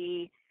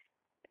the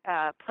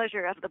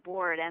pleasure of the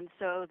board. And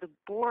so the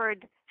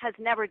board has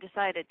never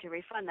decided to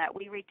refund that.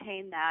 We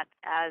retain that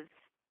as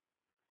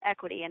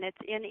equity, and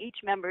it's in each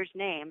member's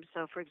name.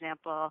 So for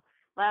example,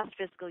 last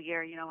fiscal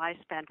year, you know, I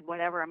spent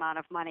whatever amount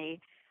of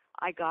money.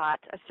 I got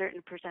a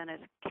certain percent as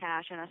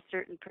cash and a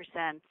certain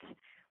percent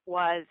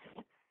was,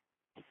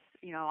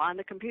 on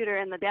the computer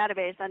in the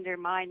database under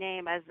my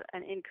name as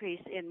an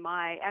increase in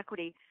my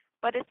equity.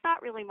 But it's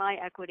not really my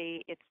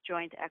equity, it's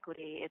joint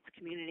equity, it's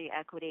community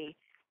equity.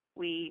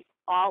 We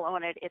all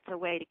own it. It's a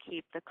way to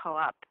keep the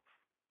co-op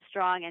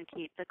strong and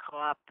keep the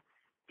co-op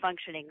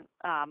functioning.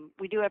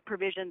 We do have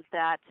provisions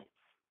that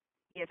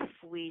if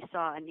we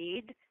saw a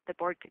need, the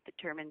board could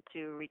determine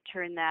to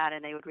return that,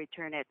 and they would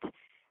return it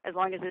as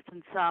long as it's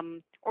in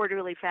some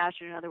orderly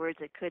fashion. In other words,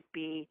 it could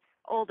be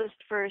oldest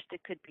first,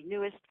 it could be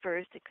newest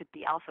first, it could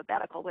be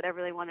alphabetical,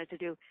 whatever they wanted to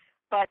do.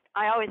 But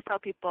I always tell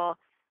people,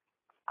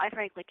 I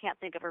frankly can't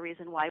think of a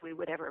reason why we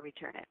would ever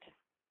return it.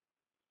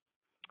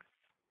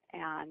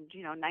 And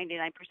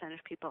 99%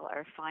 of people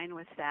are fine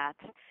with that.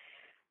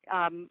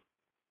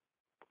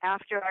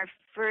 After our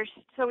first,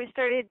 so we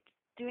started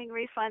doing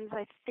refunds,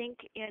 I think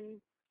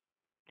in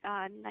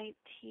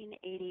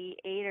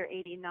 1988 or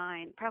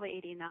 89, probably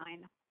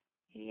 89,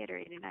 88 or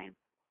 89.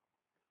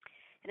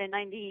 And in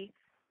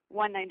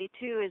 91,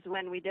 92 is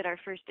when we did our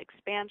first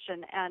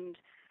expansion. And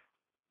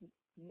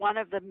one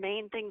of the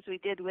main things we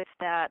did with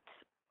that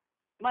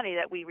money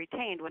that we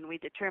retained when we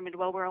determined,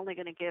 well, we're only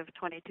going to give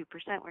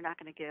 22%, we're not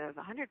going to give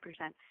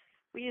 100%,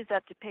 we used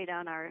that to pay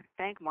down our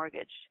bank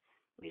mortgage.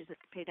 We used it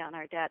to pay down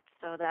our debt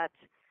so that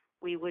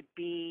we would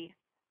be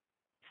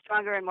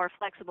stronger and more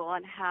flexible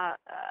and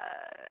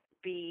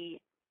be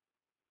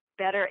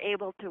better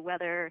able to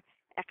weather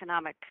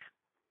economic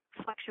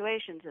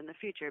fluctuations in the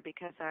future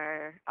because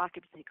our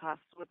occupancy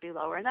costs would be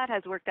lower. And that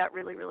has worked out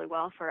really, really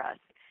well for us.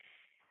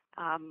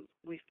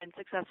 We've been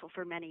successful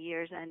for many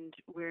years, and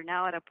we're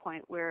now at a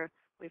point where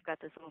we've got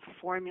this little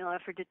formula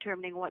for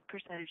determining what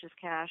percentage of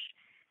cash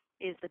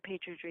is the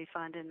patronage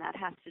refund, and that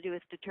has to do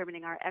with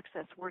determining our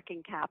excess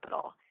working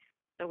capital.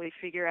 So we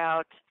figure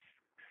out,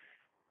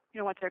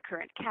 what's our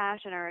current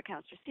cash and our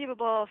accounts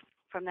receivable.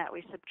 From that,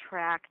 we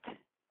subtract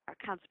our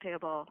accounts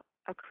payable,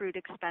 accrued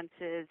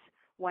expenses,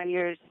 1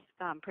 year's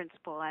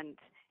principal and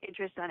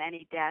interest on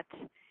any debt,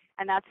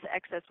 and that's the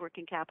excess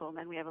working capital. And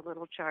then we have a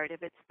little chart.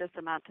 If it's this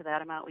amount to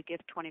that amount, we give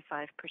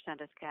 25%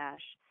 as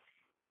cash.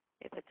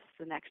 If it's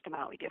the next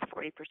amount, we give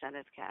 40%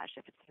 as cash.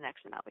 If it's the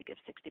next amount, we give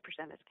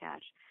 60% as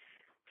cash.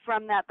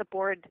 From that, the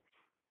board,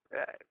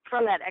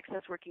 from that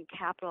excess working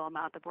capital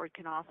amount, the board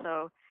can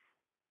also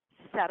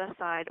set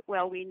aside,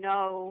 well, we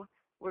know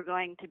we're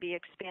going to be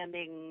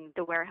expanding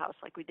the warehouse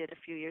like we did a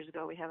few years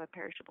ago. We have a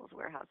perishables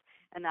warehouse,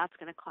 and that's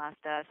going to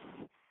cost us,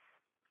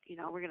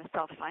 we're going to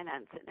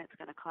self-finance it, and it's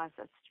going to cost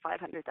us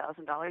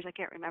 $500,000. I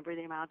can't remember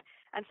the amount.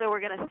 And so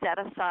we're going to set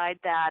aside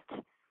that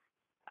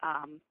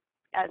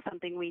as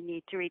something we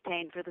need to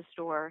retain for the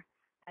store,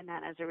 and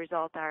then as a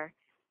result, our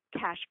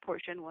cash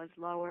portion was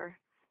lower.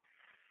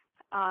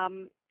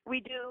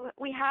 We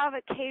have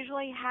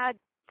occasionally had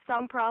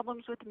some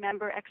problems with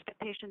member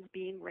expectations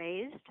being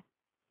raised,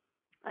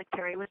 like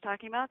Terry was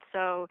talking about.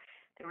 So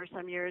there were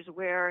some years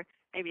where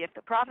maybe if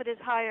the profit is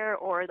higher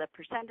or the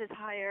percent is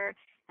higher,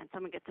 and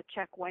someone gets a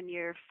check 1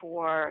 year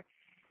for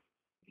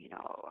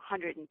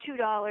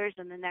 $102,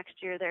 and the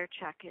next year their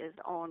check is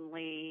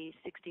only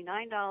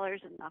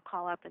 $69, and they'll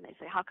call up and they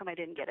say, how come I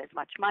didn't get as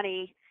much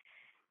money?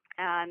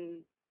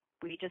 And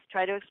we just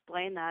try to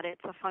explain that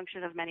it's a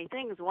function of many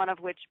things, one of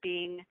which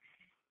being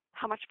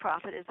how much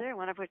profit is there,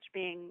 one of which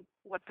being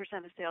what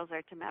percent of sales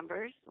are to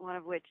members, one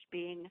of which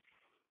being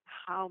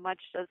how much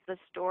does the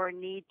store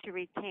need to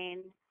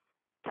retain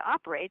to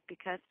operate,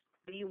 because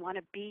we want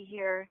to be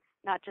here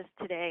not just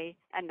today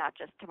and not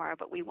just tomorrow,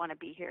 but we want to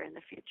be here in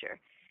the future.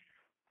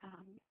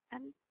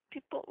 And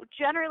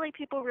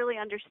people really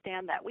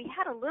understand that. We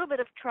had a little bit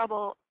of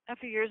trouble a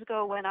few years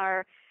ago when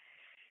our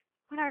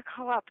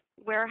co-op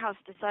warehouse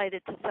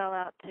decided to sell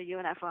out to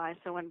UNFI.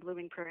 So when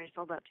Blooming Prairie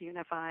sold out to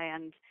UNFI,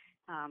 and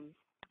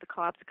the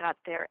co-ops got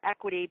their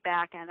equity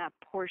back and a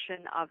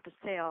portion of the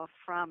sale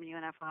from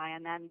UNFI,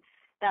 and then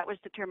that was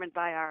determined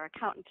by our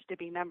accountant to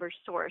be member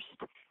sourced.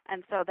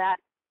 And so that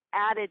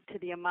added to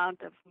the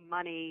amount of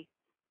money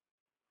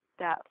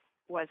that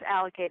was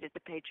allocated to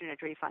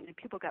patronage refund, and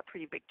people got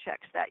pretty big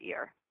checks that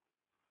year.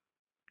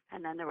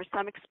 And then there was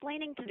some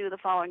explaining to do the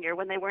following year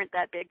when they weren't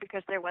that big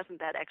because there wasn't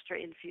that extra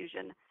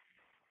infusion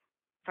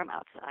from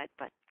outside,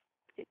 but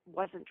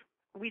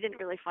we didn't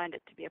really find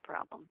it to be a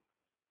problem.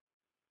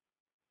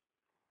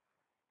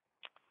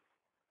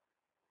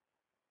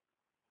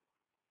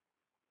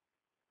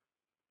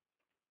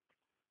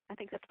 I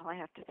think that's all I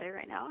have to say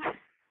right now.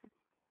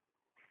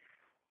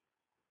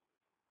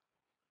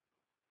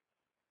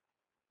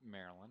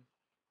 Marilyn.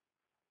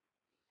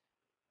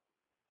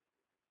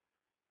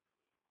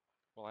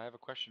 Well, I have a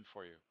question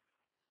for you.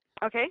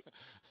 Okay.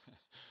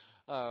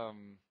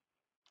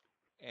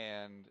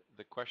 And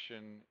the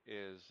question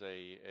is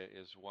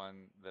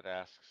one that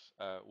asks,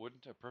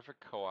 wouldn't a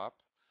perfect co-op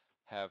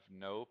have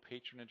no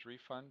patronage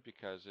refund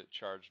because it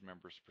charged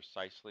members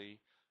precisely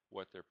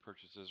what their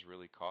purchases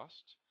really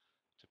cost?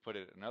 To put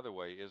it another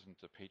way, isn't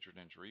a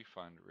patronage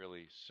refund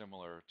really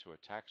similar to a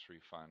tax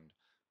refund,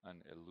 an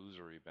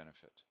illusory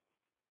benefit?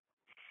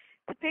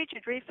 The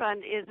patronage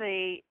refund is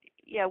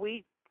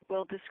we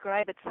will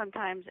describe it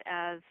sometimes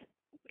as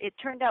it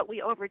turned out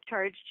we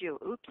overcharged you,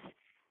 oops,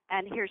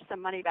 and here's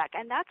some money back.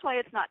 And that's why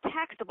it's not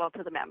taxable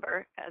to the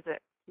member as a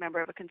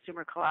member of a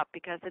consumer co-op,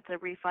 because it's a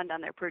refund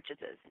on their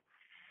purchases.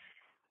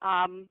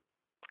 And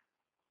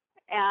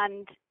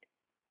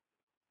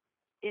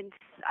in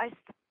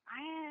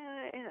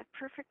a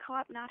perfect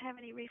co-op not have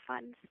any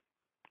refunds?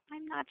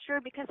 I'm not sure,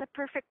 because a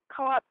perfect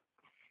co-op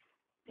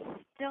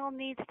still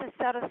needs to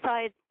set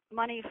aside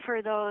money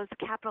for those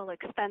capital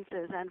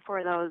expenses and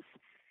for those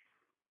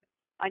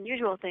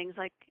unusual things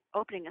like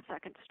opening a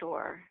second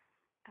store.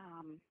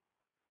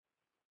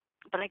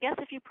 But I guess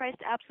if you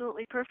priced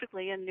absolutely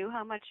perfectly and knew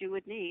how much you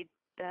would need,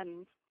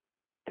 then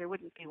there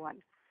wouldn't be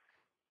one.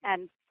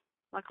 And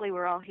luckily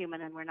we're all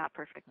human and we're not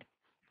perfect.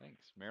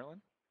 Thanks.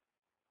 Marilyn?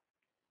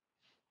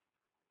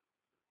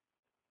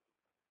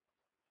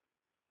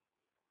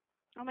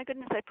 Oh my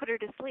goodness, I put her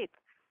to sleep.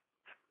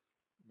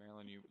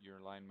 Marilyn, your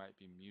line might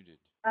be muted.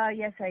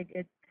 Yes, I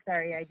did.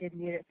 Sorry, I did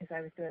mute it because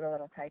I was doing a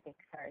little typing.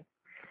 Sorry.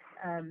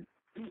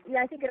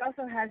 Yeah, I think it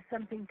also has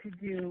something to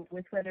do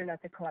with whether or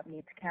not the co-op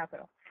needs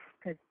capital,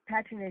 because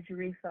patronage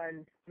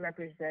refunds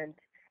represent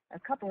a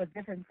couple of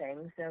different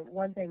things.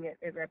 One thing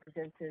it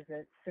represents is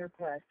a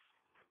surplus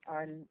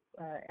on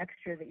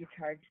extra that you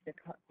charge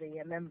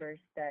the members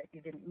that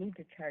you didn't need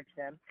to charge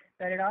them,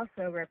 but it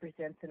also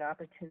represents an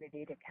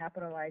opportunity to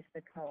capitalize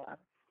the co-op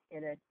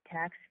in a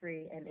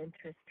tax-free and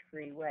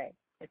interest-free way.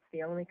 It's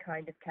the only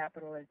kind of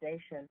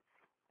capitalization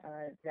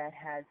that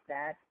has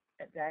that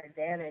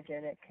advantage,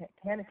 and it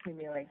can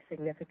accumulate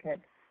significant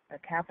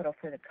capital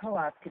for the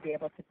co-op to be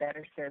able to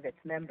better serve its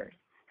members.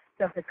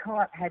 So if the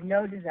co-op had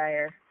no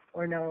desire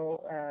or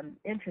no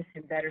interest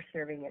in better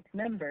serving its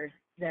members,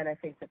 then I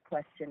think the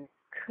question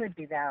could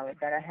be valid,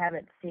 but I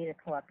haven't seen a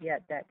co-op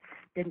yet that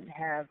didn't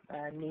have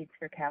needs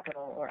for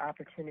capital or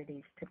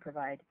opportunities to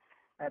provide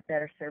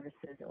better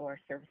services or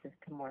services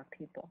to more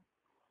people.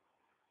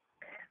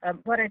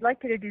 What I'd like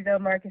you to do, though,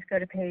 Mark, is go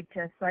to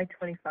slide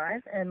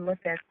 25 and look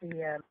at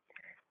the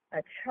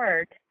a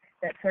chart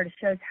that sort of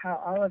shows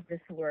how all of this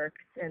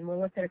works, and we'll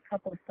look at a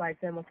couple of slides,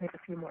 then we'll take a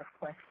few more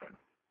questions.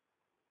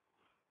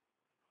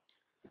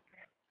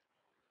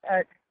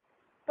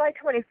 Slide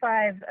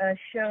 25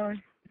 shows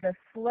the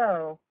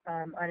flow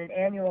on an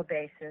annual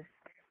basis.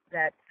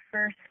 That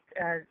first,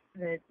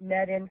 the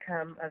net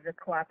income of the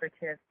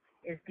cooperative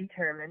is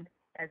determined,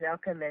 as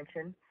Elke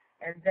mentioned,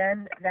 and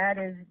then that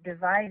is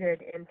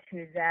divided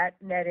into that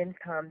net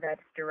income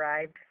that's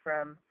derived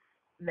from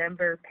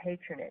member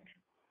patronage,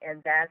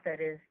 and that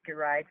is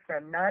derived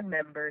from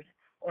non-members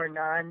or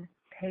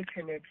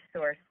non-patronage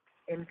source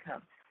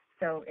income.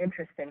 So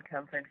interest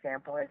income, for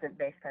example, isn't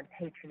based on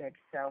patronage,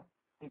 so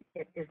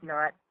it is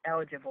not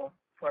eligible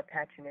for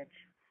patronage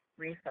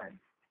refunds.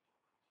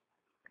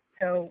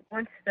 So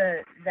once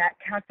that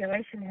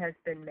calculation has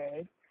been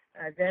made,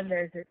 then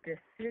there's a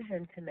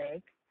decision to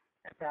make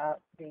about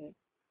the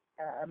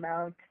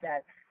amount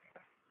that's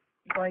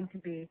going to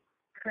be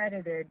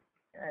credited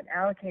and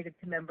allocated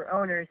to member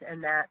owners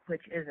and that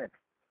which isn't.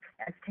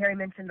 As Terry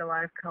mentioned, a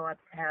lot of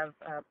co-ops have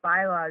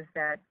bylaws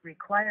that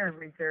require a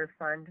reserve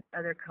fund.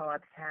 Other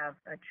co-ops have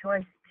a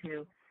choice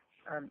to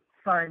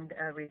fund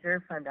a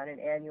reserve fund on an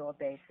annual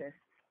basis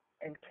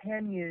and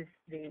can use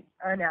the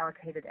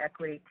unallocated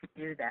equity to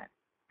do that.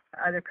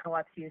 Other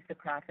co-ops use the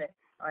profit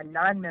on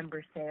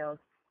non-member sales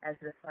as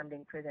the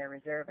funding for their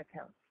reserve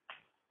accounts.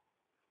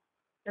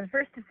 The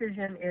first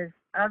decision is,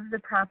 of the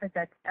profit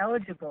that's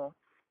eligible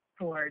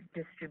for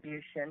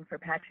distribution, for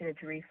patronage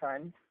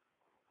refunds,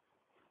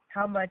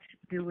 how much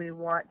do we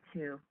want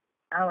to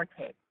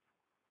allocate?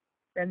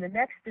 Then the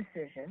next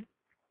decision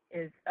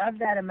is, of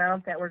that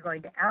amount that we're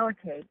going to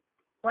allocate,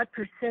 what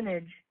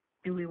percentage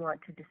do we want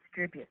to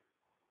distribute?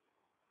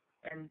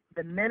 And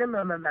the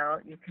minimum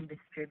amount you can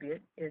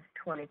distribute is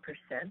 20%.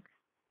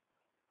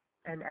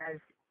 And as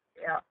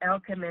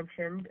Elke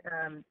mentioned,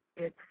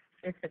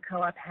 if the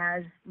co-op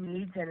has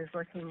needs and is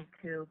looking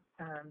to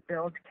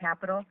build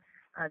capital,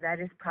 that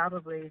is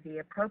probably the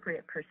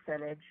appropriate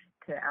percentage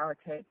to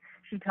allocate.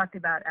 She talked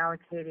about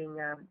allocating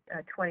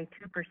 22%,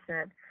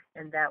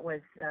 and that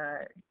was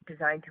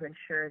designed to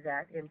ensure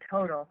that in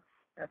total,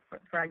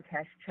 for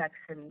uncashed checks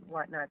and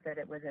whatnot, that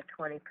it was at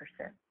 20%.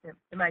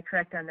 Am I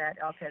correct on that,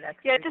 Elke?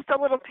 Yeah, just a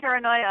little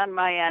paranoia on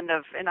my end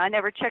and I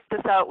never checked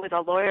this out with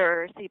a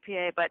lawyer or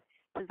CPA, but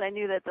since I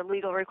knew that the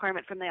legal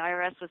requirement from the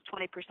IRS was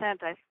 20%,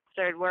 I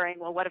started worrying,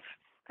 well, what if,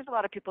 because a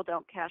lot of people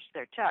don't cash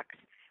their checks,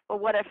 well,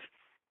 what if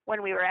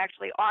when we were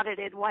actually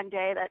audited one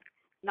day that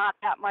not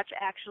that much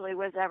actually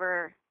was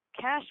ever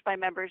cashed by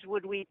members,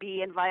 would we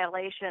be in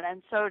violation?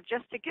 And so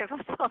just to give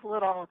us a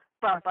little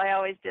bump, I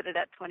always did it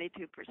at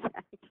 22%.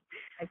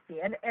 I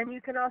see. And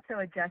you can also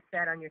adjust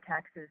that on your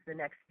taxes the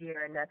next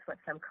year, and that's what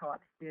some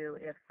co-ops do.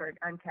 If for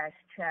uncashed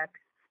checks,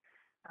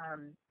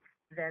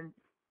 then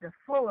the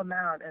full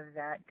amount of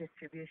that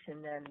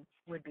distribution then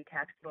would be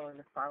taxable in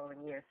the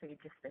following year, so you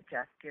just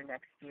adjust your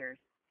next year's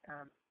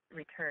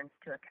returns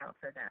to account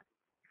for that.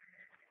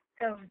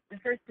 So the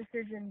first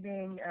decision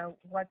being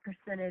what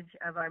percentage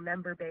of our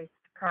member-based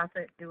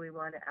profit do we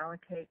want to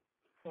allocate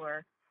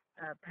for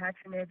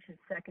patronage. The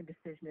second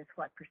decision is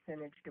what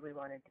percentage do we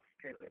want to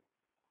distribute.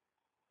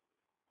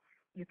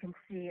 You can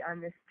see on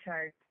this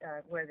chart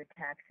where the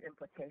tax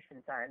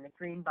implications are. In the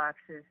green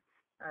boxes,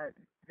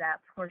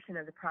 that portion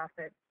of the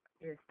profit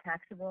is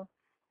taxable.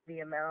 The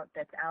amount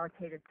that's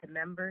allocated to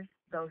members,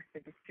 both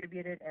the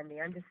distributed and the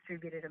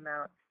undistributed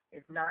amount,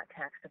 is not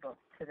taxable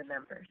to the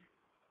members.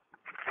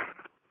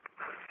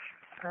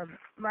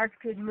 Mark,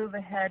 could move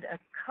ahead a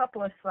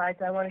couple of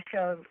slides. I want to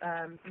show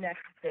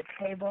next the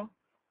table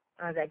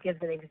that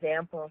gives an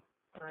example,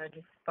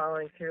 just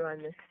following through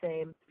on this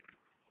same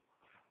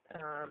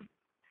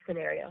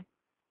scenario.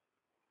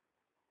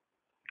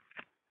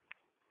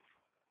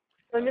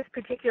 So in this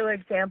particular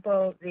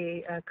example,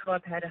 the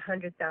co-op had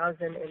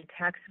 $100,000 in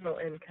taxable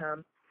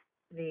income.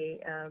 The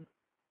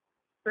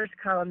first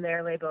column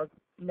there labeled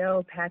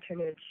no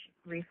patronage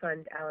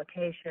refund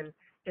allocation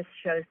just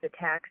shows the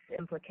tax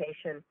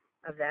implication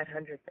of that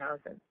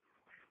 $100,000.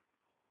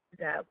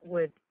 That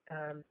would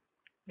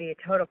be a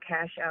total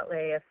cash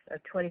outlay of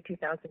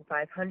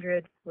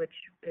 $22,500, which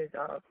is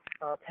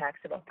all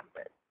taxable.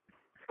 But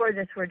for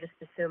this, we're just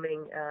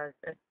assuming a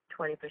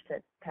 20%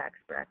 tax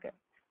bracket,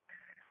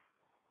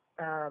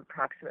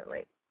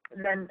 approximately.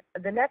 Then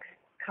the next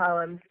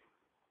columns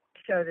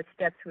show the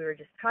steps we were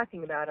just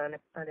talking about on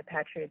a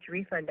patronage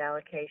refund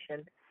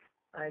allocation.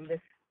 In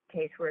this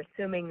case, we're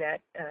assuming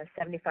that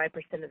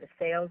 75% of the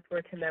sales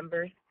were to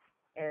members,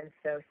 and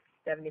so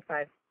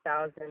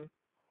 $75,000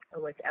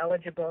 was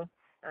eligible.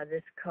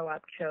 This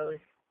co-op chose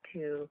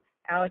to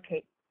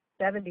allocate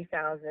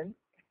 $70,000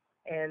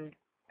 and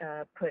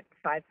put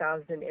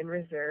 $5,000 in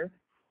reserve.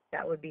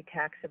 That would be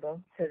taxable.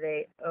 So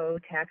they owe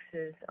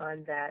taxes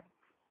on that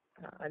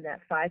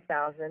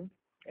 $5,000,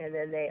 and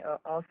then they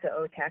also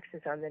owe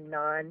taxes on the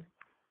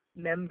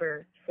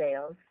non-member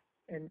sales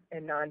and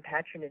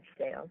non-patronage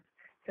sales.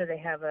 So they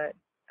have a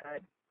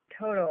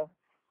total,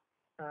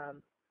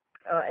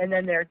 and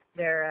then their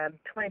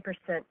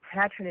 20%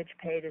 patronage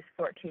paid is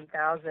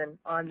 $14,000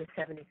 on the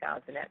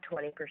 $70,000 at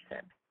 20%.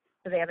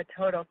 So they have a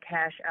total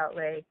cash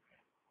outlay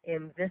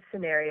in this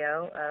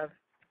scenario of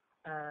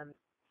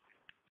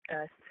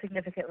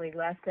significantly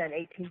less than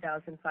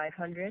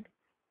 $18,500,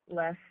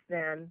 less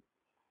than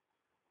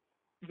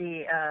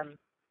the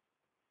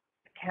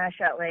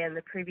cash outlay in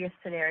the previous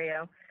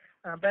scenario,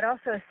 but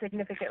also a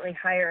significantly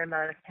higher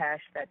amount of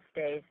cash that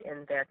stays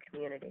in their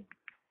community.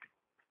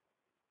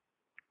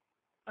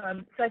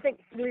 So I think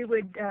we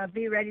would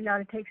be ready now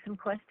to take some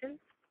questions.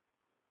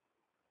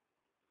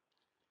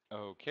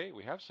 Okay,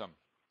 we have some.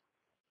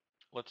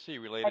 Let's see,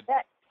 related.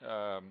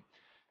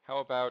 How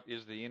about,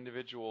 is the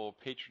individual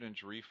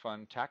patronage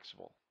refund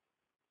taxable?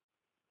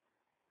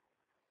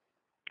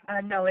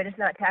 No, it is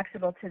not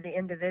taxable to the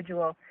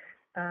individual,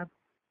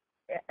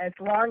 as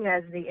long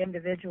as the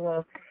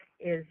individual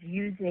is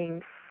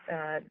using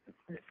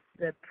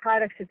the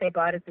products that they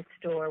bought at the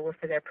store were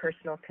for their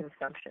personal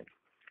consumption.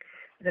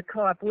 The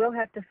co-op will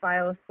have to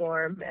file a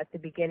form at the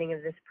beginning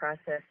of this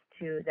process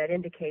that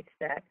indicates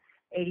that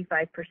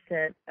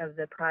 85% of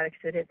the products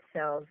that it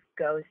sells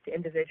goes to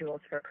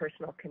individuals for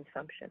personal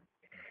consumption.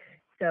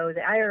 So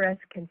the IRS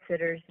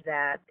considers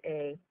that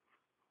a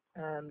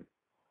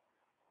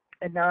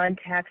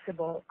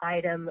non-taxable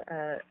item,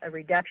 a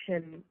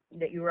reduction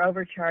that you were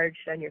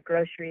overcharged on your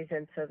groceries,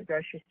 and so the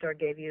grocery store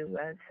gave you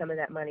some of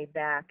that money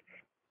back.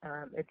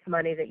 It's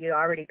money that you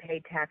already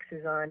paid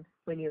taxes on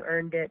when you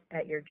earned it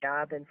at your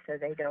job, and so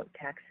they don't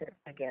tax it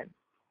again.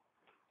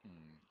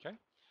 Okay.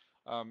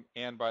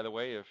 And by the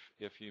way,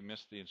 if you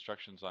missed the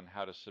instructions on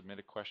how to submit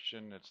a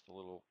question, it's the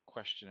little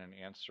question and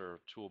answer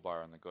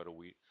toolbar on the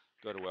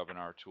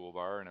GoToWebinar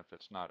toolbar, and if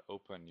it's not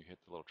open, you hit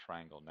the little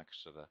triangle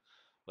next to the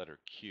letter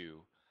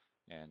Q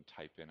and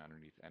type in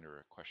underneath, enter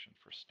a question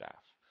for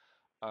staff.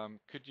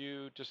 Could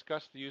you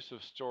discuss the use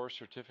of store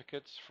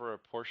certificates for a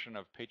portion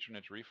of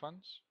patronage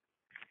refunds?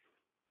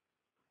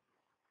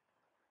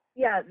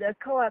 Yeah, the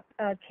co-op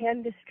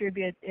can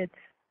distribute its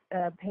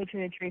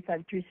patronage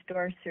refund through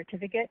store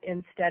certificate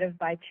instead of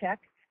by check.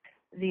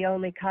 The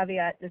only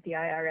caveat that the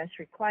IRS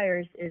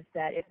requires is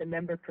that if the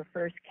member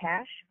prefers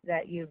cash,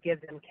 that you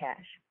give them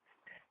cash.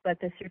 But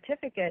the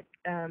certificate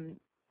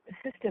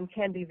system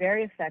can be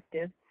very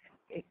effective.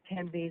 It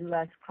can be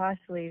less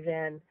costly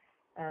than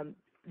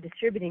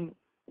distributing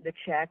the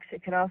checks.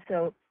 It can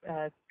also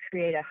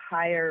create a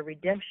higher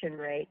redemption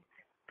rate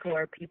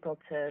for people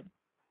to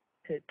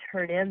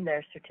turn in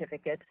their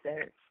certificates.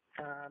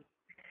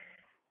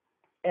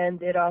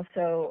 And it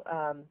also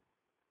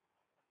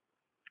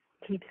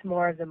keeps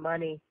more of the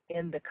money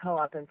in the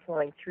co-op and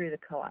flowing through the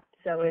co-op.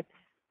 So it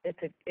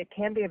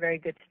can be a very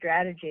good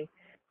strategy.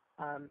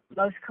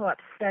 Most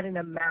co-ops set an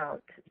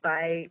amount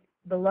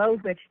below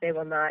which they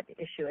will not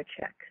issue a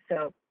check.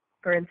 So,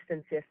 for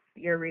instance, if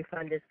your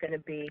refund is going to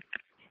be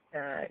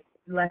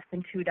less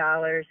than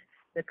 $2,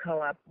 the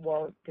co-op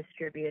won't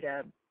distribute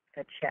a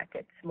check.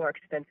 It's more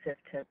expensive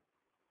to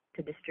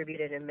distribute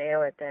it and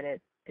mail it than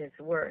it is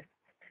worth.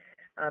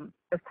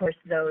 Of course,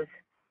 that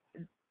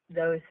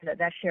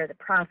share of the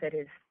profit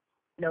is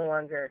no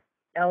longer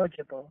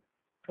eligible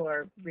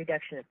for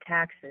reduction of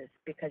taxes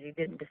because you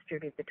didn't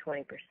distribute the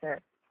 20%.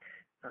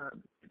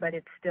 But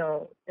it's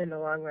still, in the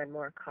long run,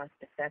 more cost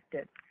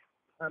effective.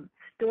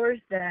 Stores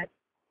that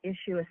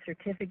issue a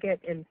certificate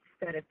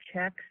instead of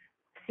checks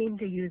seem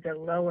to use a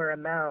lower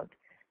amount.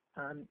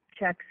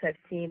 Checks I've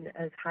seen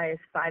as high as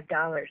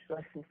 $5,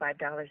 less than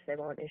 $5 they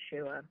won't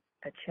issue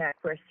a check,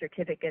 whereas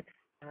certificates,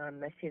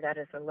 I see that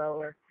as a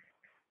lower,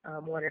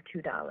 $1 or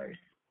 $2.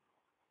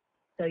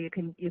 So you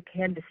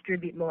can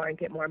distribute more and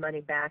get more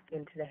money back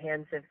into the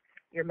hands of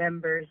your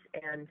members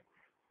and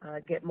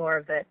get more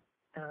of it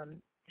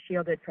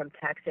shielded from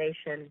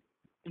taxation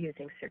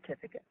using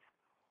certificates.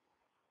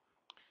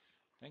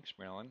 Thanks,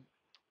 Marilyn.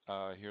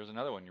 Here's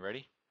another one. You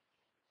ready?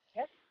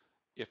 Yes.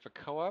 If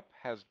a co-op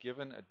has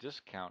given a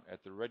discount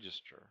at the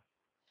register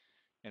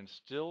and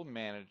still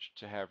managed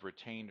to have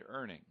retained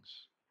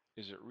earnings,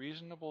 is it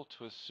reasonable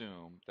to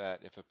assume that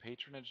if a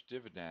patronage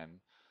dividend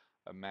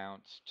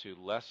amounts to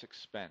less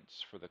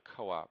expense for the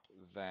co-op,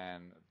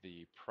 then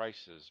the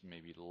prices may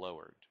be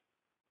lowered?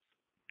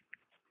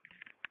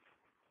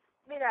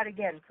 Read that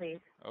again, please.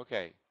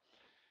 Okay.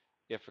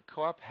 If a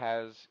co-op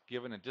has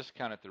given a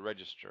discount at the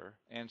register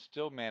and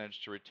still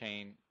managed to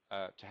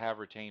have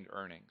retained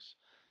earnings,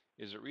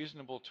 is it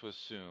reasonable to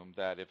assume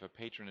that if a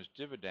patronage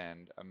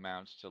dividend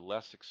amounts to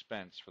less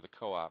expense for the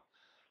co-op,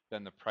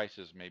 then the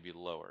prices may be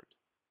lowered?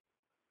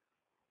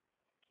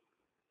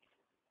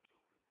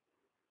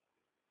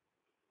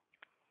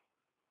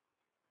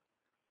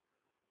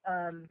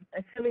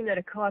 Assuming that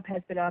a co-op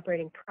has been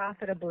operating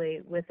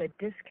profitably with a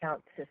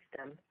discount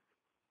system,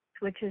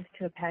 switches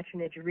to a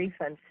patronage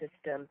refund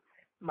system,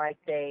 might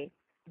they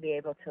be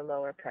able to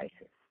lower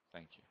prices?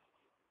 Thank you.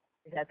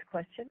 Is that the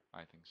question? I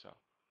think so.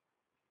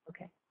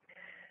 Okay.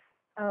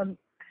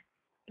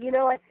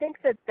 I think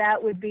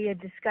that would be a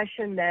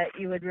discussion that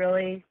you would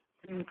really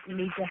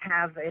need to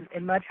have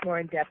in much more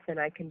in depth than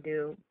I can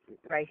do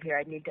right here.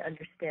 I'd need to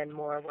understand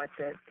more what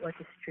the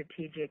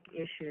strategic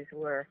issues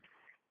were.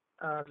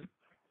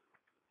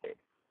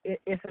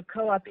 If a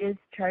co-op is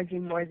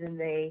charging more than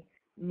they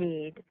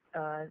need,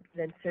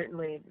 then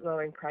certainly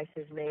lowering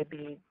prices may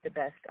be the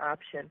best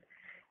option.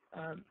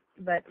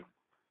 But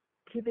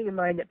keeping in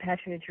mind that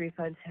patronage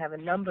refunds have a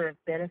number of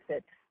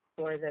benefits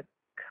for the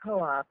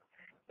co-op,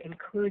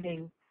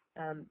 including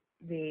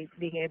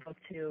being able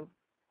to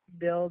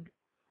build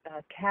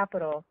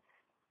capital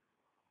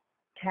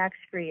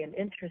tax-free and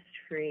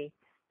interest-free,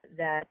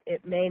 that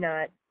it may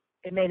not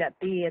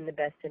be in the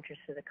best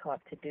interest of the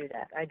co-op to do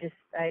that.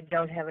 I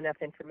don't have enough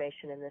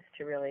information in this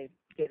to really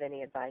give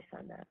any advice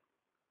on that.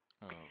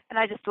 Oh.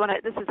 And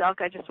this is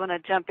Elke, I just want to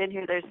jump in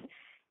here. There's,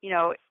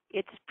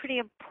 it's pretty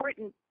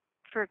important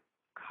for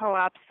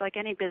co-ops, like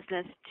any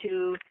business,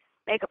 to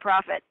make a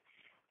profit.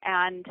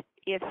 And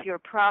if you're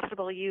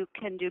profitable, you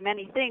can do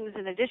many things.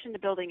 In addition to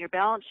building your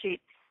balance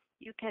sheet,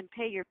 you can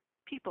pay your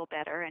people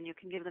better and you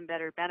can give them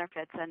better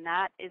benefits. And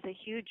that is a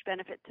huge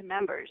benefit to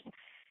members,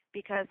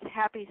 because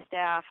happy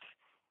staff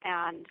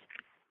and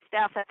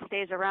staff that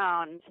stays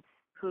around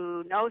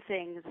who know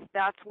things,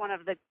 that's one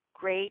of the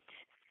great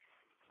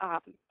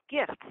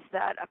gifts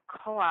that a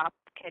co-op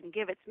can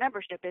give its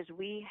membership, is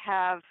we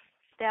have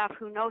staff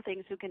who know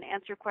things, who can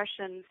answer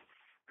questions,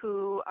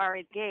 who are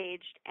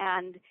engaged.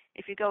 And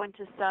if you go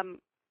into some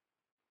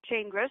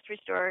chain grocery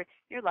store,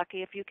 you're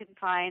lucky if you can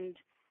find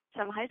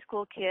some high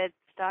school kid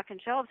stocking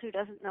shelves who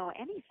doesn't know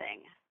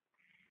anything.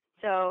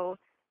 So,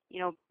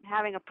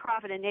 having a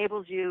profit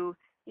enables you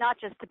not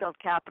just to build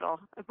capital,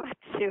 but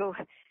to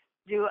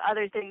do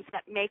other things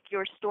that make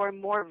your store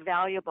more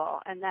valuable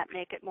and that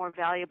make it more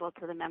valuable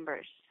to the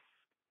members.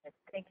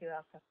 Thank you,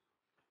 Elke.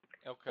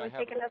 Elke, Can I we have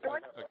take another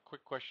one? a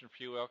quick question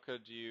for you, Elke.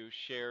 Do you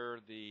share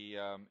the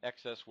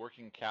excess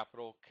working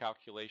capital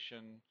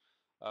calculation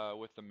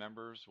with the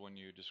members when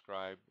you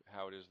describe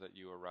how it is that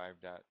you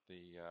arrived at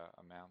the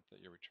amount that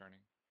you're returning?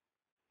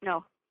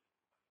 No.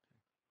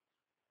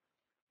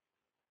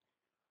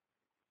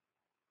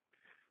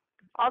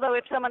 Although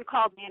if someone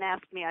called me and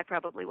asked me, I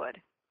probably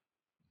would.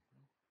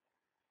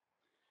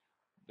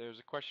 There's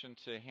a question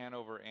to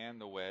Hanover and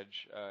the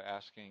Wedge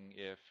asking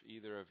if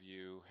either of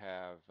you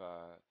have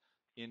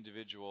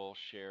individual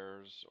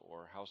shares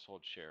or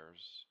household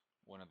shares,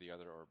 one or the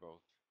other or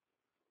both.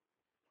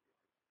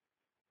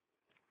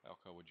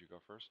 Elke, would you go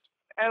first?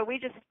 We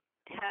just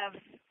have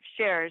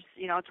shares.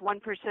 It's one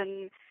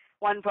person,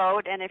 one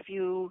vote, and if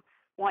you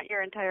want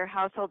your entire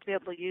household to be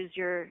able to use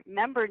your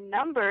member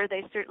number,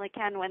 they certainly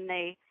can when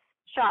they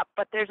shop,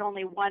 but there's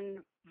only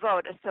one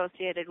vote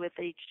associated with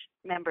each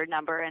member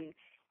number, and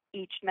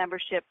each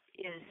membership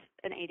is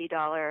an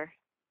 $80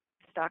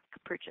 stock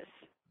purchase,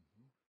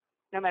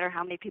 no matter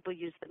how many people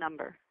use the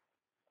number.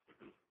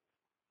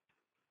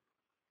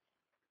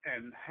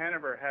 And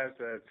Hanover has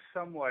a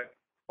somewhat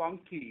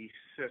funky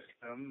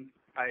system.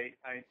 I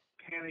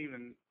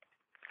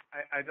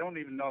don't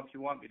even know if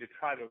you want me to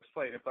try to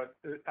explain it, but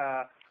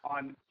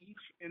on each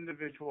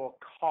individual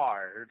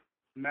card,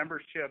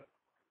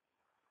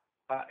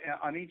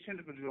 on each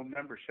individual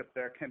membership,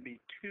 there can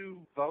be 2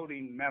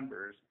 voting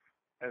members,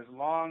 as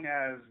long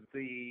as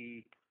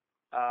the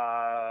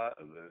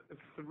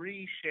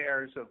 3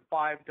 shares of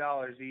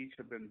 $5 each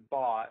have been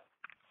bought,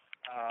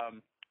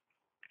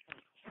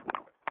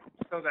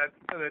 so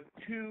that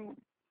 2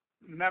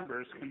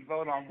 members can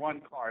vote on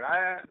 1 card.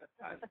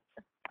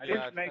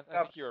 Yeah, I think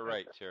you were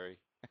right, Terry.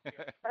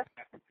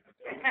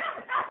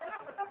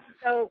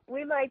 So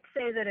we might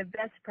say that a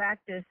best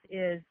practice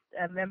is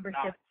a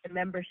membership. A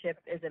membership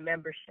is a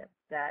membership.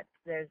 That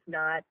there's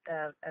not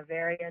a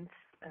variance.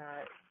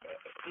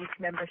 Each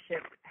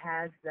membership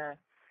has the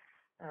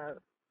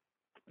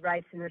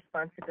rights and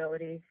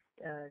responsibilities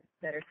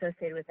that are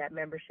associated with that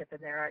membership, and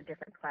there aren't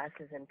different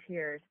classes and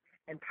tiers.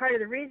 And part of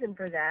the reason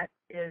for that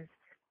is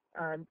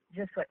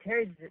just what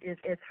Terry's is.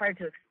 It's hard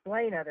to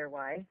explain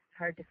otherwise. It's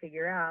hard to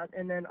figure out.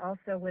 And then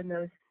also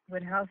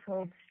when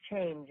households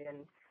change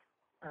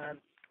and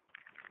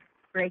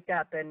break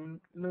up and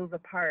move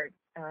apart,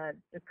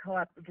 the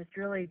co-op just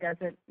really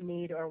doesn't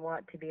need or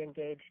want to be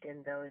engaged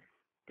in those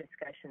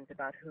discussions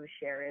about whose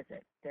share is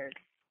it. There's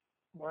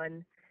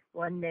one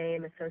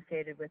name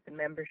associated with the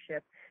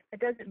membership. It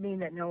doesn't mean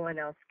that no one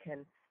else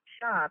can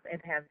shop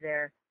and have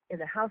in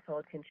the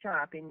household can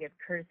shop. You can give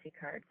courtesy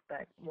cards,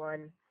 but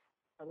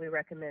we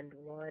recommend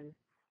one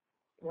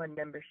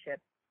membership,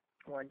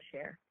 1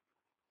 share.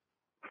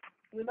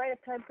 We might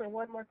have time for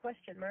one more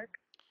question, Mark.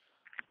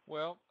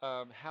 Well,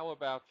 how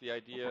about the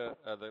idea,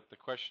 the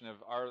question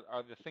of are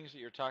the things that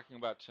you're talking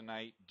about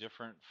tonight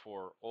different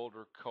for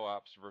older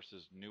co-ops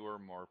versus newer,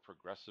 more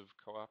progressive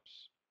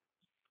co-ops?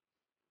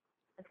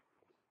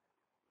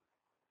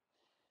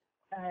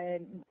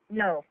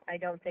 No, I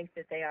don't think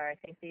that they are. I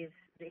think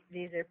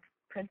these are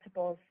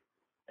principles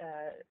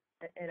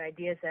and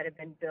ideas that have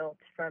been built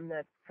from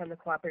the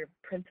cooperative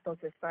principles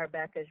as far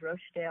back as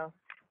Rochdale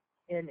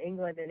in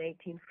England in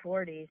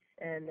 1840s,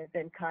 and have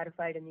been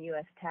codified in the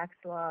U.S. tax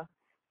law.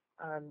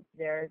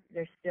 They're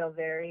still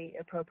very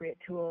appropriate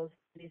tools.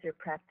 These are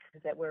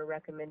practices that we're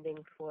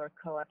recommending for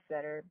co-ops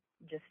that are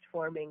just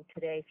forming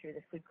today through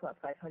the Food Co-op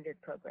 500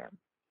 program.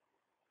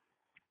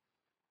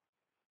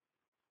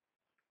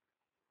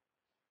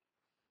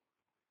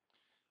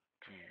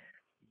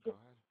 Go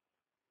ahead.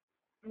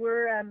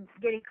 We're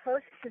getting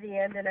close to the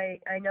end, and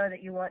I know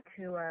that you want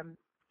to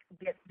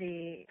get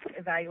the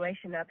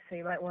evaluation up, so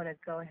you might want to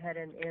go ahead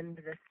and end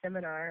the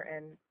seminar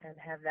and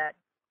have that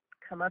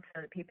come up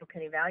so that people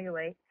can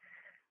evaluate.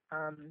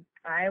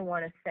 I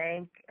want to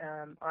thank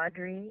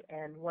Audrey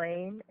and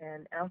Wayne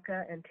and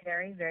Elka and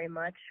Terry very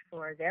much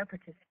for their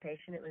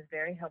participation. It was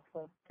very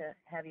helpful to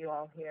have you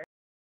all here.